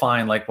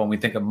qualifying, like when we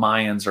think of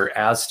Mayans or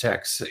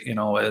Aztecs,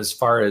 as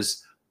far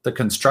as the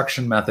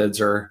construction methods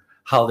or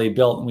how they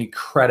built. And we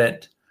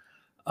credit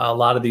a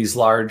lot of these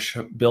large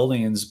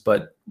buildings,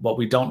 but what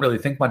we don't really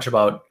think much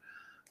about,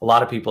 a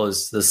lot of people,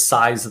 is the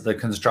size of the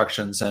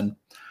constructions. And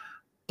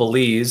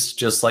Belize,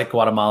 just like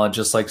Guatemala,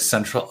 just like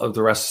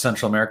the rest of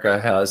Central America,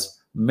 has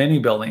many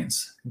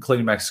buildings,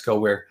 including Mexico,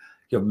 where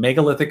you have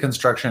megalithic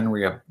construction, where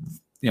you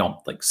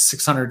have, like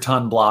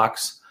 600-ton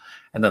blocks,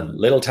 and then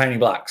little tiny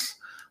blocks,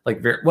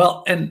 like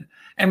and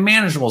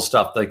manageable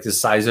stuff, like the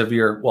size of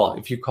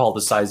if you call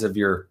the size of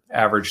your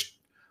average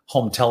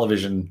home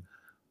television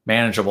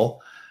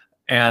manageable.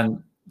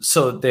 And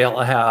so they'll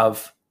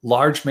have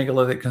large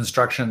megalithic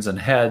constructions and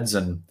heads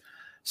and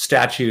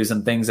statues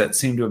and things that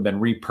seem to have been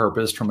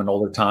repurposed from an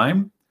older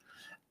time.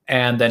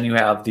 And then you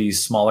have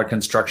these smaller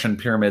construction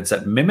pyramids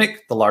that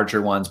mimic the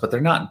larger ones, but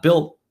they're not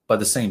built by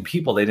the same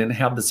people. They didn't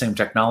have the same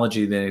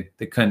technology.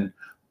 They couldn't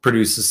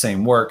produce the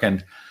same work.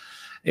 And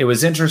it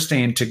was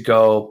interesting to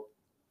go,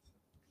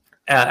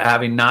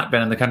 having not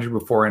been in the country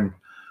before, and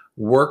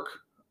work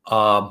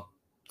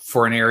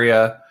for an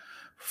area,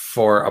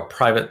 for a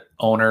private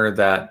owner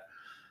that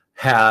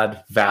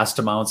had vast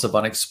amounts of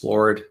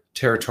unexplored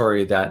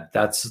territory.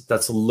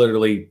 That's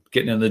literally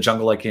getting in the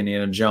jungle like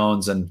Indiana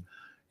Jones, and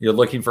you're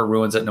looking for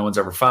ruins that no one's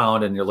ever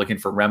found, and you're looking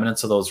for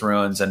remnants of those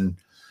ruins, and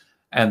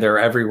they're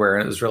everywhere.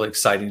 And it was really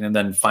exciting. And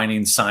then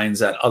finding signs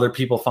that other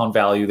people found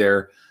value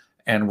there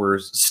and were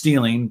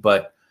stealing,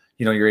 but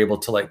you're able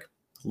to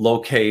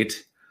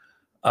locate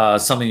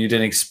something you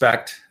didn't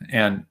expect.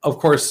 And of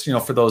course,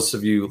 for those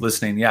of you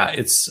listening,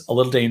 it's a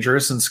little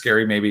dangerous and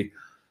scary. Maybe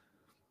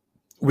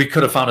we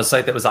could have found a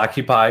site that was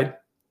occupied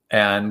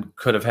and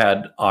could have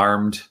had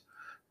armed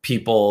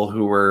people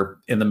who were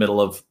in the middle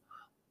of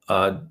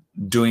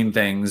doing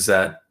things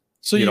that.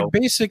 So you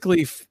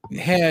basically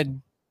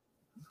had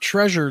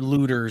treasure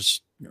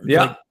looters,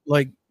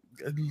 like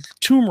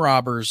tomb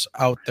robbers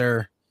out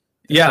there.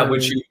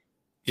 Which you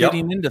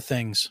getting into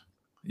things.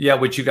 Yeah,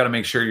 which you got to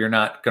make sure you're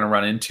not going to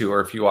run into,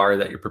 or if you are,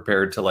 that you're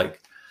prepared to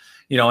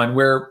and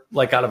we're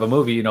like out of a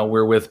movie,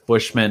 we're with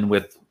Bushmen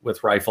with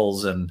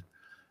rifles and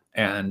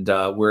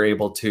we're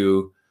able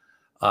to,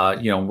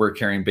 we're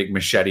carrying big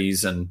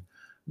machetes and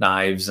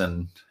knives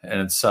and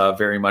it's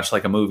very much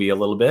like a movie a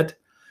little bit.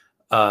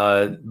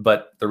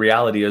 But the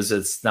reality is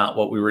it's not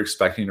what we were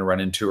expecting to run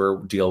into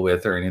or deal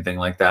with or anything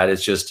like that.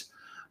 It's just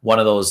one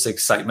of those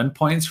excitement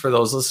points for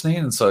those listening.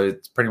 And so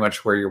it's pretty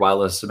much where your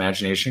wildest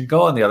imagination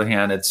go. On the other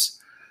hand, it's,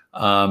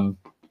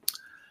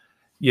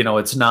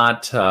 it's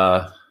not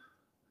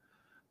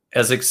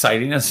as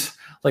exciting as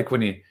like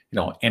when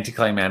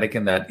anticlimactic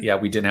in that,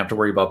 we didn't have to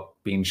worry about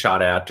being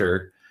shot at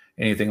or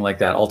anything like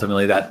that.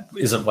 Ultimately, that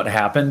isn't what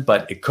happened,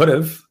 but it could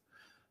have.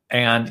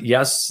 And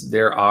yes,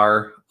 there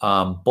are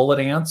bullet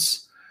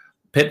ants,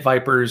 pit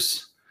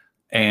vipers,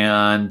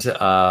 and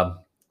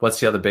what's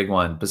the other big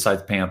one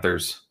besides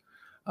panthers?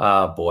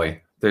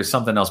 There's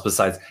something else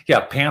besides.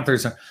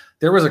 Panthers.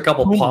 There was a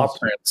couple paw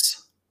prints.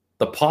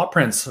 The paw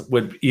prints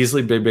would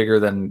easily be bigger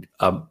than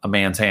a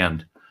man's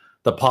hand.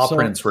 The paw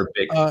prints were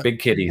big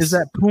kitties. Is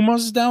that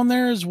pumas down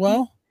there as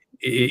well?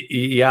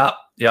 Yeah.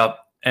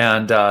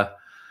 And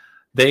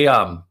they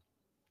are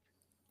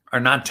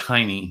not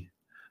tiny,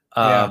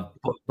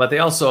 but they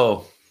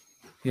also,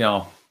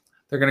 they're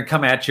going to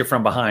come at you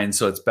from behind.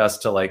 So it's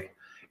best to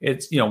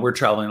we're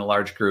traveling in a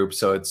large group,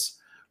 so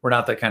we're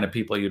not the kind of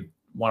people you'd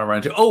want to run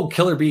into. Oh,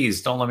 killer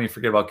bees! Don't let me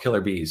forget about killer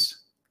bees.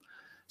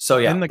 So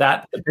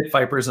the pit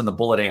vipers and the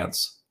bullet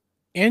ants.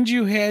 And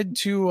you had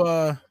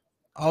to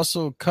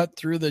also cut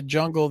through the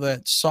jungle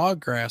that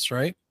sawgrass,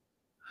 right?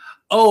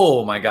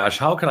 Oh my gosh,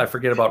 how could I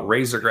forget about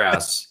razor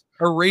grass?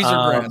 Or razor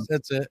grass,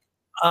 that's it.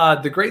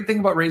 The great thing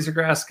about razor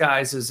grass,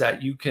 guys, is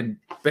that you can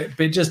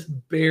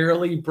just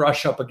barely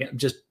brush up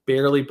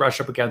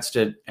against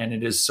it, and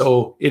it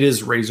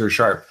is razor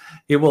sharp.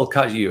 It will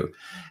cut you.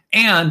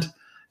 And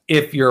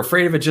if you're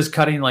afraid of it just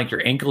cutting like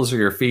your ankles or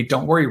your feet,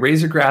 don't worry.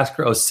 Razor grass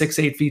grows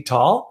 6-8 feet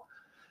tall,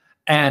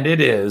 and it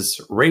is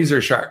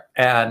razor sharp.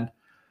 And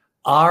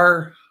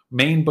our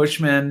Maine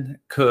Bushman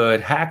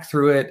could hack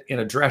through it in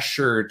a dress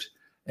shirt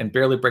and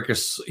barely break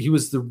he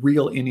was the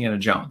real Indiana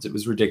Jones. It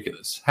was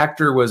ridiculous.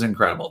 Hector was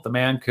incredible. The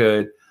man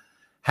could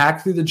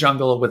hack through the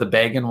jungle with a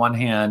bag in one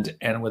hand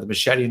and with a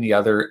machete in the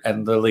other,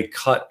 and literally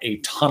cut a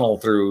tunnel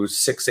through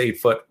 6-8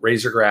 foot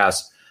razor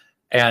grass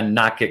and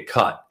not get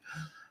cut.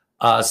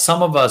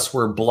 Some of us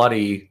were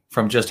bloody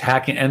from just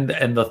hacking, and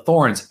the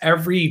thorns.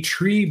 Every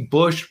tree,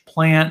 bush,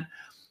 plant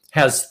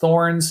has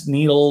thorns,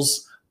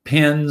 needles,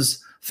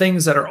 pins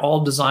things that are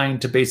all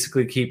designed to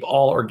basically keep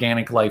all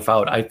organic life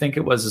out. I think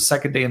it was the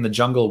second day in the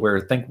jungle where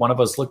I think one of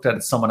us looked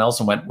at someone else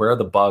and went, where are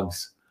the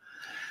bugs?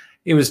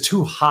 It was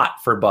too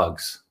hot for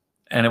bugs.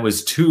 And it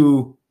was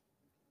too,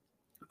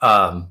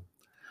 I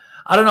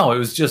don't know. It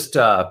was just,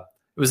 it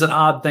was an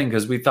odd thing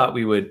because we thought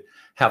we would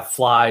have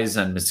flies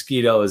and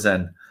mosquitoes.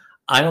 And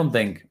I don't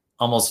think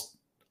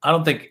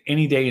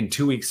any day in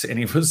 2 weeks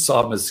any of us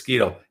saw a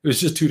mosquito. It was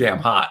just too damn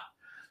hot.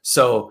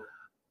 So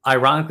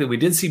ironically, we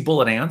did see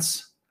bullet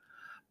ants.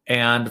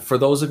 And for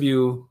those of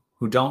you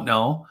who don't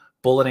know,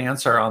 bullet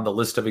ants are on the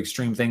list of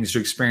extreme things to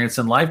experience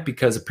in life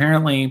because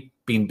apparently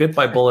being bit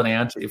by bullet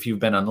ant, if you've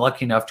been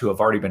unlucky enough to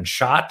have already been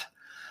shot,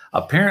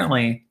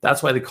 apparently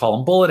that's why they call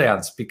them bullet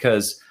ants,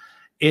 because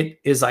it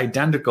is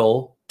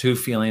identical to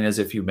feeling as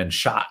if you've been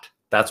shot.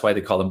 That's why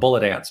they call them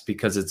bullet ants,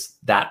 because it's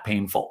that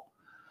painful.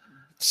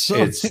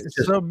 So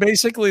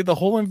basically the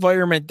whole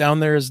environment down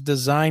there is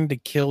designed to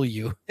kill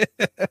you.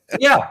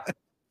 Yeah.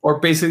 Or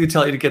basically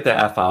tell you to get the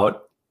F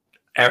out,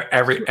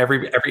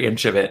 every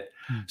inch of it.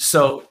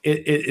 So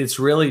it's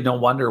really no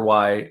wonder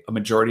why a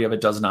majority of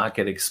it does not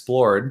get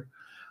explored,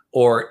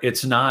 or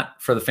it's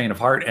not for the faint of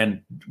heart.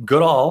 And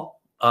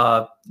Goodall,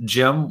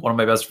 Jim, one of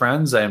my best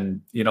friends,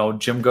 and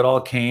Jim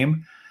Goodall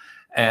came,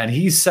 and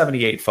he's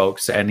 78,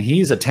 folks, and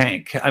he's a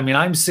tank. I mean,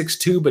 I'm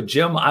 6'2", but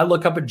Jim, I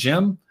look up at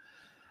Jim.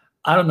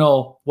 I don't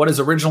know what his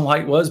original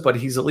height was, but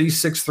he's at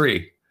least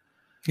 6'3".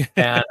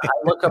 And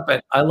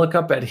I look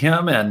up at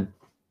him, and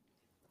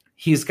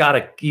he's got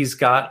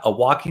a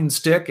walking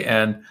stick,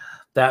 and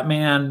that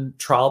man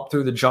trolloped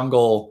through the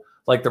jungle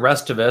like the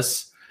rest of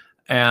us.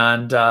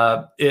 And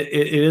it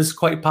is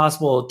quite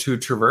possible to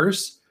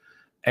traverse,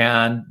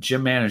 and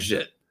Jim managed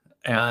it.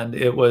 And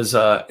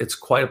it's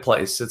quite a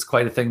place. It's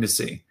quite a thing to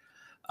see.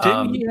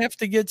 Didn't he have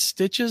to get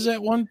stitches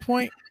at one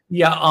point?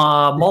 Yeah,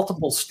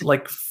 multiple,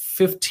 like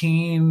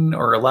 15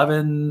 or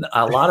 11,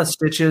 a lot of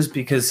stitches,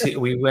 because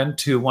we went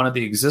to one of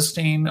the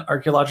existing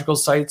archaeological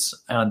sites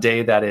on a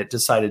day that it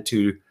decided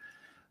to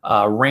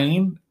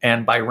rain.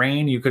 And by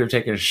rain, you could have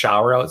taken a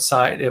shower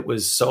outside. It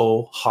was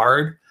so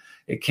hard.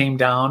 It came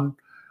down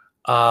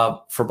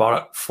for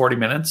about 40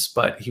 minutes,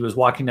 but he was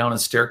walking down a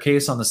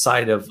staircase on the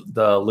side of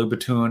the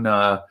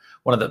Louboutin,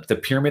 one of the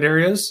pyramid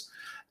areas.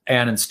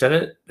 And instead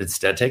of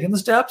taking the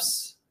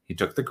steps, he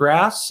took the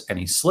grass and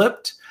he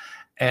slipped,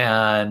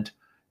 and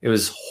it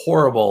was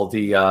horrible.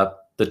 The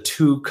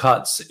 2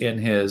 cuts in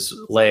his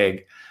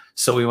leg.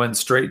 So we went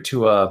straight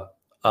to a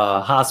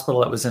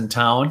hospital that was in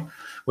town,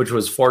 which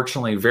was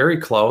fortunately very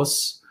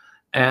close,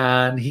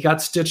 and he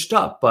got stitched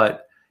up.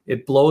 But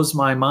it blows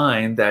my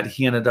mind that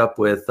he ended up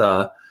with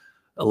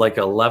like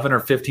 11 or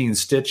 15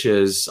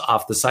 stitches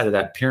off the side of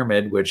that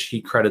pyramid, which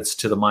he credits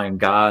to the Mayan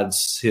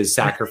gods, his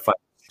sacrifice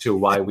to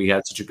why we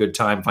had such a good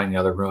time finding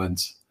other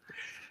ruins.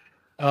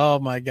 Oh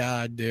my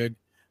God, dude.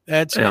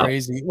 That's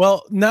crazy.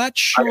 Well, not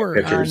sure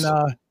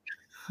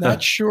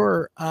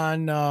on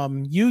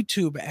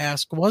YouTube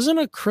ask, wasn't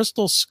a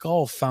crystal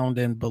skull found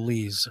in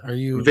Belize? Are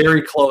you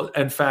very close?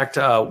 In fact,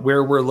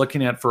 where we're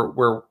looking at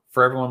for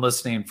everyone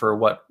listening, for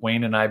what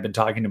Wayne and I have been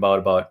talking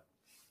about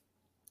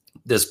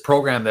this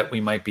program that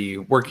we might be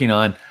working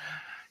on,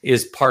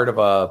 is part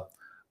of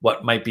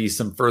what might be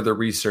some further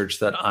research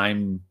that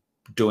I'm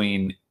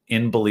doing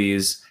in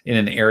Belize, in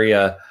an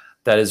area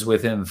that is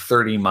within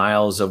 30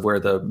 miles of where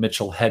the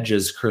Mitchell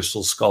Hedges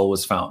crystal skull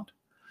was found.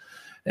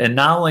 And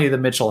not only the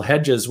Mitchell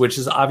Hedges, which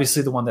is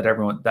obviously the one that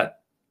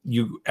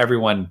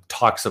everyone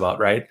talks about,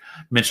 right?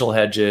 Mitchell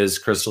Hedges,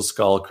 crystal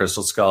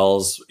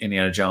skulls,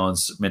 Indiana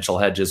Jones, Mitchell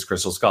Hedges,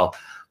 crystal skull.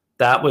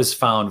 That was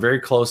found very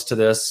close to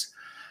this,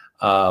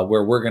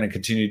 where we're going to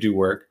continue to do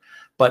work.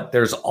 But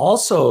there's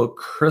also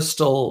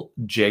crystal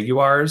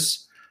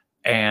jaguars,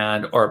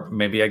 or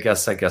maybe I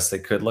guess they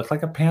could look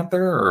like a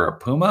panther or a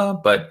puma,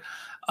 but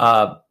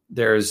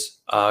there's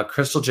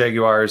crystal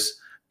jaguars,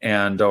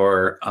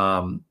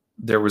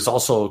 there was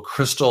also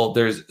crystal.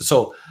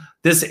 So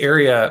this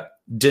area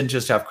didn't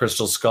just have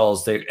crystal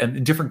skulls,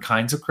 and different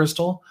kinds of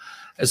crystal.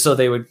 So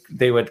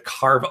they would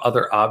carve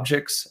other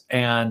objects,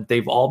 and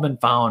they've all been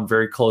found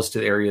very close to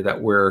the area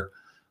that we're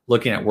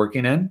looking at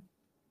working in.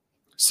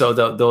 So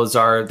that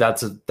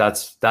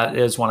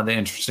is one of the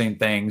interesting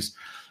things,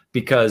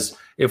 because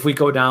if we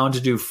go down to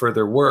do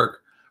further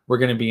work, we're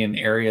going to be in an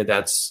area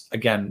that's,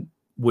 again,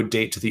 would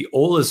date to the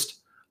oldest.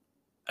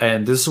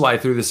 And this is why I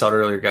threw this out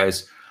earlier,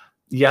 guys.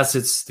 Yes,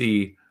 it's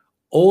the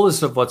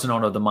oldest of what's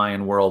known of the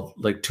Mayan world,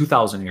 like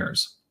 2,000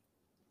 years.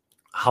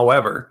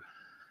 However,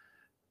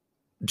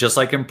 just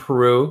like in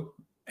Peru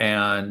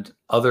and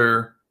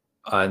other,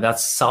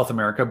 that's South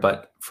America,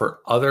 but for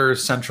other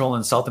Central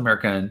and South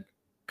American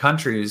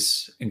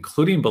countries,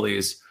 including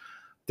Belize,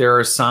 there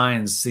are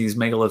signs these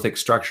megalithic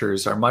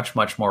structures are much,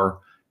 much more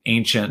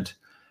ancient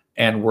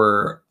and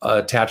were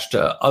attached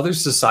to other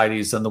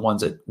societies than the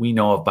ones that we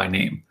know of by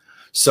name.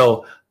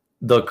 So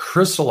the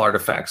crystal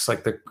artifacts,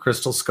 like the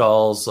crystal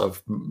skulls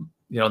of,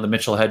 the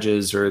Mitchell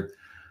Hedges, or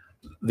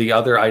the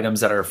other items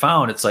that are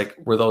found, it's like,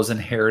 were those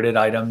inherited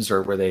items,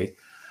 or were they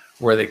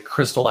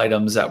crystal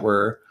items that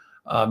were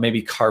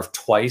maybe carved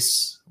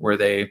twice, Were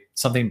they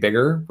something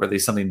bigger? Were they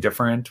something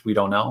different? We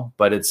don't know.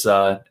 But it's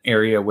an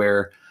area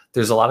where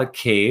there's a lot of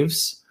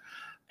caves.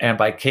 And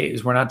by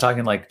caves, we're not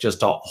talking like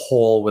just a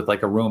hole with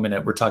like a room in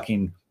it. We're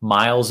talking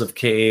miles of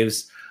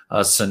caves,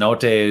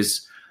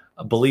 cenotes.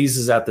 Belize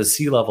is at the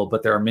sea level,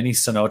 but there are many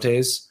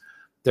cenotes.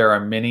 There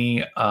are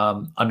many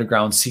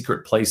underground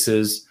secret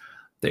places.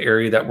 The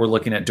area that we're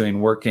looking at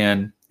doing work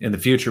in the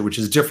future, which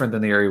is different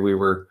than the area we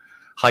were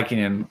hiking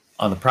in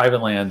on the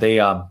private land.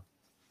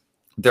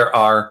 There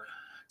are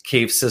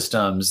cave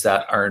systems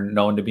that are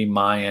known to be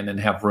Mayan and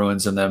have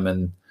ruins in them.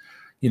 And,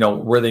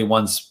 were they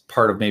once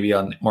part of maybe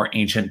a more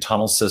ancient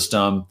tunnel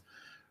system?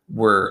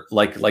 Were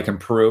like in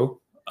Peru,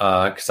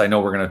 because I know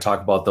we're going to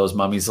talk about those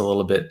mummies a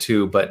little bit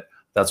too, but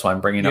that's why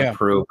I'm bringing up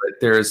Peru. But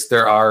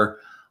there are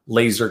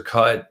laser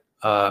cut,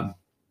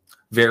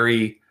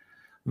 very,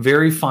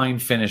 very fine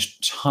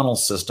finished tunnel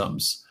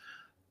systems,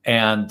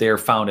 and they're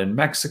found in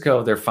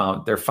Mexico. They're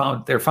found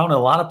in a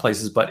lot of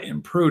places, but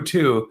in Peru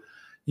too,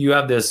 you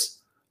have this,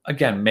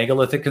 again,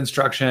 megalithic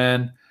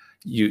construction.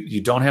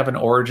 You don't have an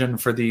origin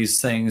for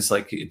these things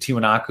like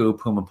Tiwanaku,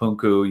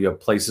 Pumapunku. You have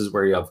places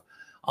where you have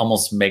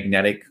almost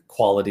magnetic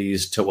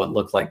qualities to what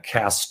look like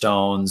cast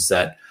stones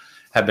that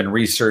have been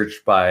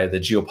researched by the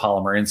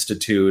Geopolymer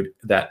Institute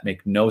that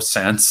make no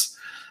sense.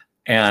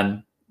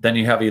 And then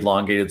you have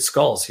elongated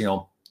skulls,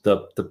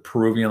 the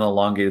Peruvian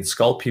elongated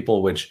skull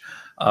people, which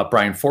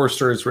Brian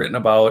Forster has written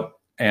about.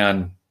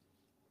 And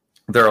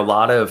there are a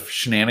lot of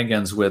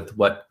shenanigans with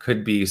what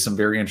could be some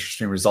very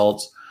interesting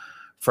results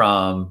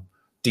from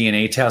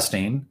DNA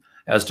testing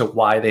as to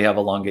why they have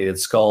elongated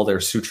skull. Their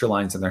suture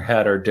lines in their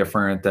head are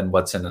different than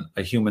what's in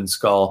a human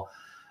skull.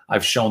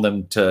 I've shown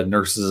them to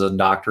nurses and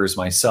doctors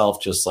myself,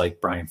 just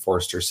like Brian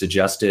Forster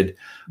suggested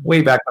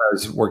way back when I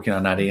was working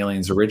on Not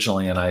Aliens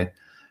originally. And I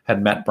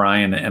had met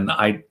Brian, and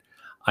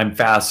I'm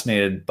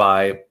fascinated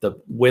by the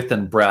width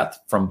and breadth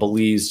from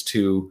Belize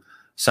to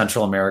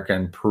Central America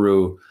and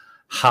Peru,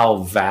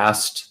 how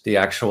vast the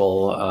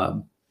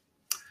actual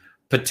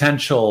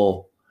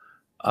potential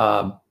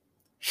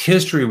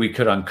history we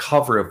could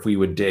uncover if we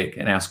would dig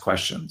and ask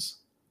questions.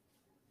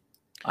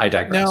 I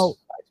digress.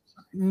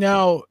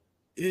 Now,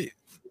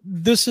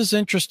 this is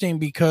interesting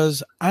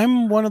because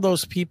I'm one of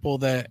those people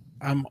that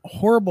I'm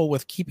horrible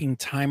with keeping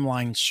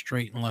timelines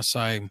straight unless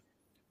I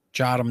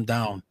jot them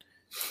down.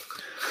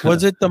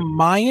 Was it the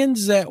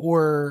Mayans that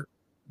were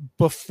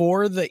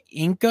before the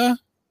Inca?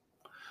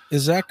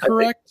 Is that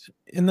correct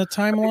in the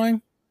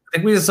timeline? I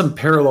think we have some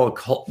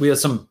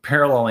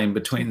paralleling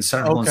between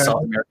Central and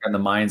South America and the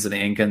Mayans and the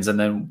Incans, and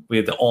then we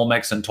have the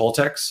Olmecs and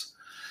Toltecs.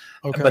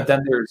 Okay. But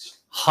then there's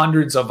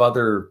hundreds of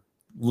other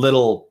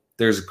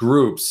there's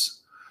groups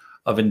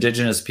of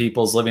indigenous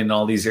peoples living in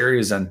all these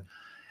areas. And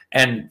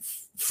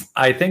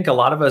I think a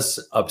lot of us,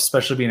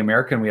 especially being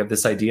American, we have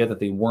this idea that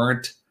they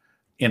weren't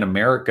in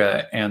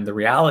America. And the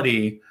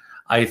reality,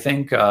 I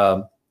think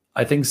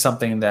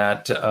something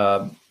that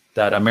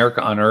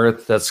America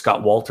Unearthed, that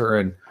Scott Walter,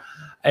 and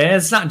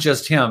it's not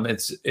just him.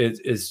 It's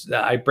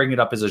I bring it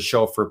up as a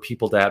show for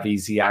people to have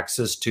easy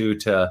access to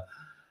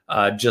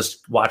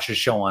just watch a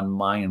show on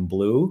Mayan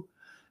Blue.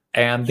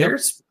 And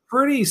there's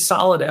pretty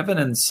solid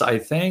evidence. I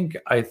think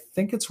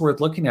it's worth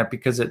looking at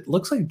because it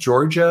looks like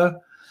Georgia.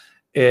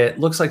 It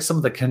looks like some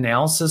of the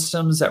canal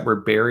systems that were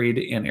buried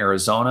in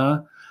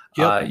Arizona.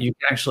 Yep. You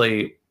can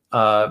actually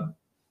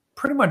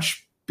pretty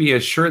much be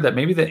assured that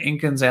maybe the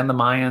Incans and the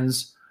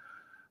Mayans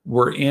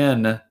were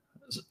in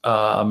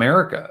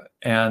America.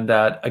 And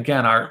that,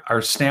 again,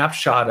 our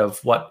snapshot of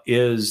what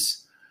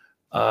is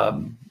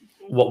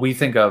what we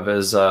think of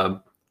as,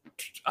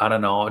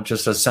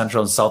 just a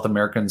Central and South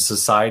American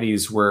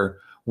societies were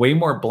way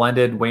more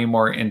blended, way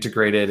more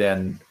integrated,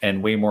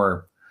 and way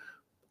more,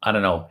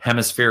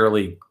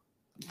 hemispherically,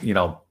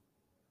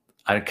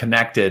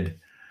 connected.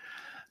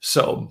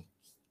 So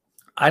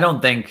I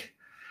don't think,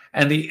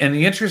 and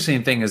the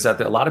interesting thing is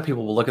that a lot of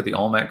people will look at the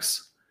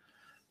Olmecs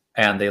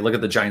and they look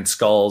at the giant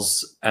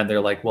skulls and they're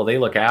like, well, they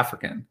look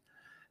African.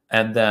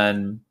 And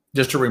then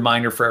just a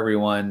reminder for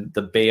everyone,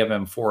 the Bay of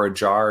Amphora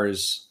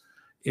Jars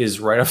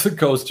is right off the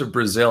coast of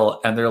Brazil.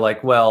 And they're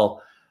like,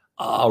 well,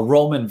 a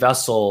Roman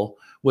vessel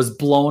was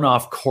blown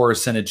off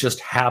course and it just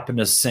happened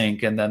to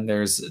sink. And then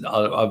there's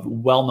a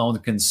well-known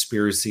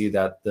conspiracy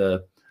that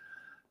the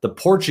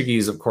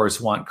Portuguese, of course,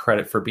 want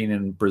credit for being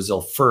in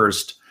Brazil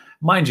first.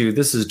 Mind you,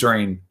 this is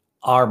during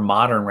our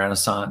modern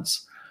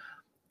Renaissance.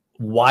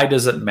 Why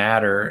does it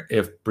matter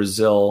if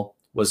Brazil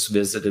was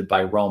visited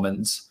by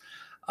Romans?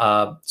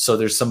 So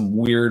there's some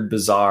weird,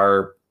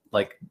 bizarre,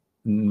 like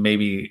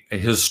maybe a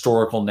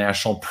historical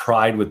national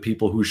pride with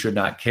people who should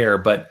not care.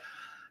 But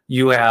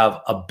you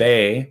have a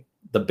bay,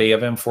 the Bay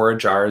of Amphora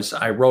Jars.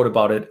 I wrote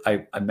about it.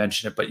 I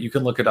mentioned it, but you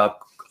can look it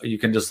up. You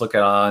can just look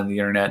it on the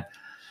internet,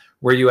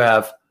 where you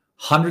have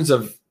hundreds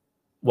of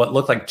what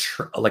look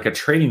like a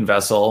trading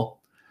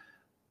vessel,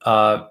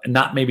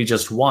 not maybe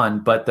just one,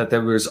 but that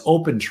there was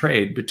open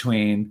trade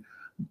between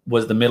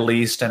was the Middle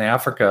East and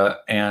Africa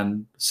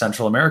and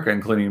Central America,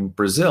 including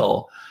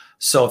Brazil.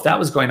 So if that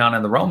was going on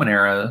in the Roman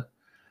era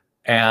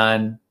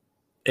and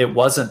it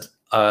wasn't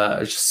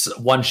just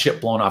one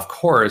ship blown off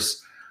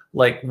course.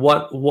 Like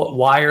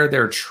why are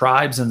there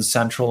tribes in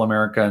Central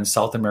America and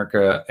South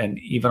America and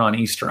even on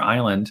Easter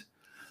Island?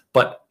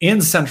 But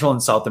in Central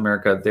and South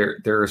America,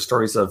 there are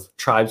stories of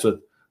tribes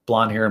with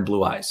blonde hair and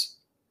blue eyes.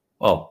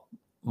 Well,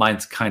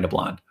 mine's kind of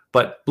blonde,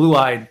 but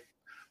blue-eyed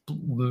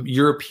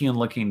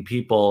European-looking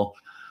people.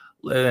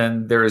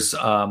 And there's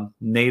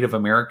Native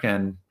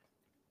American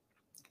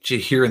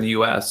here in the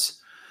U.S.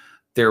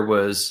 There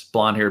was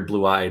blonde-haired,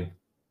 blue-eyed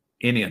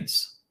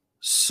Indians.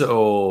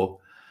 So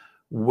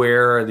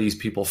where are these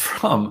people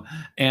from?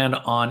 And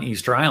on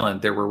Easter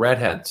Island, there were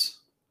redheads.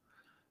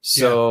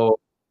 So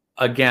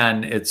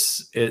again,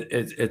 it's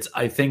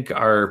I think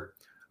our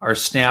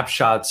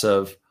snapshots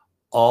of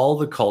all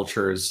the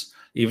cultures,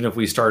 even if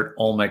we start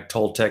Olmec,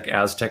 Toltec,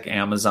 Aztec,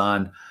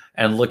 Amazon,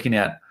 and looking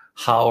at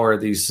how are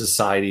these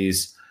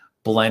societies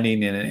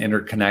blending in and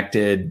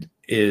interconnected,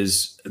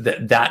 is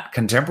that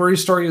contemporary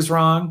story is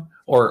wrong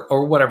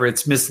or whatever.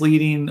 It's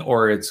misleading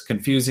or it's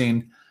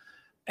confusing.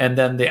 And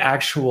then the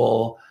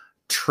actual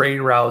trade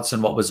routes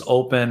and what was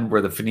open,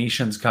 where the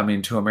Phoenicians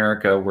coming to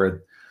America,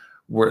 where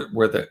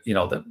the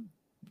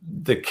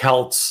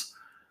Celts.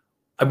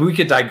 I mean, we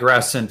could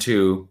digress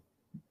into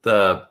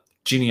the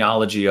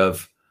genealogy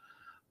of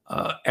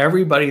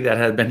everybody that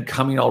had been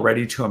coming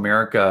already to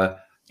America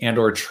and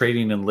or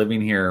trading and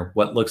living here.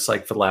 What looks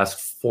like for the last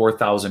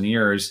 4,000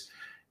 years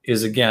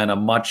is, again, a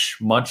much,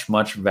 much,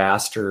 much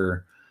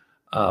vaster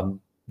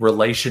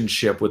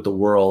relationship with the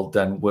world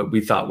than what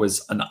we thought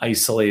was an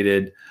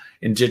isolated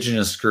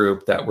indigenous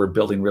group that were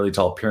building really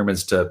tall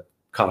pyramids to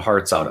cut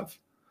hearts out of.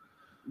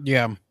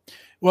 Yeah.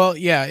 Well,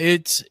 yeah,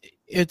 it's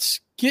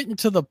getting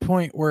to the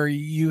point where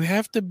you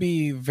have to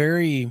be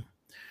very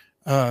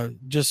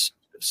just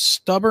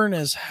stubborn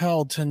as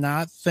hell to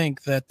not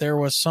think that there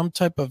was some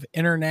type of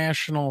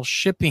international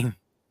shipping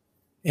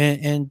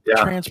and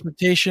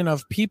transportation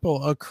of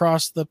people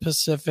across the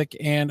Pacific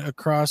and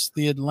across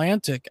the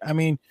Atlantic. I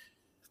mean,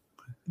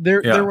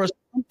 there was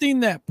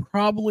something that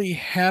probably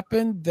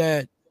happened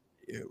that,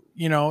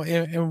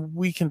 and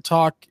we can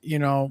talk,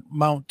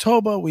 Mount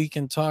Toba, we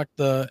can talk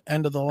the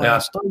end of the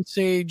last ice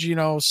age,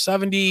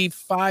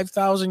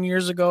 75,000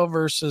 years ago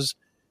versus,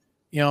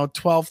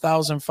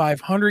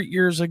 12,500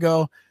 years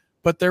ago.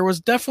 But there was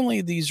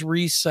definitely these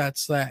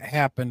resets that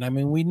happened. I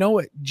mean, we know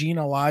it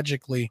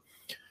genealogically.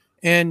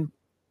 And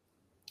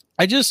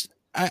I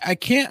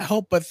can't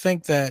help but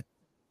think that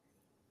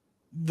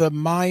the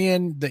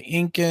Mayan, the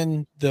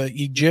Incan, the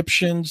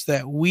Egyptians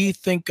that we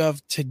think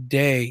of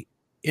today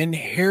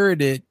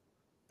inherited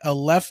a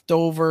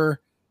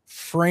leftover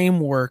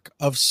framework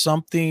of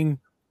something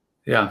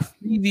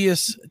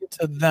previous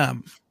to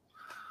them.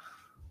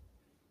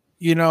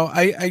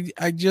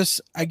 I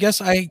guess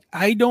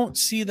I don't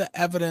see the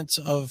evidence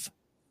of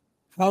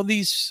how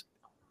these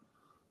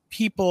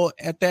people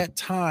at that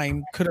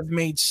time could have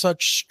made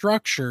such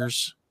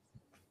structures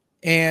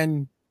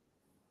and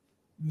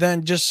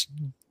then just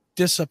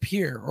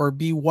disappear or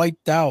be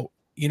wiped out.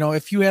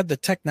 If you had the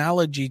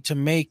technology to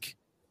make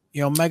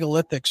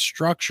megalithic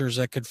structures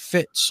that could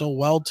fit so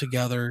well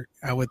together,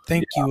 I would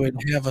think you would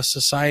have a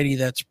society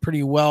that's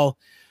pretty well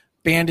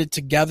banded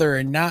together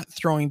and not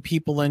throwing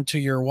people into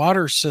your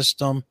water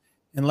system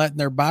and letting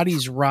their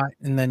bodies rot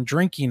and then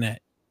drinking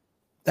it.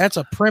 That's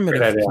a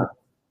primitive thing.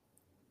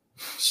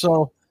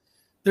 So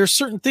there's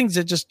certain things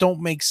that just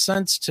don't make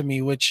sense to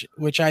me, which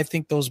I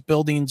think those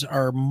buildings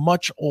are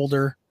much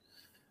older,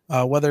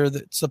 whether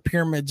it's the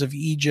pyramids of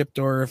Egypt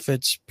or if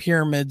it's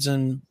pyramids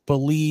in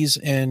Belize,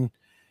 and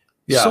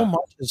so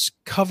much is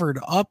covered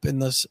up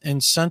in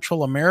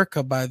Central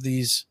America by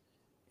these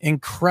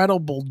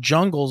incredible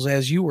jungles,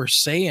 as you were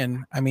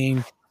saying. I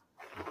mean,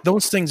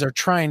 those things are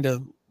trying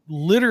to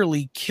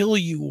literally kill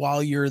you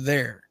while you're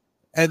there,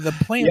 and the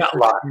plants are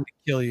trying to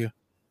kill you.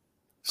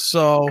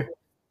 So,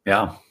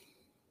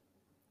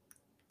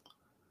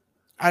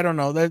 I don't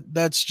know.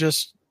 That's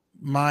just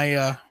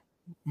my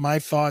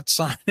thoughts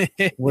on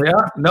it.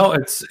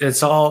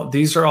 It's all.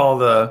 These are all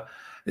the.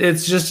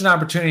 It's just an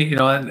opportunity,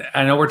 and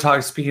I know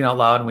we're speaking out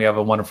loud, and we have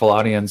a wonderful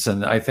audience,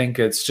 and I think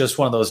it's just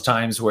one of those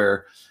times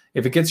where,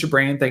 if it gets your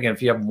brain thinking,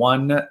 if you have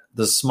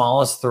the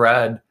smallest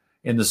thread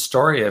in the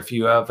story, if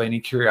you have any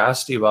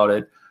curiosity about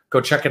it, go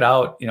check it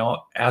out.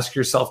 Ask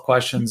yourself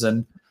questions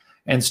and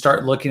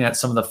start looking at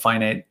some of the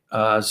finite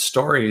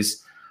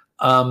stories.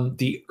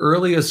 The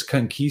earliest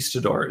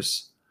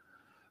conquistadors.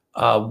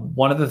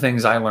 One of the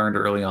things I learned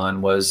early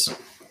on was,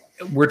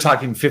 we're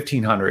talking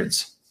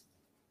 1500s.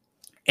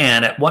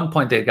 And at one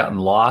point they had gotten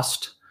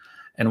lost.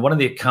 And one of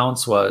the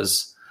accounts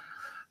was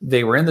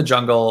they were in the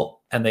jungle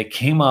and they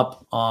came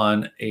up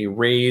on a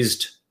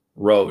raised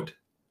road.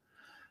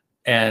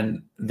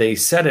 And they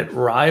said it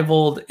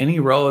rivaled any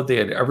road they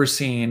had ever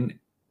seen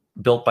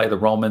built by the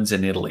Romans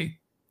in Italy.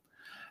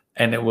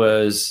 And it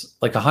was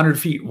like 100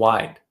 feet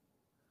wide.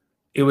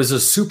 It was a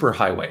super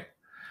highway.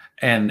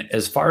 And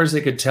as far as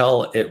they could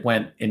tell, it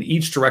went in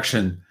each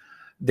direction.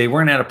 They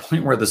weren't at a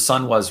point where the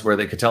sun was, where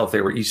they could tell if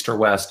they were east or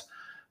west.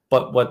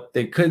 But what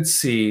they could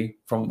see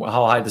from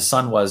how high the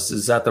sun was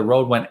is that the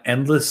road went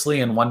endlessly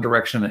in one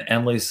direction and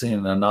endlessly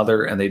in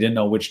another, and they didn't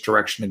know which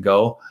direction to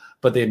go,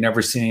 but they had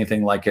never seen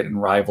anything like it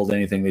and rivaled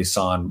anything they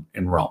saw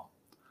in Rome.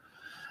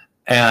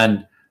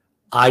 And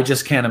I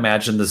just can't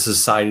imagine the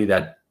society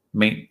that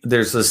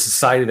there's a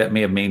society that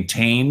may have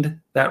maintained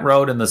that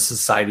road and the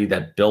society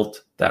that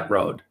built that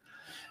road.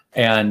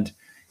 And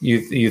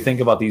you think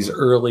about these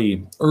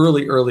early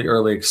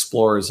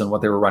explorers and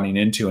what they were running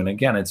into. And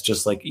again, it's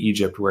just like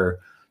Egypt, where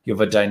you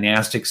have a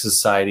dynastic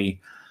society,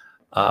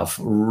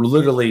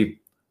 literally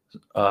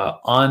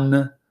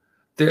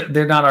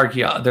they're not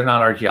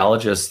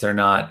archaeologists, they're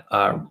not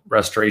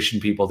restoration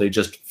people. They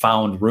just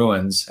found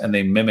ruins and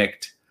they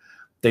mimicked,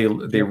 they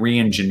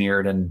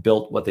re-engineered and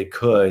built what they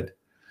could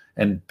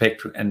and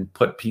picked and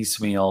put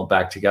piecemeal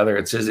back together.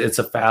 It's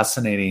a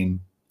fascinating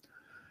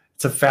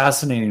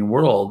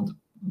world,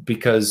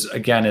 because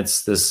again,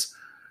 it's this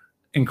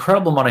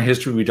incredible amount of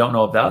history we don't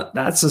know about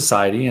that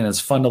society, and it's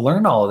fun to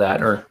learn all of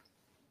that, or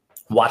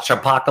watch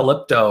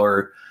Apocalypto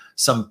or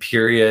some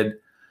period,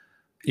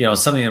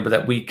 something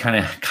that we kind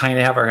of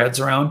have our heads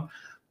around.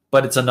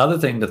 But it's another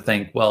thing to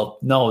think, well,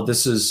 no,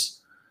 this is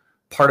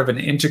part of an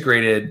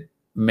integrated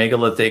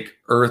megalithic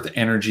earth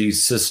energy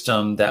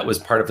system that was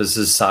part of a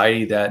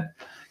society that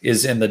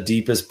is in the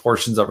deepest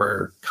portions of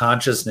our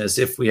consciousness,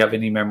 if we have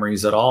any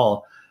memories at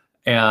all.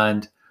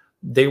 And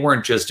they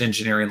weren't just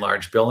engineering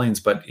large buildings,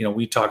 but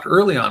we talked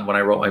early on when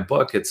I wrote my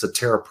book, it's a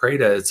terra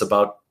preta. It's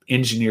about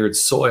engineered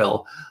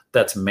soil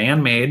that's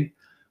man-made.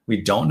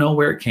 We don't know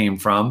where it came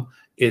from.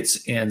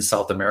 It's in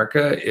South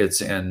America.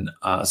 It's in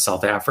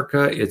South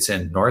Africa. It's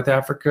in North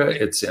Africa.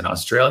 It's in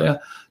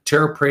Australia.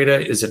 Terra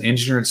preta is an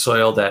engineered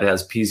soil that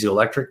has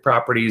piezoelectric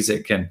properties.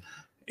 It can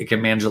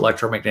manage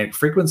electromagnetic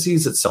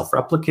frequencies. It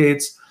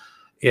self-replicates.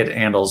 It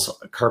handles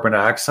carbon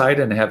dioxide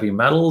and heavy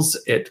metals.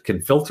 It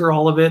can filter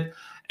all of it.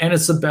 And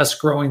it's the best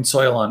growing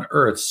soil on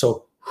Earth.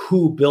 So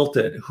who built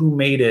it? Who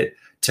made it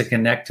to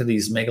connect to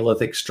these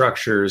megalithic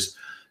structures,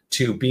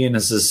 to be in a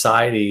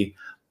society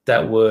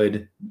that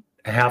would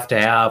have to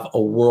have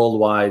a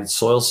worldwide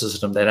soil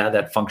system that had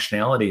that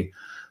functionality?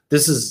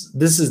 That's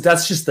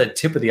just the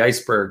tip of the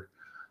iceberg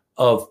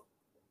of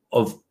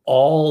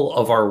all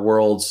of our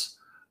world's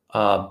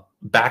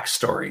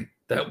backstory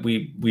that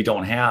we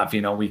don't have.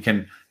 We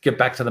can get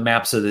back to the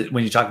maps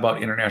when you talk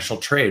about international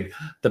trade,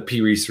 the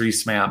P.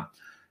 Reese map,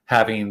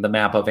 having the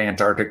map of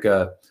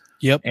Antarctica.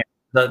 Yep. And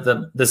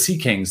the Sea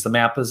Kings, the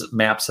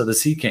maps of the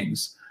Sea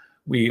Kings.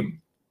 We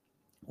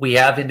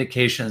have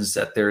indications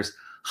that there's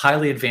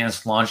highly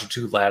advanced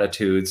longitude,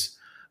 latitudes,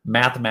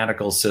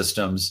 mathematical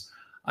systems.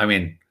 I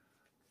mean,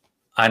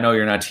 I know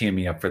you're not teeing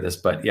me up for this,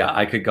 but yeah,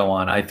 I could go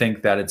on. I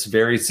think that it's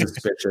very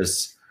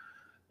suspicious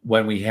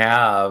when we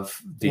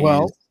have these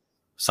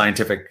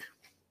scientific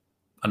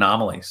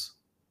anomalies.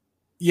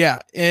 Yeah.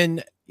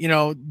 And,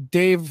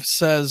 Dave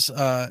says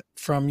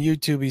from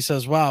YouTube, he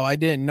says, wow, I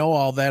didn't know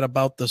all that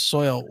about the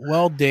soil.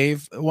 Well,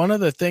 Dave, one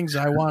of the things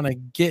I want to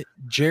get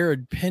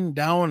Jared pinned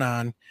down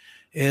on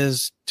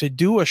is to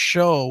do a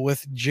show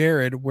with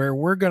Jared where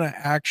we're going to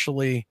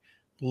actually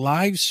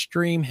live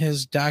stream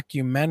his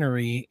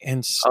documentary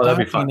and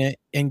stopping it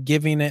and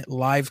giving it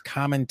live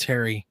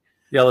commentary.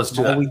 Yeah, let's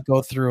do that. We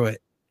go through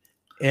it.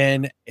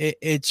 And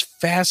it's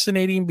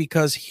fascinating,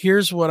 because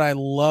here's what I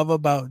love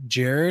about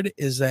Jared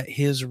is that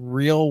his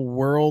real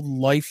world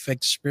life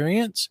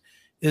experience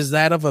is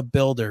that of a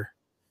builder.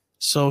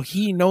 So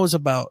he knows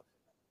about,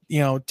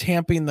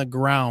 tamping the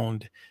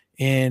ground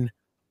and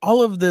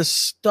all of this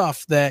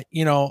stuff that,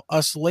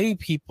 us lay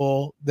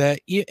people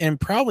and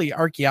probably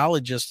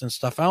archaeologists and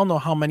stuff. I don't know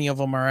how many of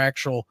them are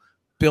actual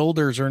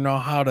builders or know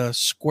how to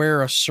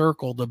square a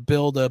circle to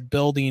build a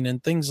building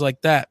and things like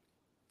that.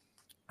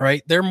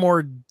 Right. They're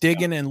more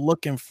digging and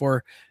looking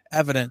for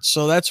evidence.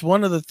 So that's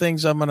one of the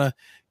things I'm going to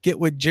get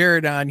with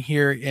Jared on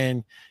here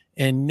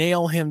and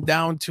nail him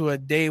down to a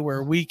day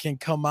where we can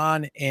come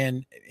on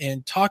and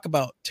talk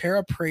about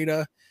Terra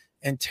Preta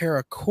and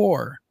Terra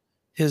Core,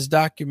 his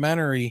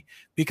documentary,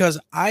 because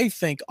I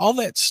think all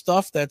that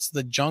stuff that's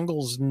the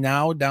jungles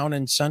now down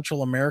in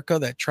Central America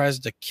that tries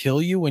to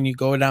kill you when you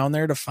go down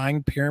there to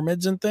find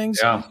pyramids and things.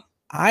 Yeah.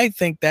 I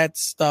think that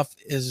stuff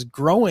is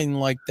growing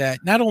like that,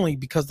 not only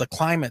because the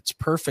climate's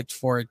perfect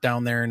for it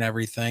down there and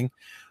everything,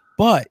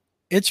 but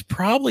it's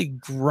probably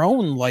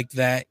grown like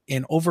that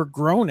and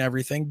overgrown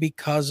everything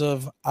because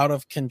of out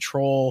of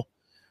control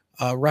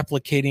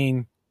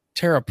replicating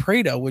Terra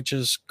Preta, which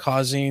is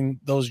causing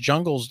those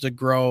jungles to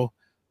grow,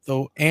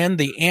 though, and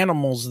the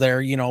animals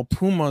there,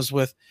 pumas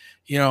with,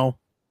 human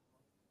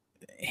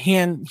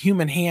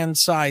hand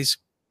size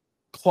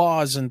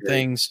claws and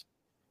things,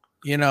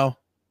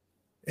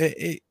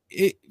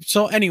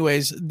 So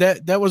anyways,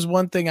 that was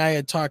one thing I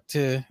had talked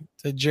to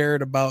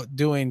Jared about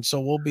doing. So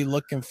we'll be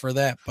looking for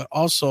that. But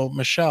also,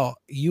 Michelle,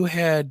 you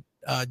had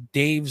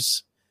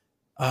Dave's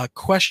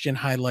question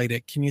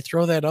highlighted. Can you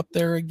throw that up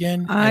there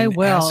again? I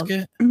will. Ask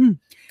it?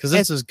 Because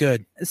this is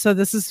good. So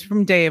this is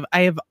from Dave.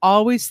 I have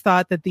always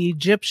thought that the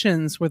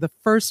Egyptians were the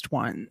first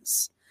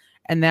ones,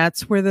 And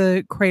that's where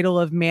the cradle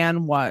of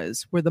man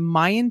was. Were the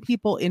Mayan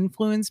people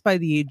influenced by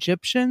the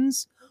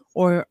Egyptians,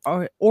 or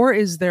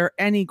is there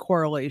any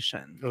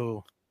correlation?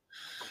 Oh,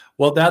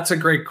 Well, that's a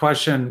great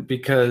question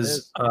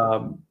because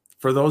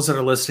for those that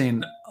are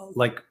listening,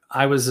 like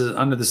I was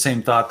under the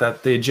same thought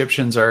that the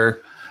Egyptians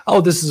are,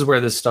 this is where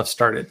this stuff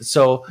started.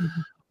 So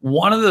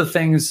one of the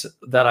things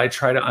that I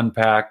try to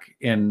unpack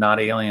in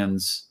Not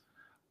Aliens,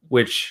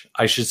 which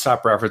I should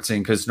stop referencing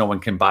because no one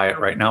can buy it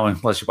right now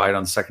unless you buy it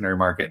on the secondary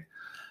market.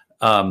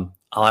 I'll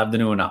have the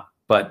new one up.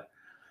 But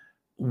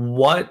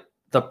what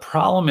the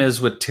problem is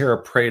with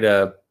Terra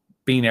Preta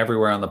being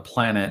everywhere on the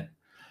planet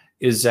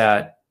is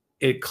that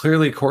it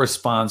clearly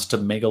corresponds to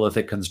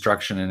megalithic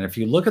construction. And if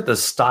you look at the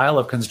style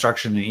of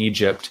construction in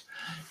Egypt,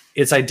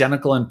 it's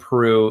identical in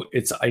Peru.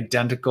 It's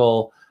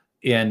identical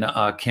in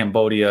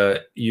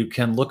Cambodia. You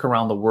can look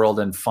around the world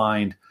and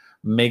find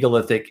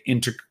megalithic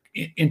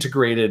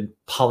integrated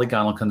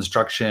polygonal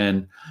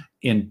construction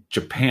in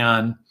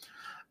Japan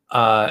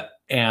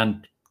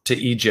and to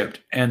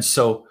Egypt. And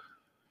so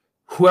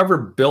whoever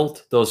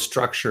built those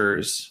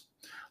structures,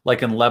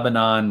 like in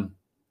Lebanon,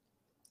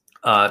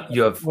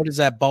 you have... What is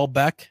that,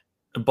 Baalbek?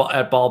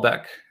 At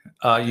Baalbek,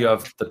 you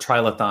have the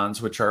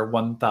trilithons, which are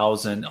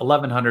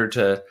 1,100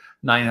 to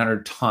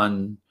 900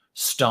 ton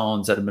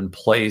stones that have been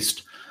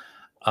placed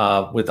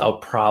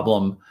without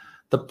problem.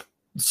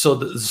 So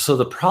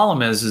the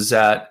problem is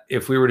that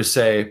if we were to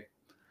say,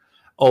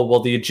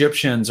 the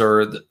Egyptians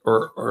or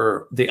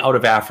the out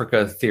of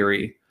Africa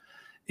theory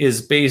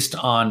is based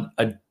on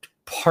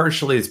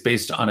it's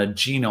based on a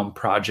genome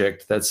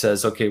project that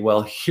says, okay,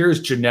 well,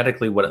 here's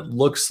genetically what it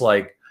looks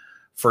like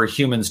for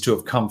humans to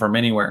have come from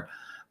anywhere.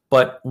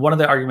 But one of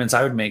the arguments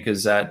I would make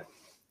is that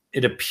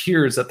it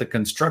appears that the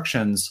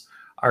constructions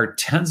are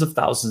tens of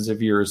thousands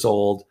of years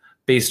old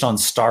based on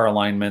star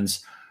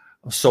alignments.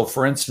 So,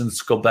 for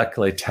instance,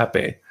 Göbekli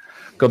Tepe.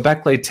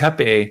 Göbekli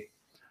Tepe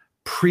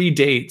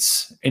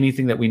predates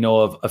anything that we know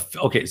of.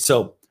 Okay,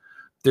 so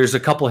there's a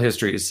couple of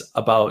histories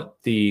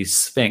about the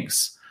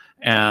Sphinx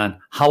and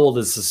how old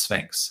is the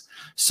Sphinx.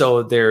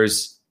 So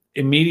there's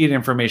immediate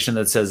information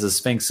that says the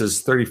Sphinx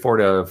is 34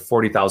 to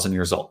 40,000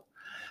 years old.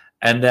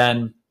 And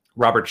then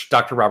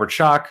Dr. Robert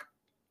Schoch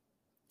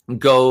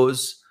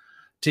goes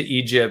to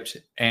Egypt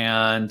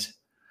and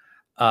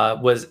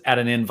was at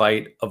an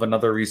invite of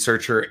another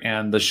researcher.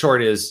 And the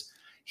short is,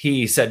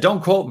 he said,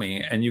 don't quote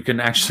me. And you can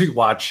actually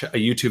watch a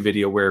YouTube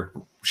video where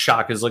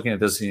Schoch is looking at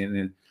this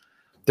and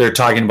they're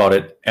talking about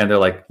it. And they're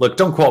like, look,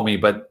 don't quote me,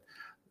 but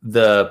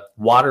the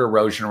water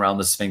erosion around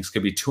the Sphinx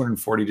could be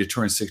 240 to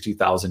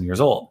 260,000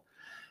 years old.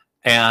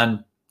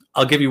 And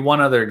I'll give you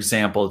one other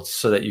example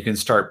so that you can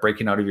start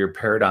breaking out of your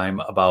paradigm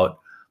about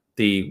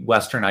the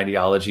Western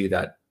ideology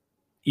that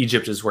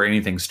Egypt is where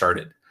anything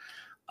started.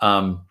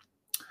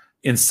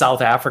 In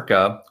South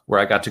Africa, where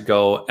I got to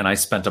go and I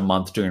spent a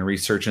month doing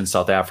research in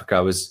South Africa,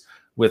 I was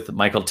with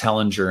Michael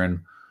Tellinger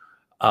and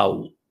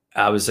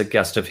I was a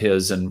guest of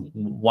his. And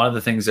one of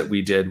the things that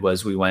we did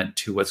was we went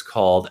to what's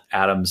called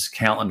Adam's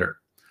Calendar.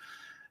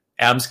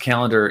 Adam's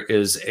Calendar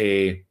is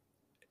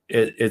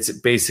it's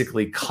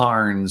basically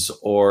cairns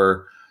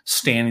or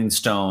standing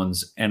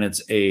stones, and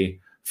it's a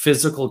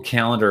physical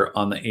calendar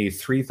on a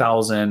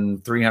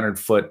 3,300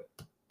 foot.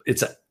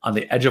 It's on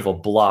the edge of a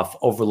bluff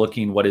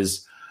overlooking what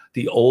is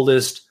the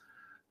oldest,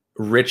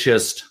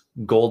 richest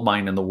gold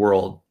mine in the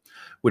world,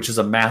 which is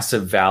a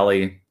massive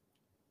valley.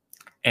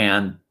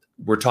 And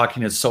we're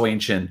talking, it's so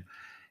ancient,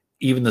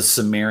 even the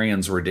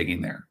Sumerians were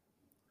digging there.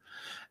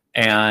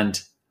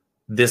 And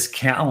this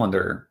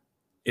calendar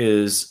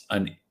is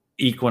an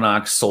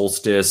equinox,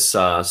 solstice,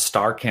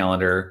 star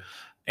calendar,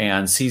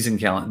 and season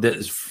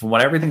calendar. From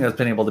everything that's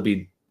been able to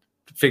be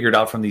figured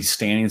out from these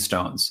standing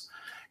stones,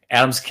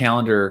 Adam's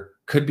Calendar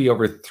could be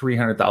over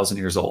 300,000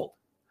 years old.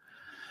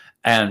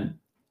 And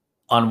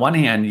on one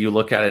hand, you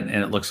look at it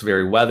and it looks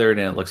very weathered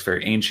and it looks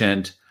very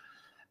ancient.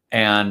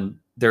 And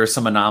there are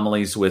some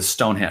anomalies with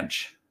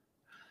Stonehenge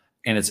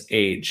and its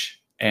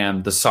age.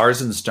 And the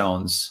Sarsen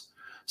stones,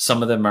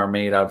 some of them are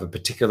made out of a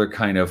particular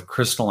kind of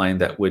crystalline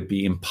that would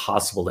be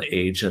impossible to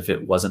age if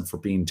it wasn't for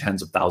being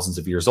tens of thousands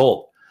of years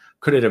old.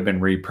 Could it have been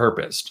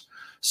repurposed?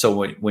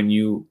 So when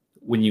you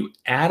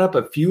add up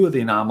a few of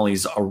the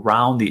anomalies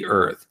around the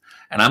Earth,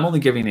 and I'm only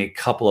giving a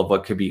couple of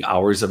what could be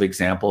hours of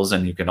examples,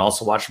 and you can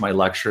also watch my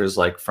lectures,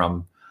 like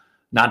from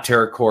not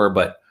TerraCore,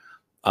 but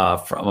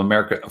from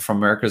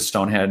America's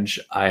Stonehenge.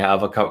 I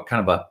have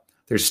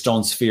there's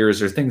stone spheres,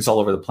 there's things all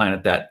over the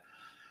planet that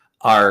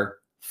are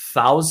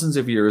thousands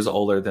of years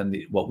older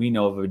than what we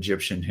know of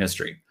Egyptian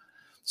history.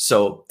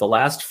 So the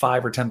last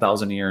 5 or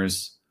 10,000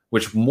 years,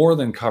 which more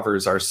than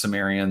covers our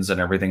Sumerians and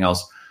everything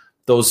else,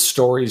 those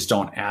stories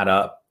don't add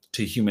up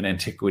to human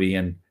antiquity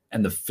and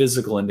the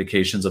physical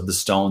indications of the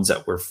stones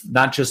that were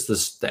not just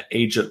the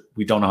age of,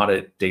 we don't know how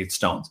to date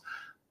stones,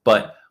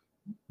 but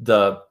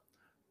the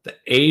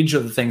age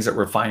of the things that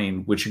we're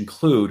finding, which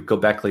include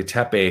Göbekli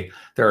Tepe.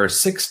 There are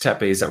 6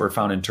 tepes that were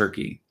found in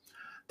Turkey.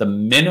 The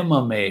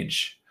minimum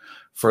age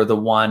for the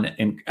one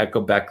at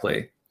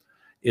Göbekli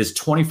is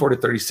 24 to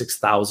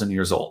 36,000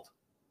 years old.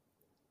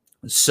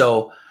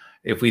 So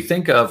if we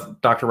think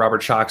of Dr.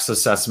 Robert Schoch's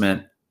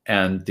assessment,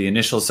 and the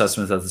initial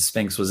assessment that the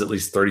Sphinx was at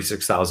least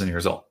 36,000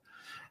 years old,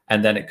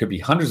 and then it could be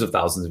hundreds of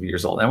thousands of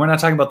years old. And we're not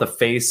talking about the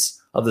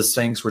face of the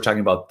Sphinx. We're talking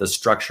about the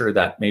structure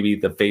that maybe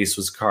the face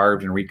was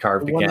carved and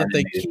recarved the one again. That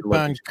they keep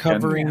on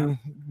covering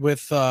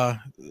with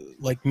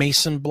like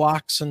mason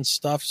blocks and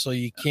stuff, so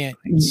you can't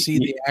see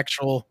the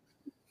actual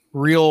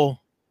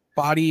real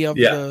body of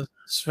the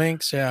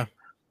Sphinx.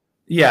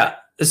 Yeah.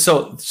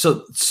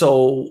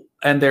 So,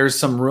 and there's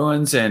some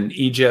ruins in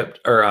Egypt,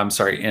 or I'm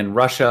sorry, in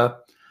Russia,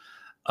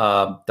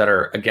 that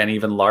are, again,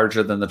 even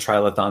larger than the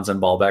trilithons in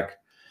Baalbek.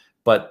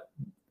 But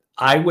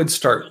I would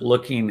start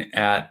looking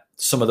at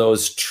some of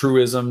those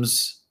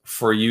truisms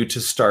for you to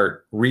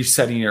start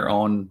resetting your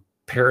own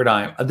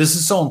paradigm. This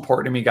is so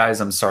important to me, guys.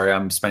 I'm sorry,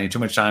 I'm spending too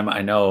much time.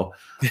 I know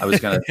I was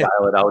going to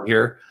dial it out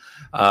here.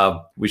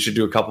 We should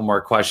do a couple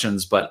more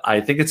questions, but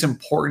I think it's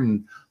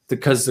important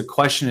because the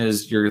question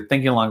is, you're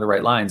thinking along the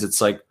right lines. It's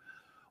like,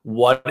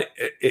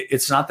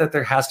 it's not that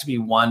there has to be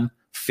one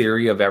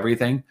theory of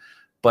everything,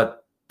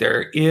 but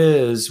there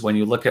is, when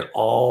you look at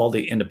all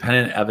the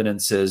independent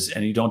evidences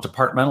and you don't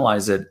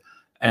departmentalize it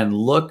and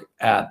look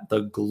at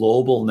the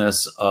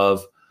globalness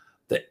of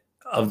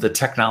the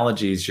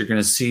technologies, you're going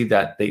to see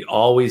that they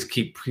always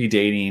keep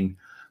predating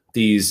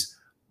these,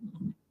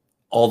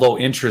 although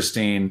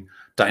interesting,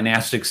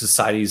 dynastic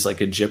societies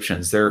like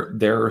Egyptians.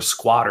 They're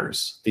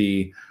squatters.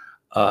 Again,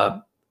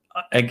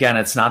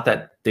 it's not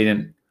that they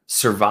didn't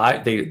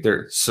survive.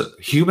 They're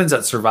humans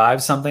that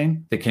survived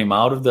something. They came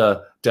out of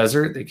the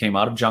desert. They came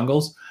out of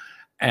jungles,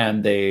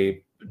 and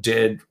they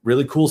did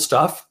really cool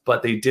stuff,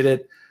 but they did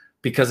it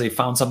because they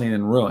found something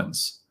in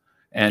ruins,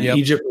 and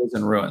Egypt was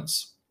in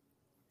ruins.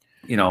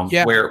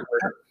 Where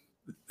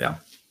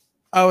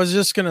I was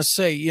just going to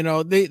say,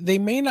 they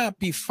may not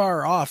be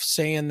far off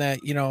saying that,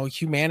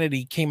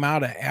 humanity came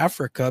out of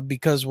Africa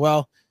because,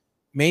 well,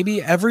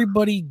 maybe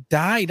everybody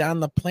died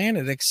on the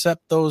planet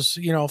except those,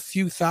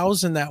 few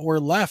thousand that were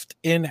left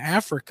in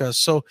Africa.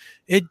 So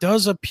it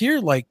does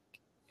appear like,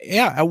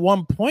 at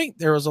one point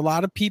there was a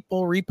lot of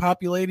people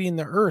repopulating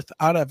the earth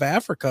out of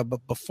Africa.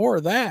 But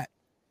before that,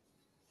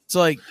 it's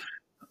like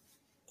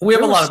we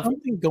have a lot of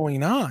something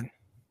going on.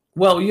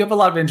 Well, you have a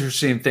lot of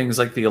interesting things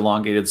like the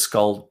elongated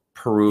skull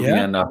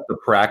Peruvian, the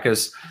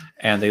Paracas,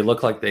 and they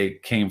look like they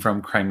came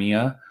from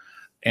Crimea.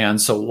 And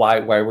so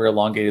why were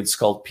elongated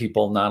skulled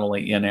people not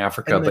only in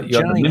Africa, but you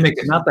have the mimic,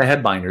 not the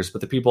headbinders,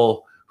 but the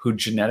people who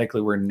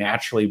genetically were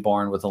naturally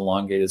born with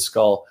elongated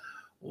skull.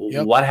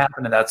 What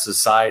happened to that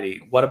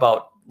society? What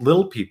about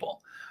little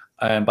people?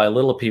 And by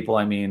little people,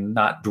 I mean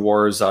not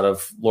dwarves out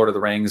of Lord of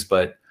the Rings,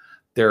 but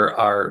there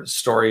are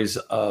stories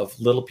of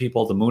little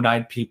people, the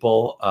Moon-eyed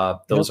people.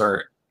 Those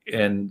are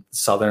in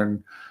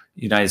southern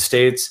United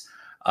States.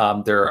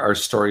 There are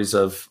stories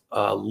of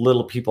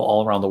little people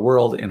all around the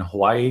world, in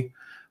Hawaii,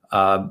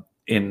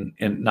 in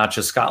not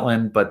just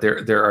Scotland, but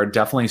there are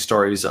definitely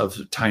stories of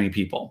tiny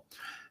people.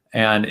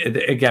 And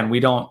again, we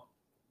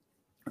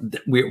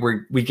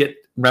get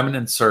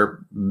remnants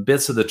or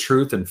bits of the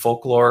truth in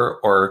folklore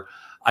or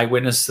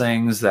eyewitness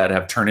things that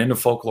have turned into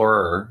folklore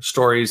or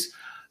stories.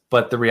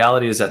 But the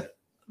reality is that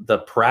the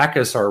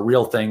Paracas are a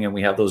real thing, and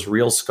we have those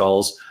real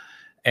skulls.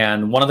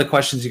 And one of the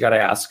questions you got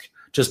to ask,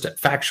 just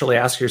factually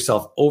ask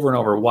yourself over and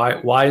over,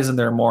 why isn't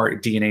there more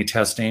DNA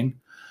testing?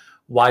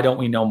 Why don't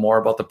we know more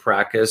about the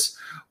Paracas?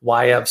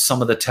 Why have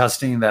some of the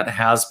testing that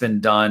has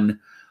been done,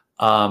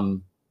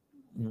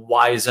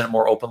 why isn't it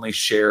more openly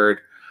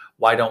shared?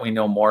 Why don't we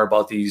know more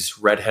about these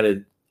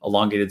red-headed,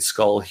 elongated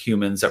skull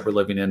humans that were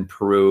living in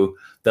Peru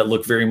that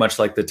look very much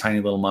like the tiny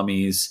little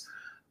mummies?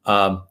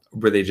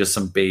 Were they just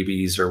some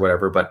babies or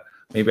whatever? But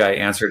maybe I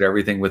answered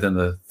everything within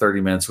the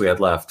 30 minutes we had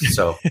left.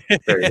 So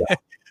there you go.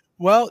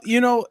 Well,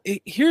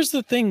 here's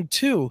the thing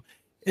too.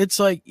 It's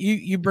like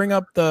you bring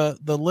up the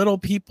little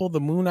people, the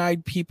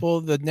moon-eyed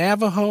people, the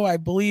Navajo, I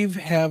believe,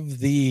 have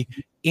the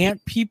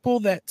ant people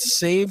that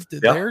saved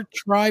their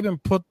tribe and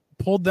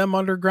pulled them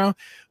underground.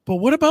 But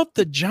what about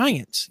the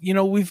giants?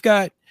 We've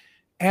got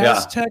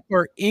Aztec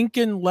or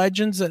Incan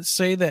legends that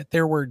say that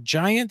there were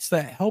giants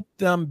that helped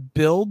them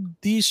build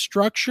these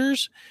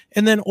structures.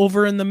 And then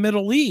over in the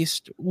Middle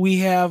East, we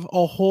have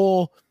a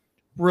whole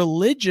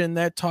religion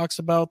that talks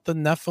about the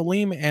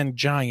Nephilim and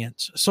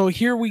giants. So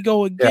here we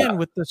go again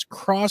with this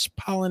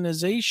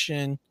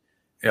cross-pollination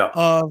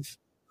of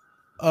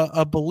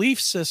a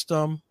belief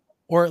system,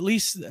 or at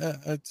least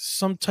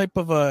some type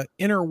of a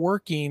inner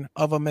working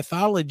of a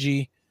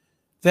mythology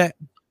that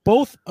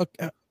both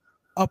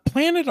a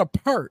planet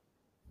apart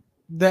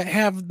that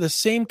have the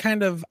same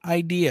kind of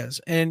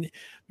ideas. And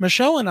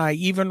Michelle and I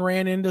even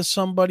ran into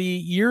somebody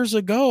years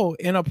ago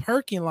in a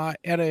parking lot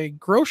at a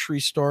grocery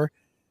store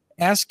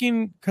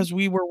asking, because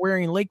we were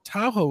wearing Lake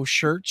Tahoe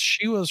shirts.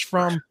 She was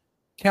from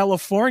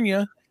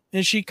California,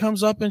 and she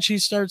comes up and she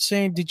starts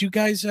saying, did you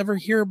guys ever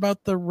hear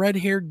about the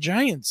red-haired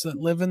giants that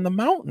live in the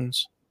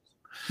mountains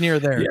near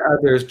there? Yeah,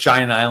 there's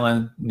Giant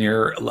Island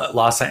near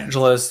Los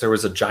Angeles. There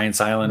was a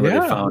Giants Island where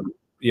they found,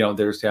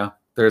 there's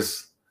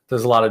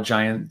a lot of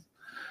giant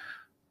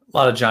A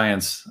lot of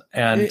giants.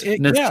 And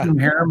Nassim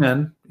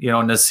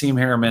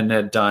Harriman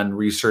had done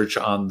research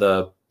on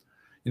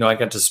I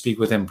got to speak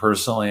with him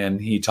personally, and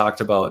he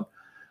talked about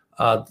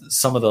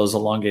some of those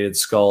elongated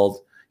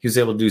skulls. He was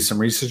able to do some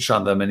research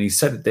on them, and he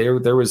said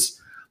there was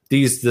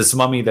this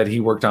mummy that he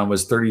worked on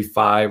was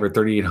 3,500 or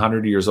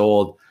 3,800 years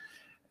old,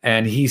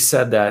 and he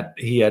said that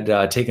he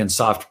had taken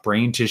soft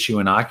brain tissue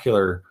and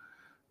ocular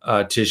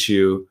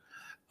tissue,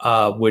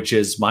 which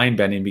is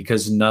mind-bending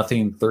because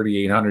nothing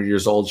 3,800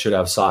 years old should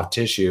have soft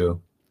tissue.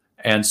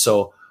 And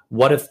so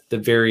what if the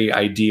very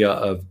idea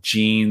of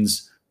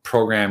genes,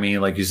 programming,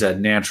 like you said,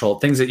 natural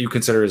things that you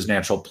consider as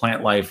natural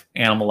plant life,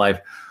 animal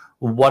life,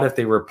 what if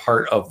they were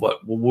part of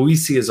what we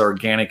see as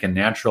organic and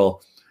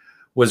natural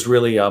was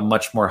really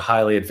much more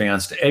highly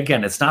advanced?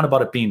 Again, it's not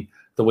about it being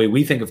the way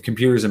we think of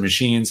computers and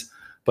machines,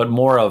 but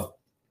more of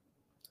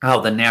how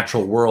the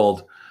natural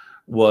world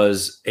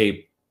was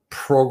a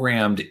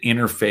programmed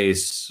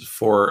interface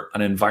for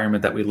an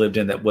environment that we lived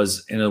in that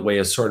was in a way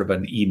a sort of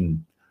an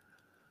Eden.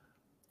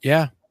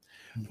 Yeah.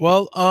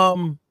 Well,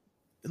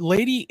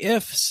 Lady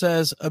If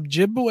says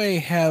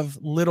Ojibwe have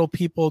little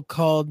people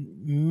called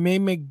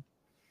Memegwase,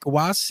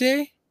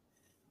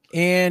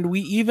 and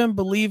we even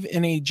believe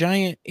in a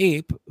giant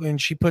ape,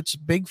 and she puts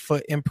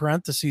Bigfoot in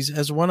parentheses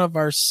as one of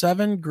our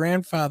 7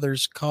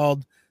 grandfathers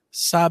called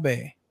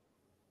Sabe.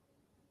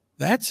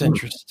 That's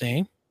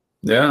interesting.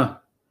 Yeah.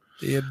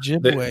 The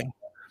Ojibwe.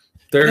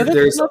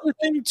 There's another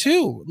thing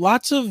too.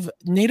 Lots of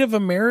Native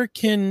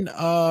American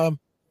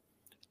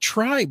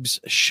tribes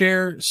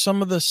share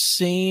some of the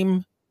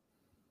same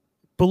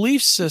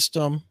belief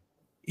system,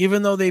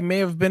 even though they may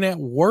have been at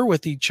war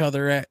with each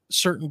other at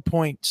certain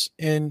points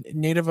in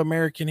Native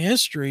American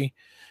history.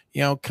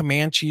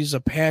 Comanches,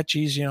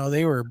 Apaches,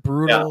 they were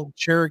brutal.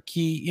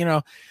 Cherokee,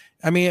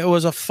 it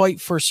was a fight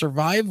for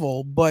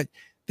survival, but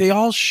they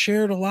all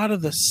shared a lot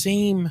of the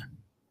same,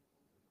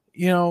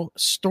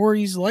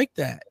 stories like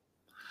that.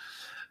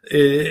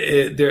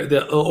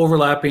 The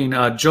overlapping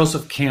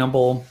Joseph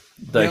Campbell,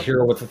 the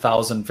hero with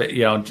 1,000,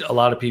 a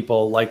lot of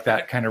people like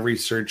that kind of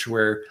research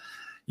where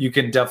you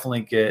can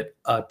definitely get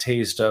a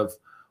taste of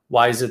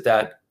why is it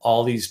that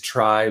all these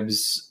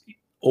tribes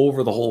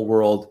over the whole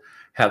world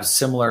have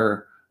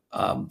similar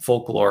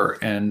folklore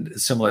and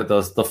similar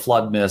the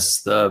flood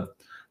myths, the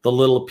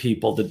little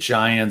people, the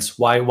giants.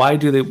 Why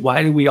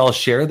do we all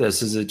share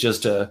this? Is it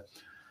just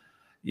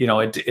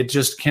it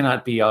just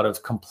cannot be out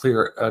of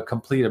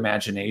complete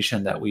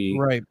imagination that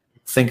we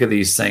think of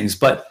these things.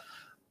 But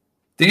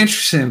the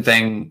interesting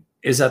thing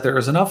is that there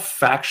is enough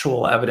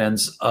factual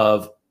evidence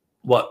of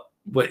what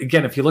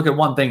again, if you look at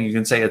one thing, you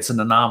can say it's an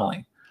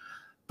anomaly.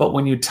 But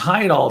when you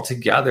tie it all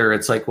together,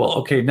 it's like, well,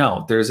 okay,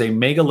 no, there's a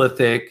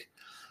megalithic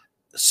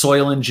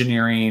soil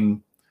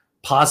engineering,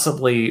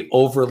 possibly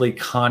overly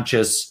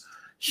conscious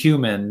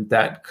human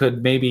that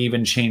could maybe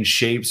even change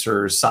shapes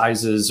or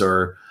sizes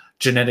or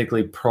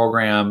genetically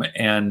program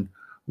and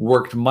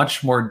worked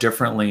much more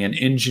differently and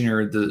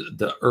engineered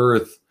the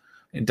earth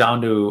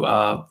down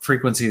to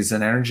frequencies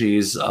and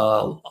energies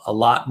a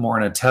lot more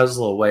in a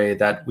Tesla way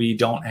that we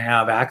don't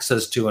have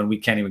access to and we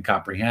can't even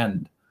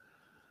comprehend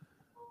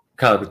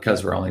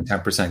because we're only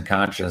 10%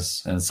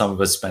 conscious and some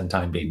of us spend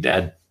time being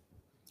dead.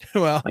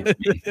 Well,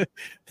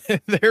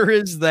 there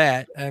is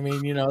that.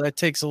 That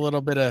takes a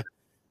little bit of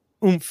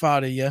oomph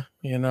out of you,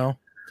 All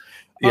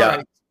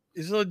right.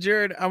 So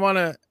Jared, I want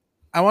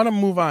to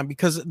move on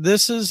because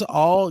this is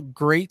all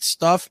great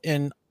stuff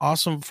and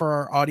awesome for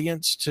our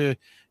audience to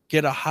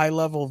get a high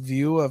level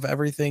view of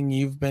everything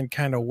you've been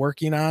kind of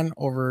working on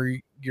over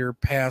your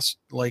past,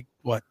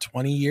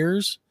 20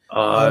 years?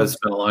 It's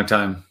been a long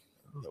time.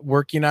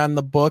 Working on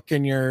the book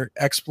and your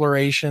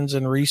explorations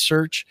and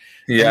research.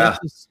 Yeah.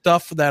 And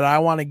stuff that I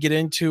want to get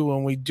into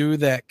when we do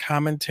that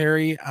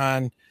commentary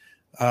on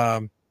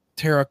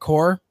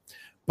TerraCore.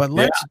 But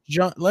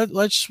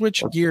let's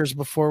switch gears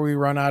before we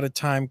run out of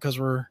time because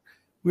we're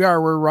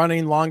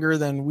running longer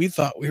than we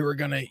thought we were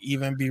going to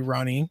even be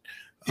running.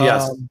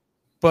 Yes.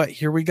 But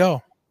here we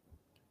go.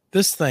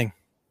 This thing.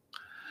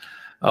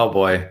 Oh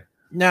boy.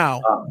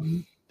 Now,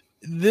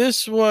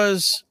 this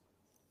was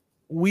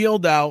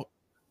wheeled out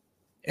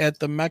at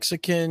the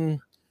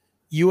Mexican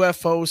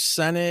UFO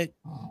Senate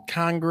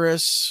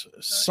Congress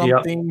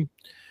something.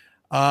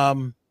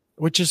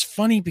 Which is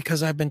funny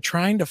because I've been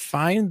trying to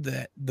find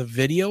the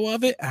video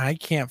of it. I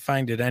can't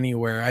find it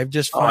anywhere. I've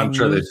just found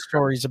news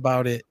stories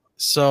about it.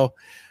 So,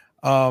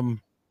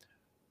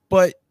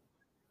 but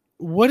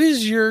what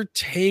is your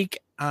take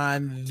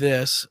on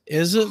this?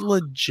 Is it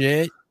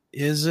legit?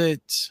 Is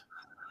it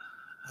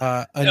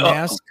a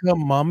Nazca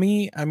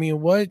mummy?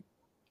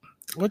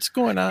 What's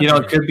going on?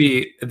 It could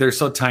be. They're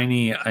so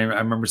tiny. I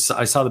remember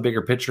I saw the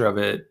bigger picture of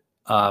it.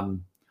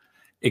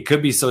 It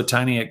could be so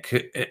tiny.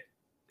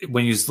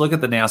 When you look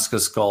at the Nazca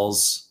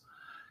skulls,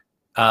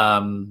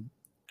 and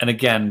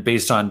again,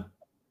 basing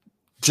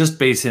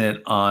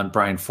it on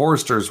Brian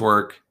Forrester's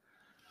work,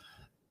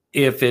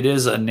 if it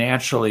is a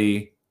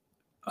naturally,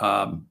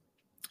 and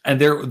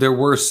there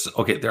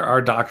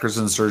are doctors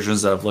and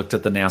surgeons that have looked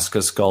at the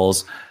Nazca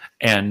skulls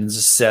and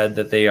said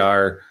that they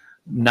are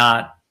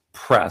not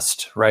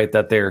pressed, right?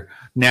 That they're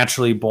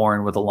naturally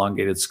born with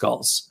elongated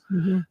skulls.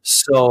 Mm-hmm.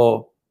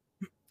 So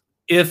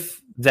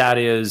if that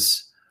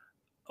is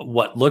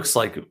what looks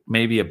like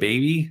maybe a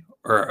baby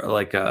or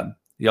like a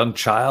young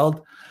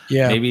child,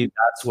 maybe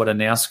that's what a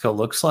Nazca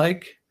looks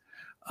like,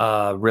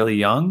 really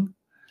young.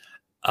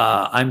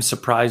 I'm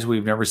surprised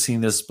we've never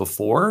seen this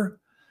before.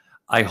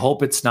 I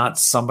hope it's not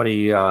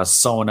somebody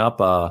sewing up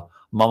a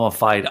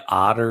mummified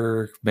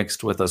otter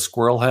mixed with a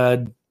squirrel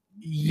head.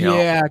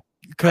 Yeah,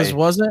 because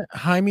wasn't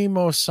Jaime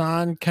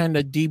Maussan kind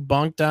of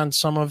debunked on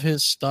some of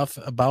his stuff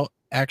about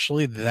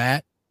actually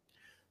that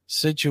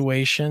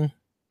situation?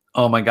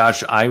 Oh my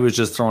gosh, I was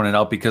just throwing it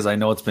out because I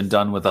know it's been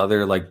done with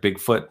other like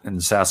Bigfoot and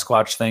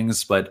Sasquatch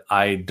things, but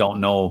I don't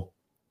know.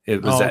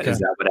 Is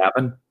that what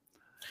happened?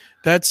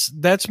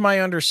 That's my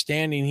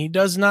understanding. He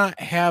does not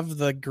have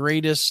the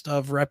greatest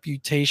of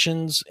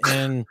reputations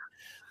in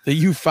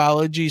the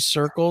ufology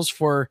circles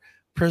for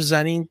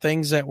presenting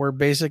things that were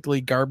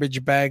basically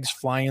garbage bags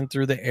flying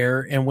through the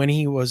air. And when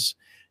he was,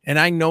 and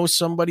I know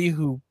somebody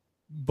who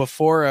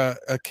before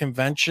a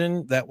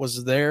convention that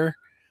was there,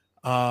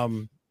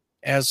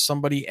 as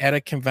somebody at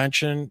a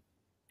convention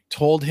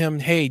told him,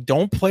 hey,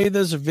 don't play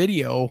this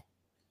video.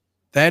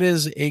 That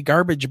is a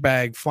garbage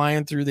bag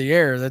flying through the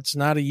air. That's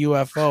not a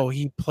UFO.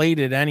 He played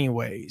it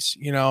anyways,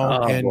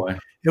 and boy.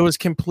 It was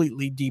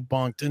completely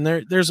debunked. And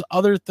there's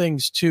other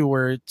things too,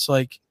 where it's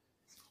like,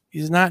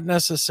 he's not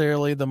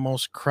necessarily the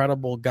most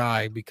credible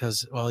guy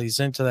because, well, he's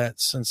into that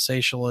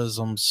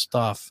sensationalism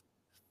stuff.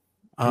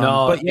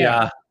 But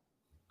yeah.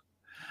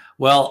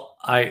 Well,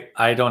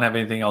 I don't have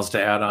anything else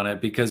to add on it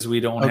because we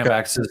don't have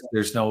access.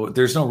 There's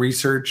no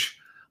research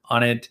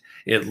on it.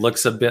 It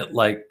looks a bit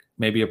like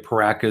maybe a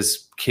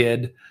Paracas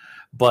kid,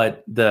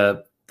 but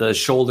the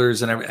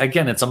shoulders and everything,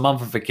 again, it's a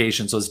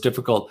mummification, so it's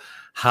difficult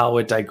how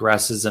it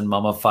digresses and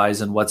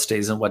mummifies and what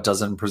stays and what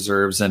doesn't,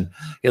 preserves, and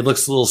it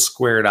looks a little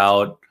squared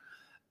out.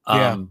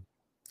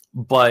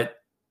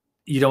 But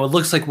it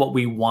looks like what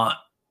we want.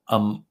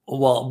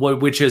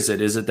 Which is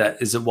it? Is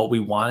it what we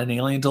want an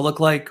alien to look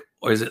like,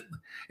 or is it?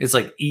 It's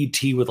like ET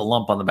with a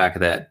lump on the back of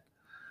the head,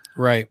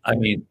 right? I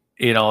mean,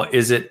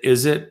 is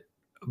it?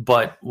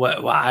 But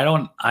I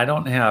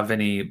don't have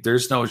any.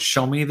 There's no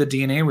show me the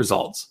DNA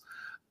results.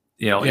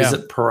 Is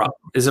it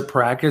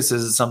Paracas?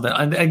 Is it something?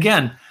 And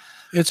again,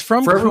 it's for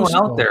everyone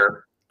out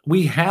there.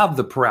 We have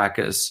the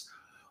Paracas.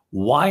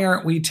 Why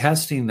aren't we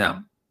testing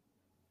them?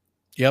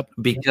 Yep,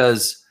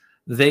 because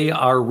they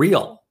are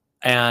real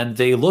and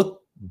they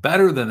look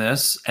better than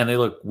this, and they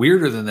look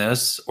weirder than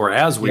this, or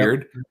as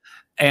weird.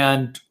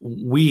 And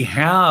we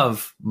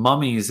have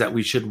mummies that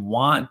we should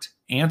want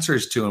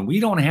answers to, and we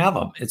don't have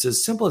them. It's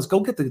as simple as go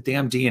get the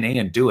damn DNA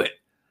and do it.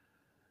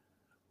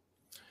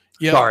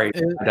 Yeah, sorry,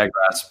 I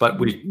digress. But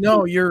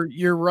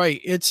you're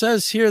right. It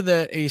says here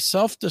that a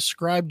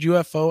self-described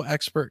UFO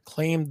expert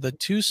claimed the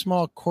two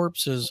small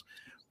corpses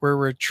were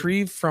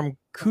retrieved from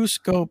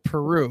Cusco,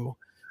 Peru.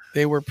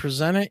 They were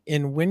presented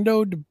in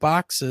windowed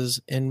boxes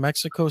in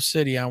Mexico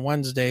City on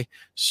Wednesday,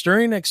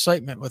 stirring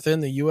excitement within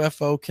the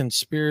UFO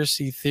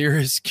conspiracy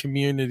theorist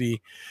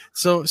community.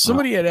 So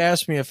somebody had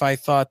asked me if I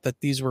thought that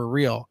these were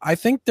real. I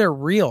think they're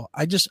real.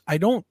 I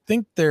don't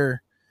think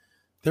they're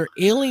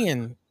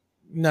alien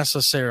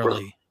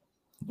necessarily.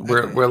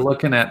 We're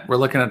looking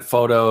at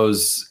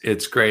photos.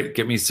 It's great.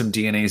 Give me some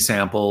DNA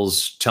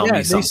samples. Tell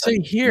me something. They say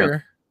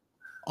here.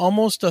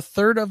 Almost a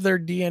third of their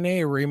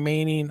DNA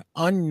remaining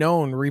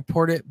unknown,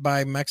 reported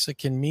by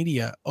Mexican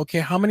media. Okay,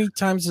 how many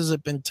times has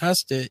it been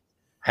tested?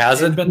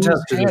 Has it been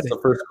tested? Is the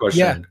first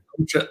question.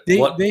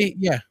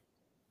 Yeah,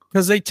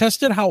 because they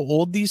tested how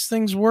old these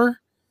things were.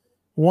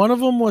 One of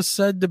them was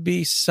said to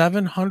be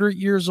 700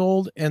 years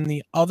old, and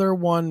the other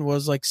one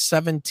was like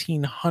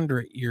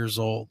 1,700 years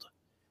old.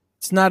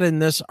 It's not in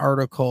this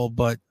article,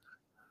 but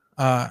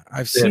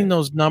I've seen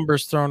those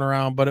numbers thrown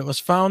around, but it was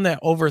found that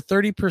over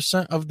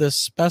 30% of the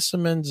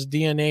specimen's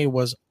DNA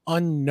was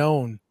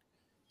unknown,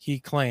 he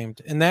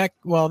claimed. And that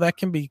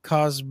can be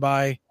caused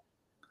by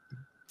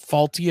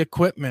faulty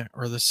equipment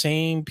or the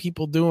same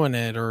people doing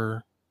it,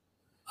 or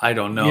I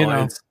don't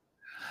know.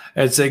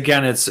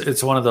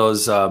 It's one of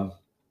those,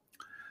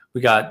 we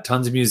got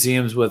tons of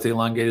museums with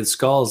elongated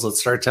skulls. Let's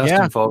start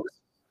testing, folks.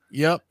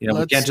 Yep.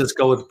 We can't just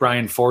go with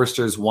Brian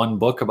Forster's one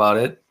book about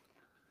it.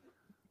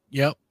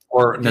 Yep.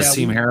 Or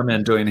Nassim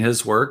Harriman doing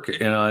his work.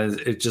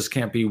 It just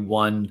can't be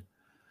one.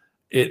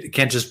 It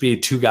can't just be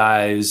two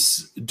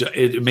guys.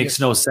 It makes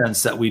no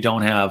sense that we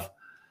don't have.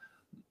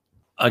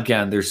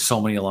 Again, there's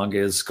so many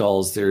elongated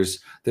skulls. There's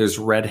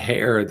red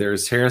hair.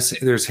 There's hair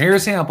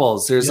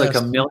samples. There's like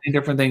a million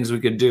different things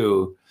we could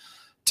do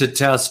to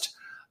test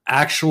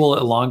actual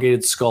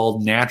elongated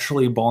skull,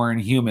 naturally born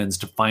humans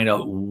to find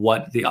out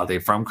are they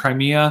from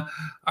Crimea?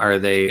 Are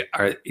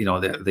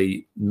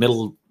the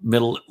middle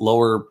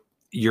lower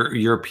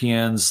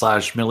European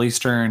 / Middle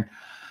Eastern?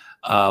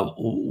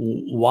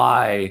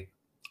 Why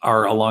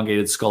are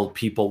elongated skulled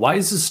people? Why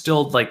is this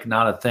still like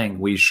not a thing?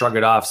 We shrug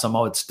it off.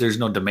 Somehow there's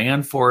no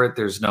demand for it.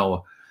 There's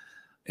no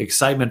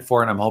excitement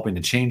for it. I'm hoping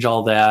to change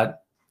all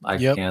that. I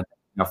can't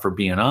enough for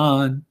being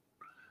on.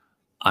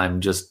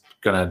 I'm just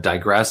going to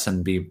digress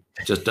and be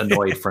just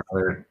annoyed for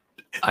another.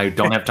 I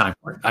don't have time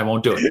for it. I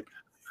won't do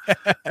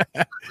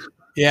it.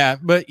 Yeah,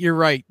 but you're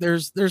right.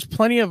 There's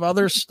plenty of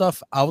other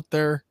stuff out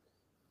there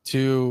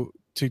to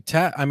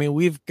test. I mean,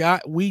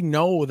 we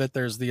know that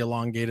there's the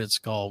elongated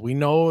skull. We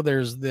know they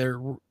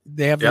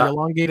have the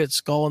elongated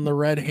skull and the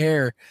red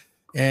hair,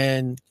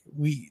 and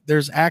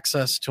there's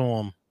access to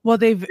them. Well,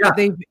 they've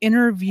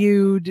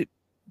interviewed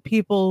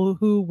people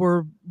who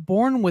were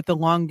born with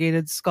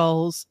elongated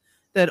skulls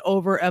that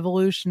over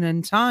evolution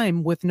and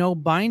time with no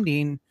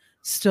binding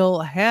still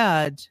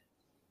had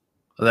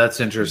that's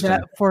interesting.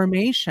 That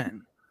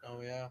formation. Oh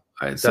yeah.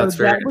 So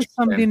that was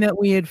something that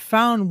we had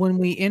found when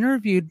we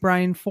interviewed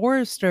Brian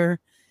Forrester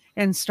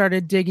and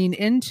started digging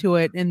into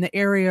it in the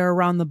area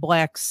around the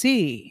Black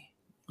Sea.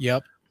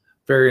 Yep.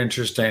 Very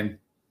interesting.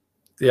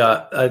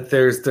 Yeah,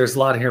 there's a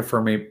lot here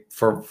for me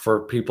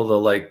for people to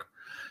like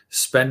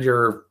spend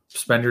your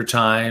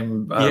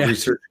time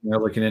researching or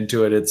looking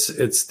into it.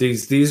 It's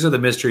these are the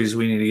mysteries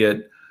we need to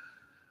get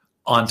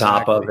on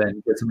top of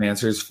and get some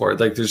answers for.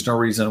 Like there's no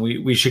reason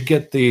we should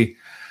get the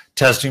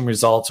testing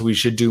results. We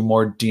should do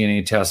more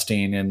DNA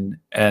testing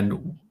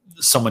and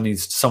someone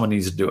needs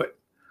to do it.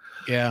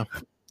 Yeah,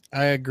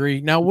 I agree.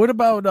 Now, what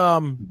about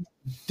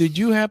did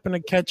you happen to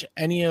catch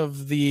any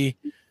of the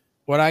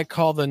what I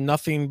call the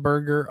nothing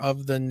burger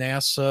of the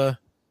NASA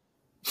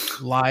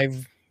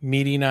live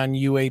meeting on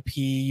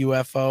UAP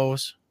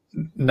UFOs?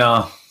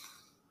 No,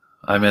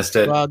 I missed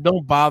it. Well,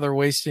 don't bother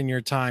wasting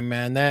your time,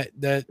 man.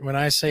 That when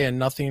I say a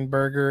nothing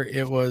burger,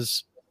 it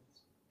was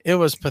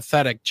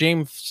pathetic.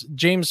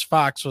 James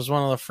Fox was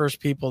one of the first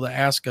people to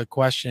ask a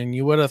question.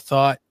 You would have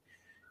thought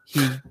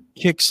he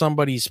kicked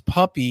somebody's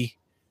puppy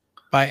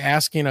by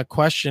asking a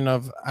question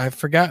of, I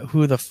forgot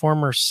who the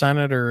former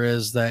senator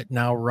is that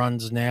now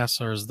runs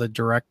NASA or is the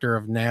director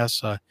of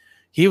NASA.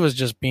 He was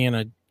just being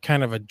a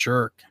kind of a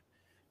jerk.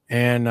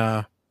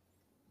 And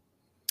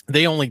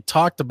they only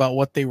talked about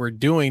what they were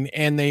doing.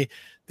 And they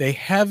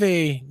have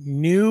a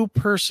new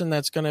person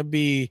that's going to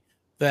be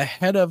the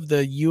head of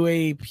the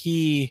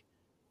UAP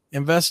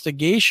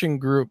investigation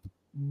group,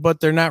 but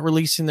they're not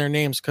releasing their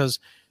names because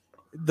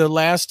the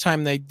last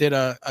time they did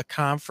a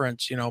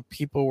conference,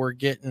 people were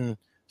getting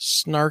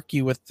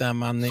snarky with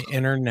them on the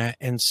internet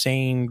and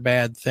saying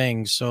bad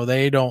things. So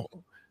they don't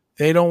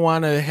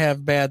want to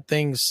have bad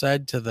things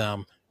said to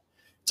them.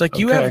 It's like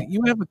you have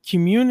a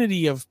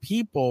community of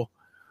people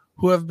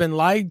who have been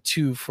lied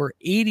to for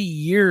 80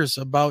 years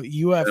about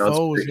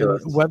UFOs,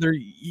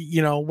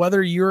 and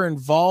whether you're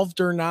involved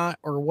or not,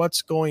 or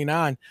what's going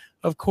on.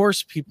 Of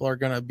course, people are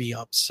going to be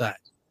upset.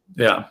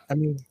 Yeah. I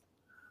mean,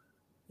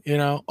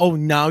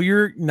 now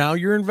you're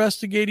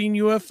investigating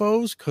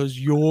UFOs because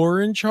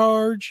you're in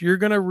charge. You're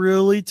going to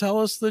really tell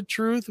us the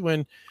truth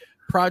when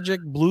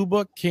Project Blue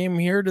Book came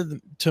here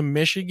to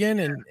Michigan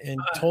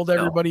and told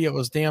everybody it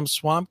was damn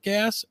swamp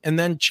gas and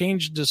then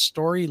changed the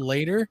story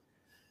later.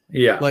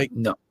 Yeah.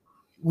 No,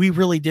 we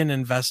really didn't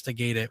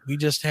investigate it.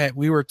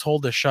 We were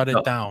told to shut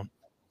it down.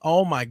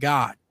 Oh my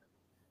God.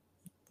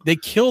 They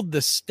killed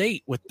the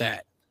state with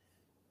that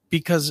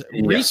because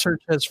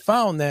research has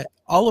found that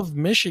all of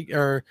Michigan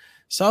or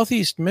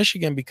Southeast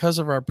Michigan, because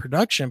of our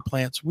production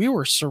plants, we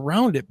were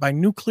surrounded by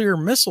nuclear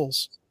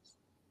missiles.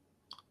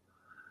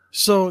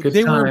 So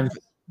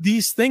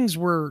these things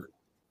were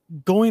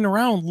going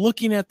around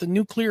looking at the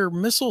nuclear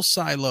missile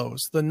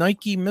silos, the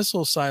Nike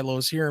missile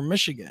silos here in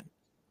Michigan.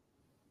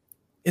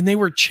 And they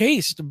were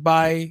chased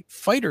by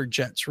fighter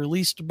jets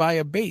released by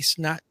a base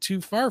not too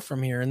far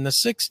from here in the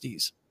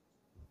 60s.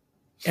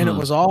 And it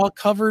was all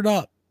covered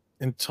up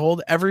and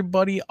told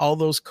everybody, all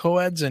those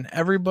co-eds and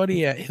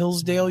everybody at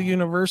Hillsdale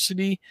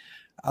University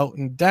out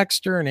in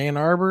Dexter and Ann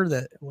Arbor,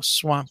 that it was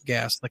swamp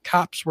gas. The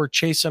cops were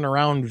chasing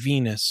around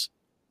Venus.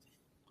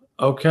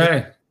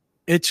 Okay.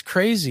 It's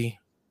crazy.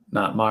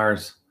 Not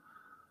Mars.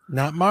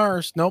 Not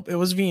Mars. Nope. It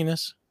was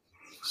Venus.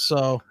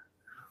 So,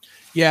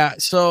 yeah.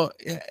 So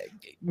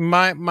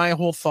my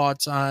whole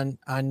thoughts on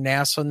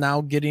NASA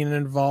now getting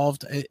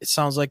involved. It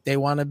sounds like they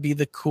want to be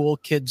the cool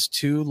kids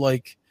too.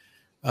 Like,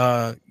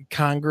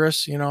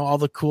 Congress, all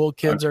the cool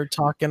kids are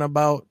talking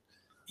about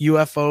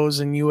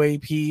UFOs and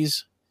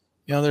UAPs.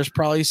 There's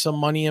probably some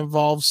money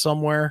involved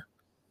somewhere,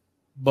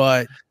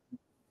 but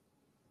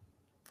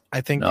I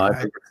think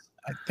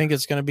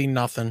it's going to be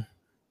nothing.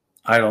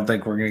 I don't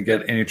think we're going to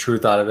get any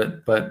truth out of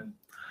it, but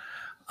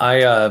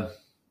I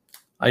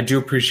do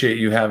appreciate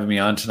you having me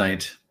on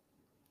tonight.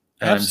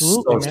 And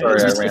absolutely, I'm so sorry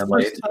Is this I ran the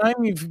late. first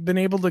time you've been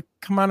able to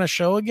come on a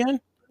show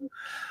again?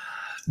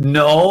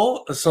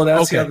 No, so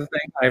that's the other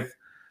thing.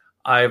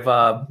 I've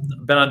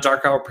been on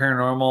Dark Hour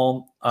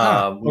Paranormal.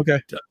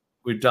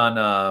 We've done.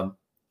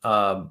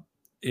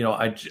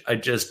 I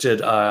just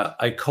did.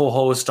 I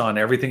co-host on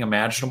Everything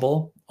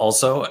Imaginable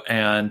also,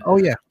 and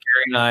Gary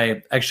and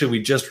I we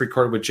just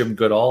recorded with Jim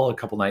Goodall a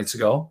couple nights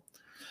ago.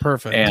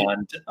 Perfect.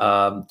 And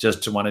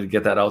just wanted to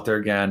get that out there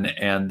again,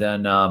 and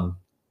then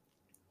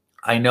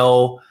I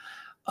know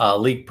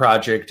Leak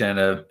Project and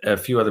a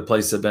few other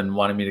places have been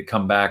wanting me to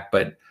come back,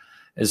 but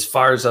as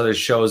far as other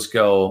shows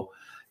go,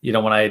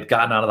 when I had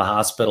gotten out of the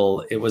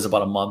hospital, it was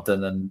about a month.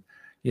 And then,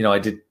 I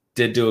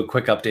did do a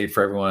quick update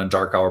for everyone on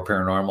Dark Hour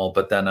Paranormal.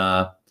 But then,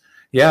 I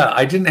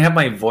didn't have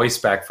my voice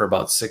back for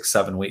about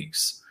 6-7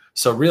 weeks.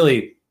 So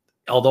really,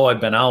 although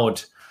I've been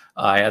out,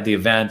 I had the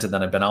event and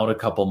then I've been out a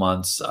couple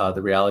months.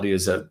 The reality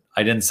is that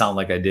I didn't sound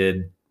like I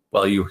did.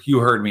 Well, you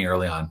heard me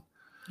early on.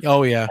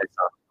 Oh yeah. I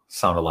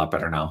sound a lot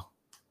better now.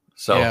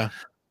 So yeah.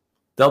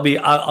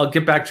 I'll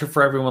get back to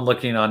for everyone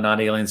looking on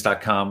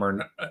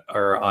notaliens.com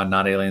or on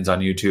Not Aliens on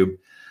YouTube.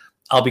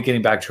 I'll be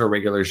getting back to a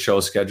regular show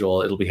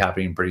schedule. It'll be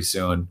happening pretty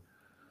soon.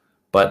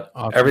 But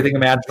awesome. Everything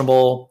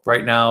imaginable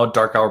right now,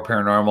 Dark Hour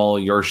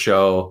Paranormal, your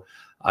show.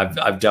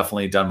 I've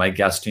definitely done my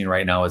guesting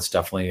right now. It's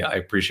definitely, I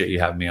appreciate you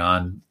having me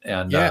on.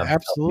 And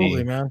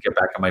absolutely, man. Get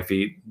back on my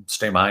feet,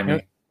 stay behind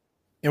me.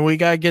 And we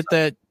got to get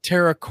that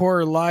Terra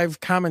Core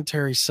live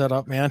commentary set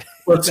up, man.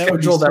 Let's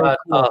schedule that.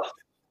 Cool.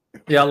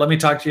 Let me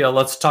talk to you.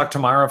 Let's talk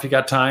tomorrow if you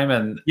got time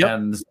and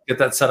get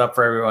that set up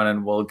for everyone,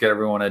 and we'll get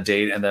everyone a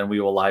date, and then we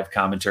will live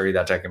commentary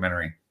that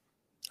documentary.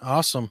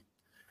 Awesome.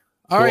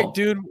 All right,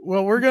 dude.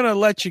 Well, we're going to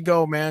let you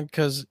go, man,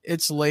 because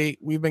it's late.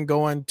 We've been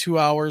going 2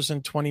 hours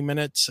and 20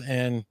 minutes,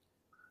 and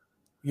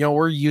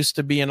we're used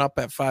to being up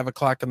at 5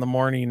 o'clock in the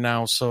morning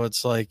now. So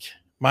it's like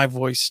my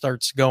voice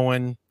starts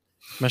going.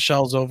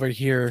 Michelle's over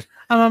here.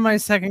 I'm on my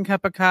second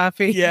cup of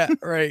coffee. Yeah,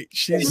 right.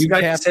 She's you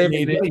got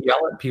to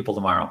yell at people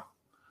tomorrow.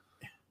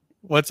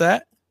 What's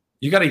that?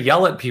 You got to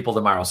yell at people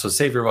tomorrow. So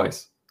save your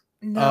voice.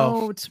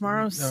 No,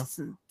 tomorrow's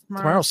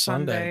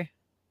Sunday.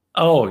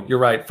 Oh, you're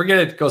right. Forget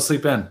it. Go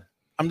sleep in.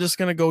 I'm just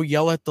going to go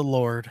yell at the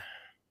Lord.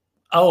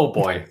 Oh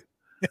boy.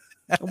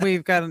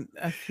 We've got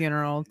a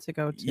funeral to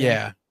go to.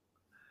 Yeah.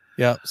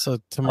 Yeah. So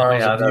tomorrow.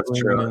 That's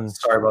true.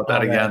 Sorry about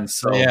that again.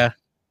 So yeah.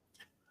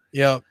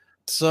 Yep.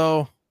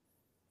 So,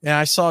 yeah,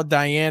 I saw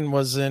Diane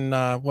was in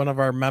one of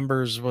our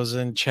members was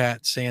in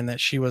chat saying that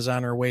she was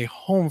on her way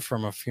home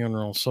from a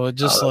funeral. So it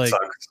just sucks.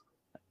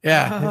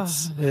 Yeah,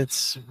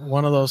 it's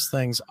one of those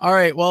things. All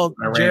right. Well,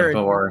 Jared.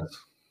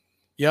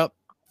 Yep.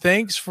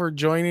 Thanks for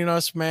joining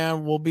us,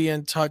 man. We'll be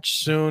in touch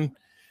soon.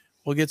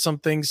 We'll get some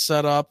things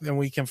set up and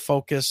we can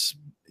focus,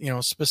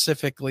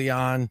 specifically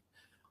on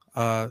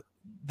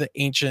the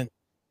ancient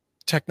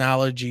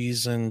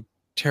technologies and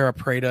Terra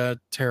Preta,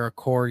 Terra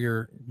Core,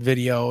 your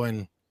video,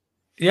 and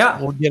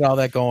we'll get all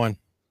that going.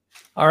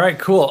 All right,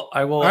 cool.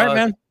 I will. All right,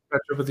 man.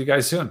 Catch up with you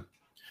guys soon.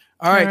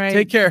 All right,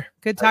 take care.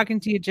 Good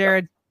talking to you,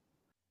 Jared.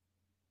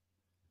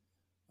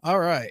 All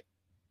right.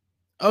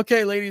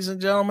 Okay, ladies and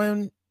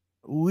gentlemen,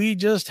 we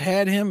just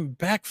had him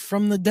back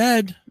from the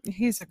dead.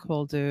 He's a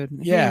cool dude.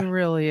 Yeah, he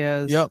really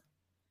is. Yep.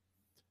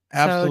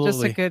 Absolutely. So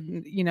just a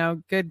good,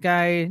 good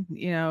guy.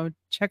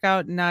 Check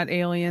out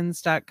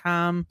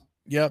notaliens.com.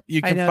 Yep.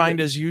 You can find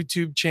his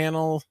YouTube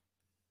channel,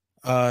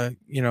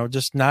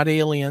 just Not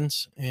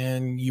Aliens,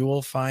 and you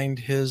will find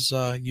his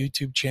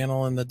YouTube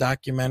channel and the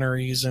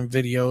documentaries and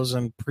videos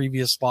and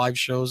previous live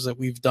shows that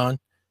we've done.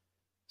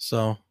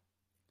 So,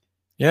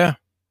 yeah.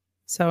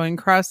 So, in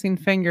crossing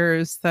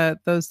fingers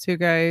that those two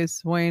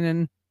guys, Wayne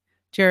and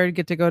Jared,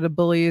 get to go to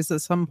Belize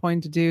at some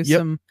point to do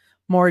some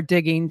more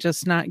digging,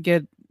 just not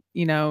get,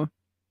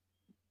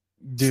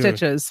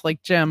 stitches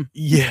like Jim.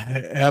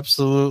 Yeah,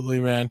 absolutely,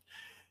 man.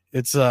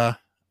 It's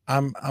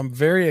I'm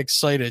very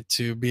excited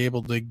to be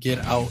able to get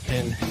out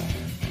and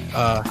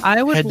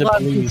I would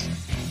love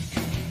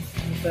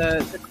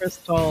the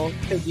crystal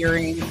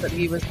figurines that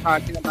he was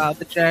talking about,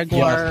 the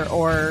Jaguar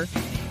or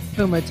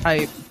Puma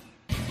type.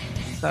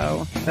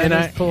 So that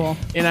is cool.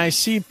 And I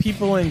see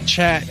people in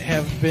chat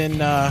have been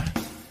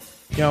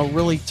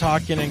really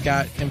talking and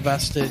got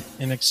invested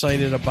and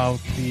excited about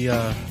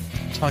the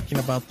talking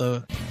about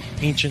the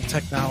ancient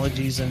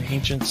technologies and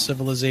ancient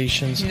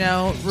civilizations.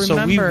 Remember,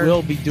 so we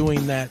will be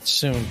doing that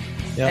soon.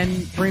 Yep.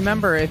 And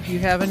remember, if you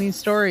have any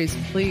stories,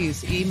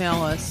 please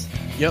email us.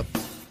 Yep,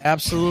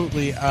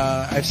 absolutely.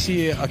 I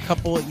see a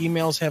couple of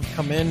emails have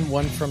come in.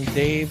 One from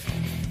Dave.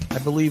 I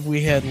believe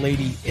we had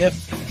Lady If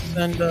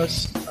send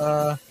us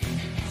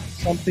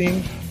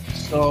something.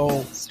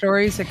 So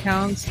stories,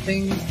 accounts,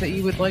 things that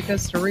you would like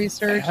us to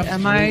research.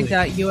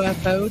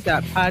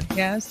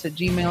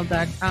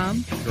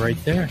 mi.ufo.podcast@gmail.com.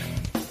 Right there.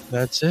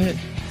 That's it.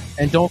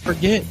 And don't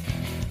forget,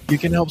 you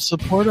can help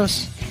support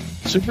us.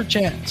 Super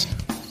chats,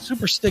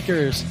 super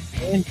stickers,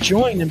 and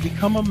join and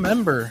become a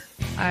member.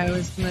 I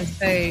was going to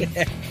say,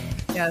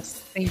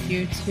 yes, thank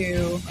you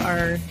to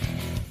our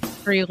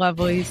 3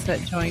 lovelies that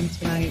joined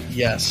tonight.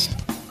 Yes.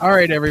 All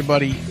right,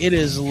 everybody. It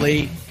is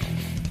late.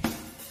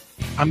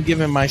 I'm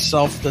giving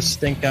myself the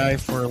stink eye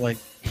for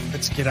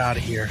let's get out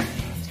of here.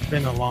 It's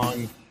been a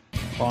long,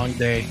 long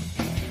day.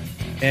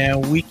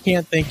 And we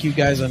can't thank you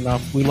guys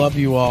enough. We love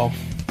you all.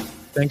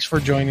 Thanks for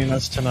joining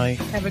us tonight.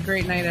 Have a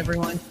great night,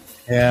 everyone.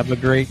 Have a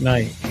great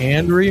night.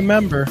 And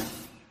remember,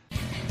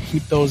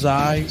 keep those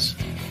eyes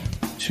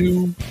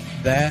to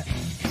that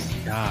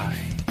sky.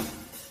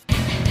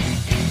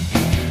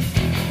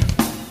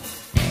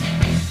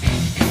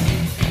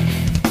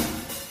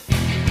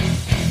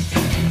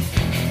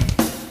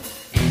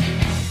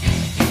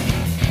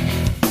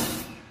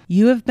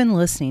 You have been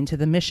listening to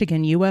the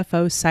Michigan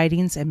UFO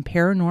Sightings and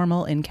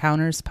Paranormal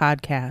Encounters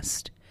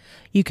podcast.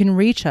 You can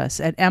reach us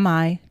at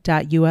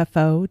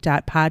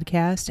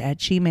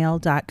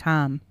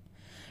mi.ufo.podcast@gmail.com.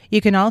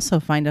 You can also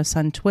find us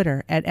on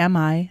Twitter at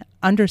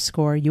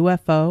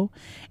mi_UFO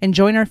and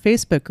join our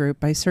Facebook group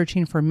by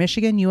searching for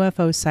Michigan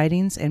UFO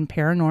Sightings and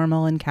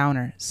Paranormal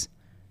Encounters.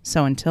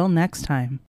 So until next time.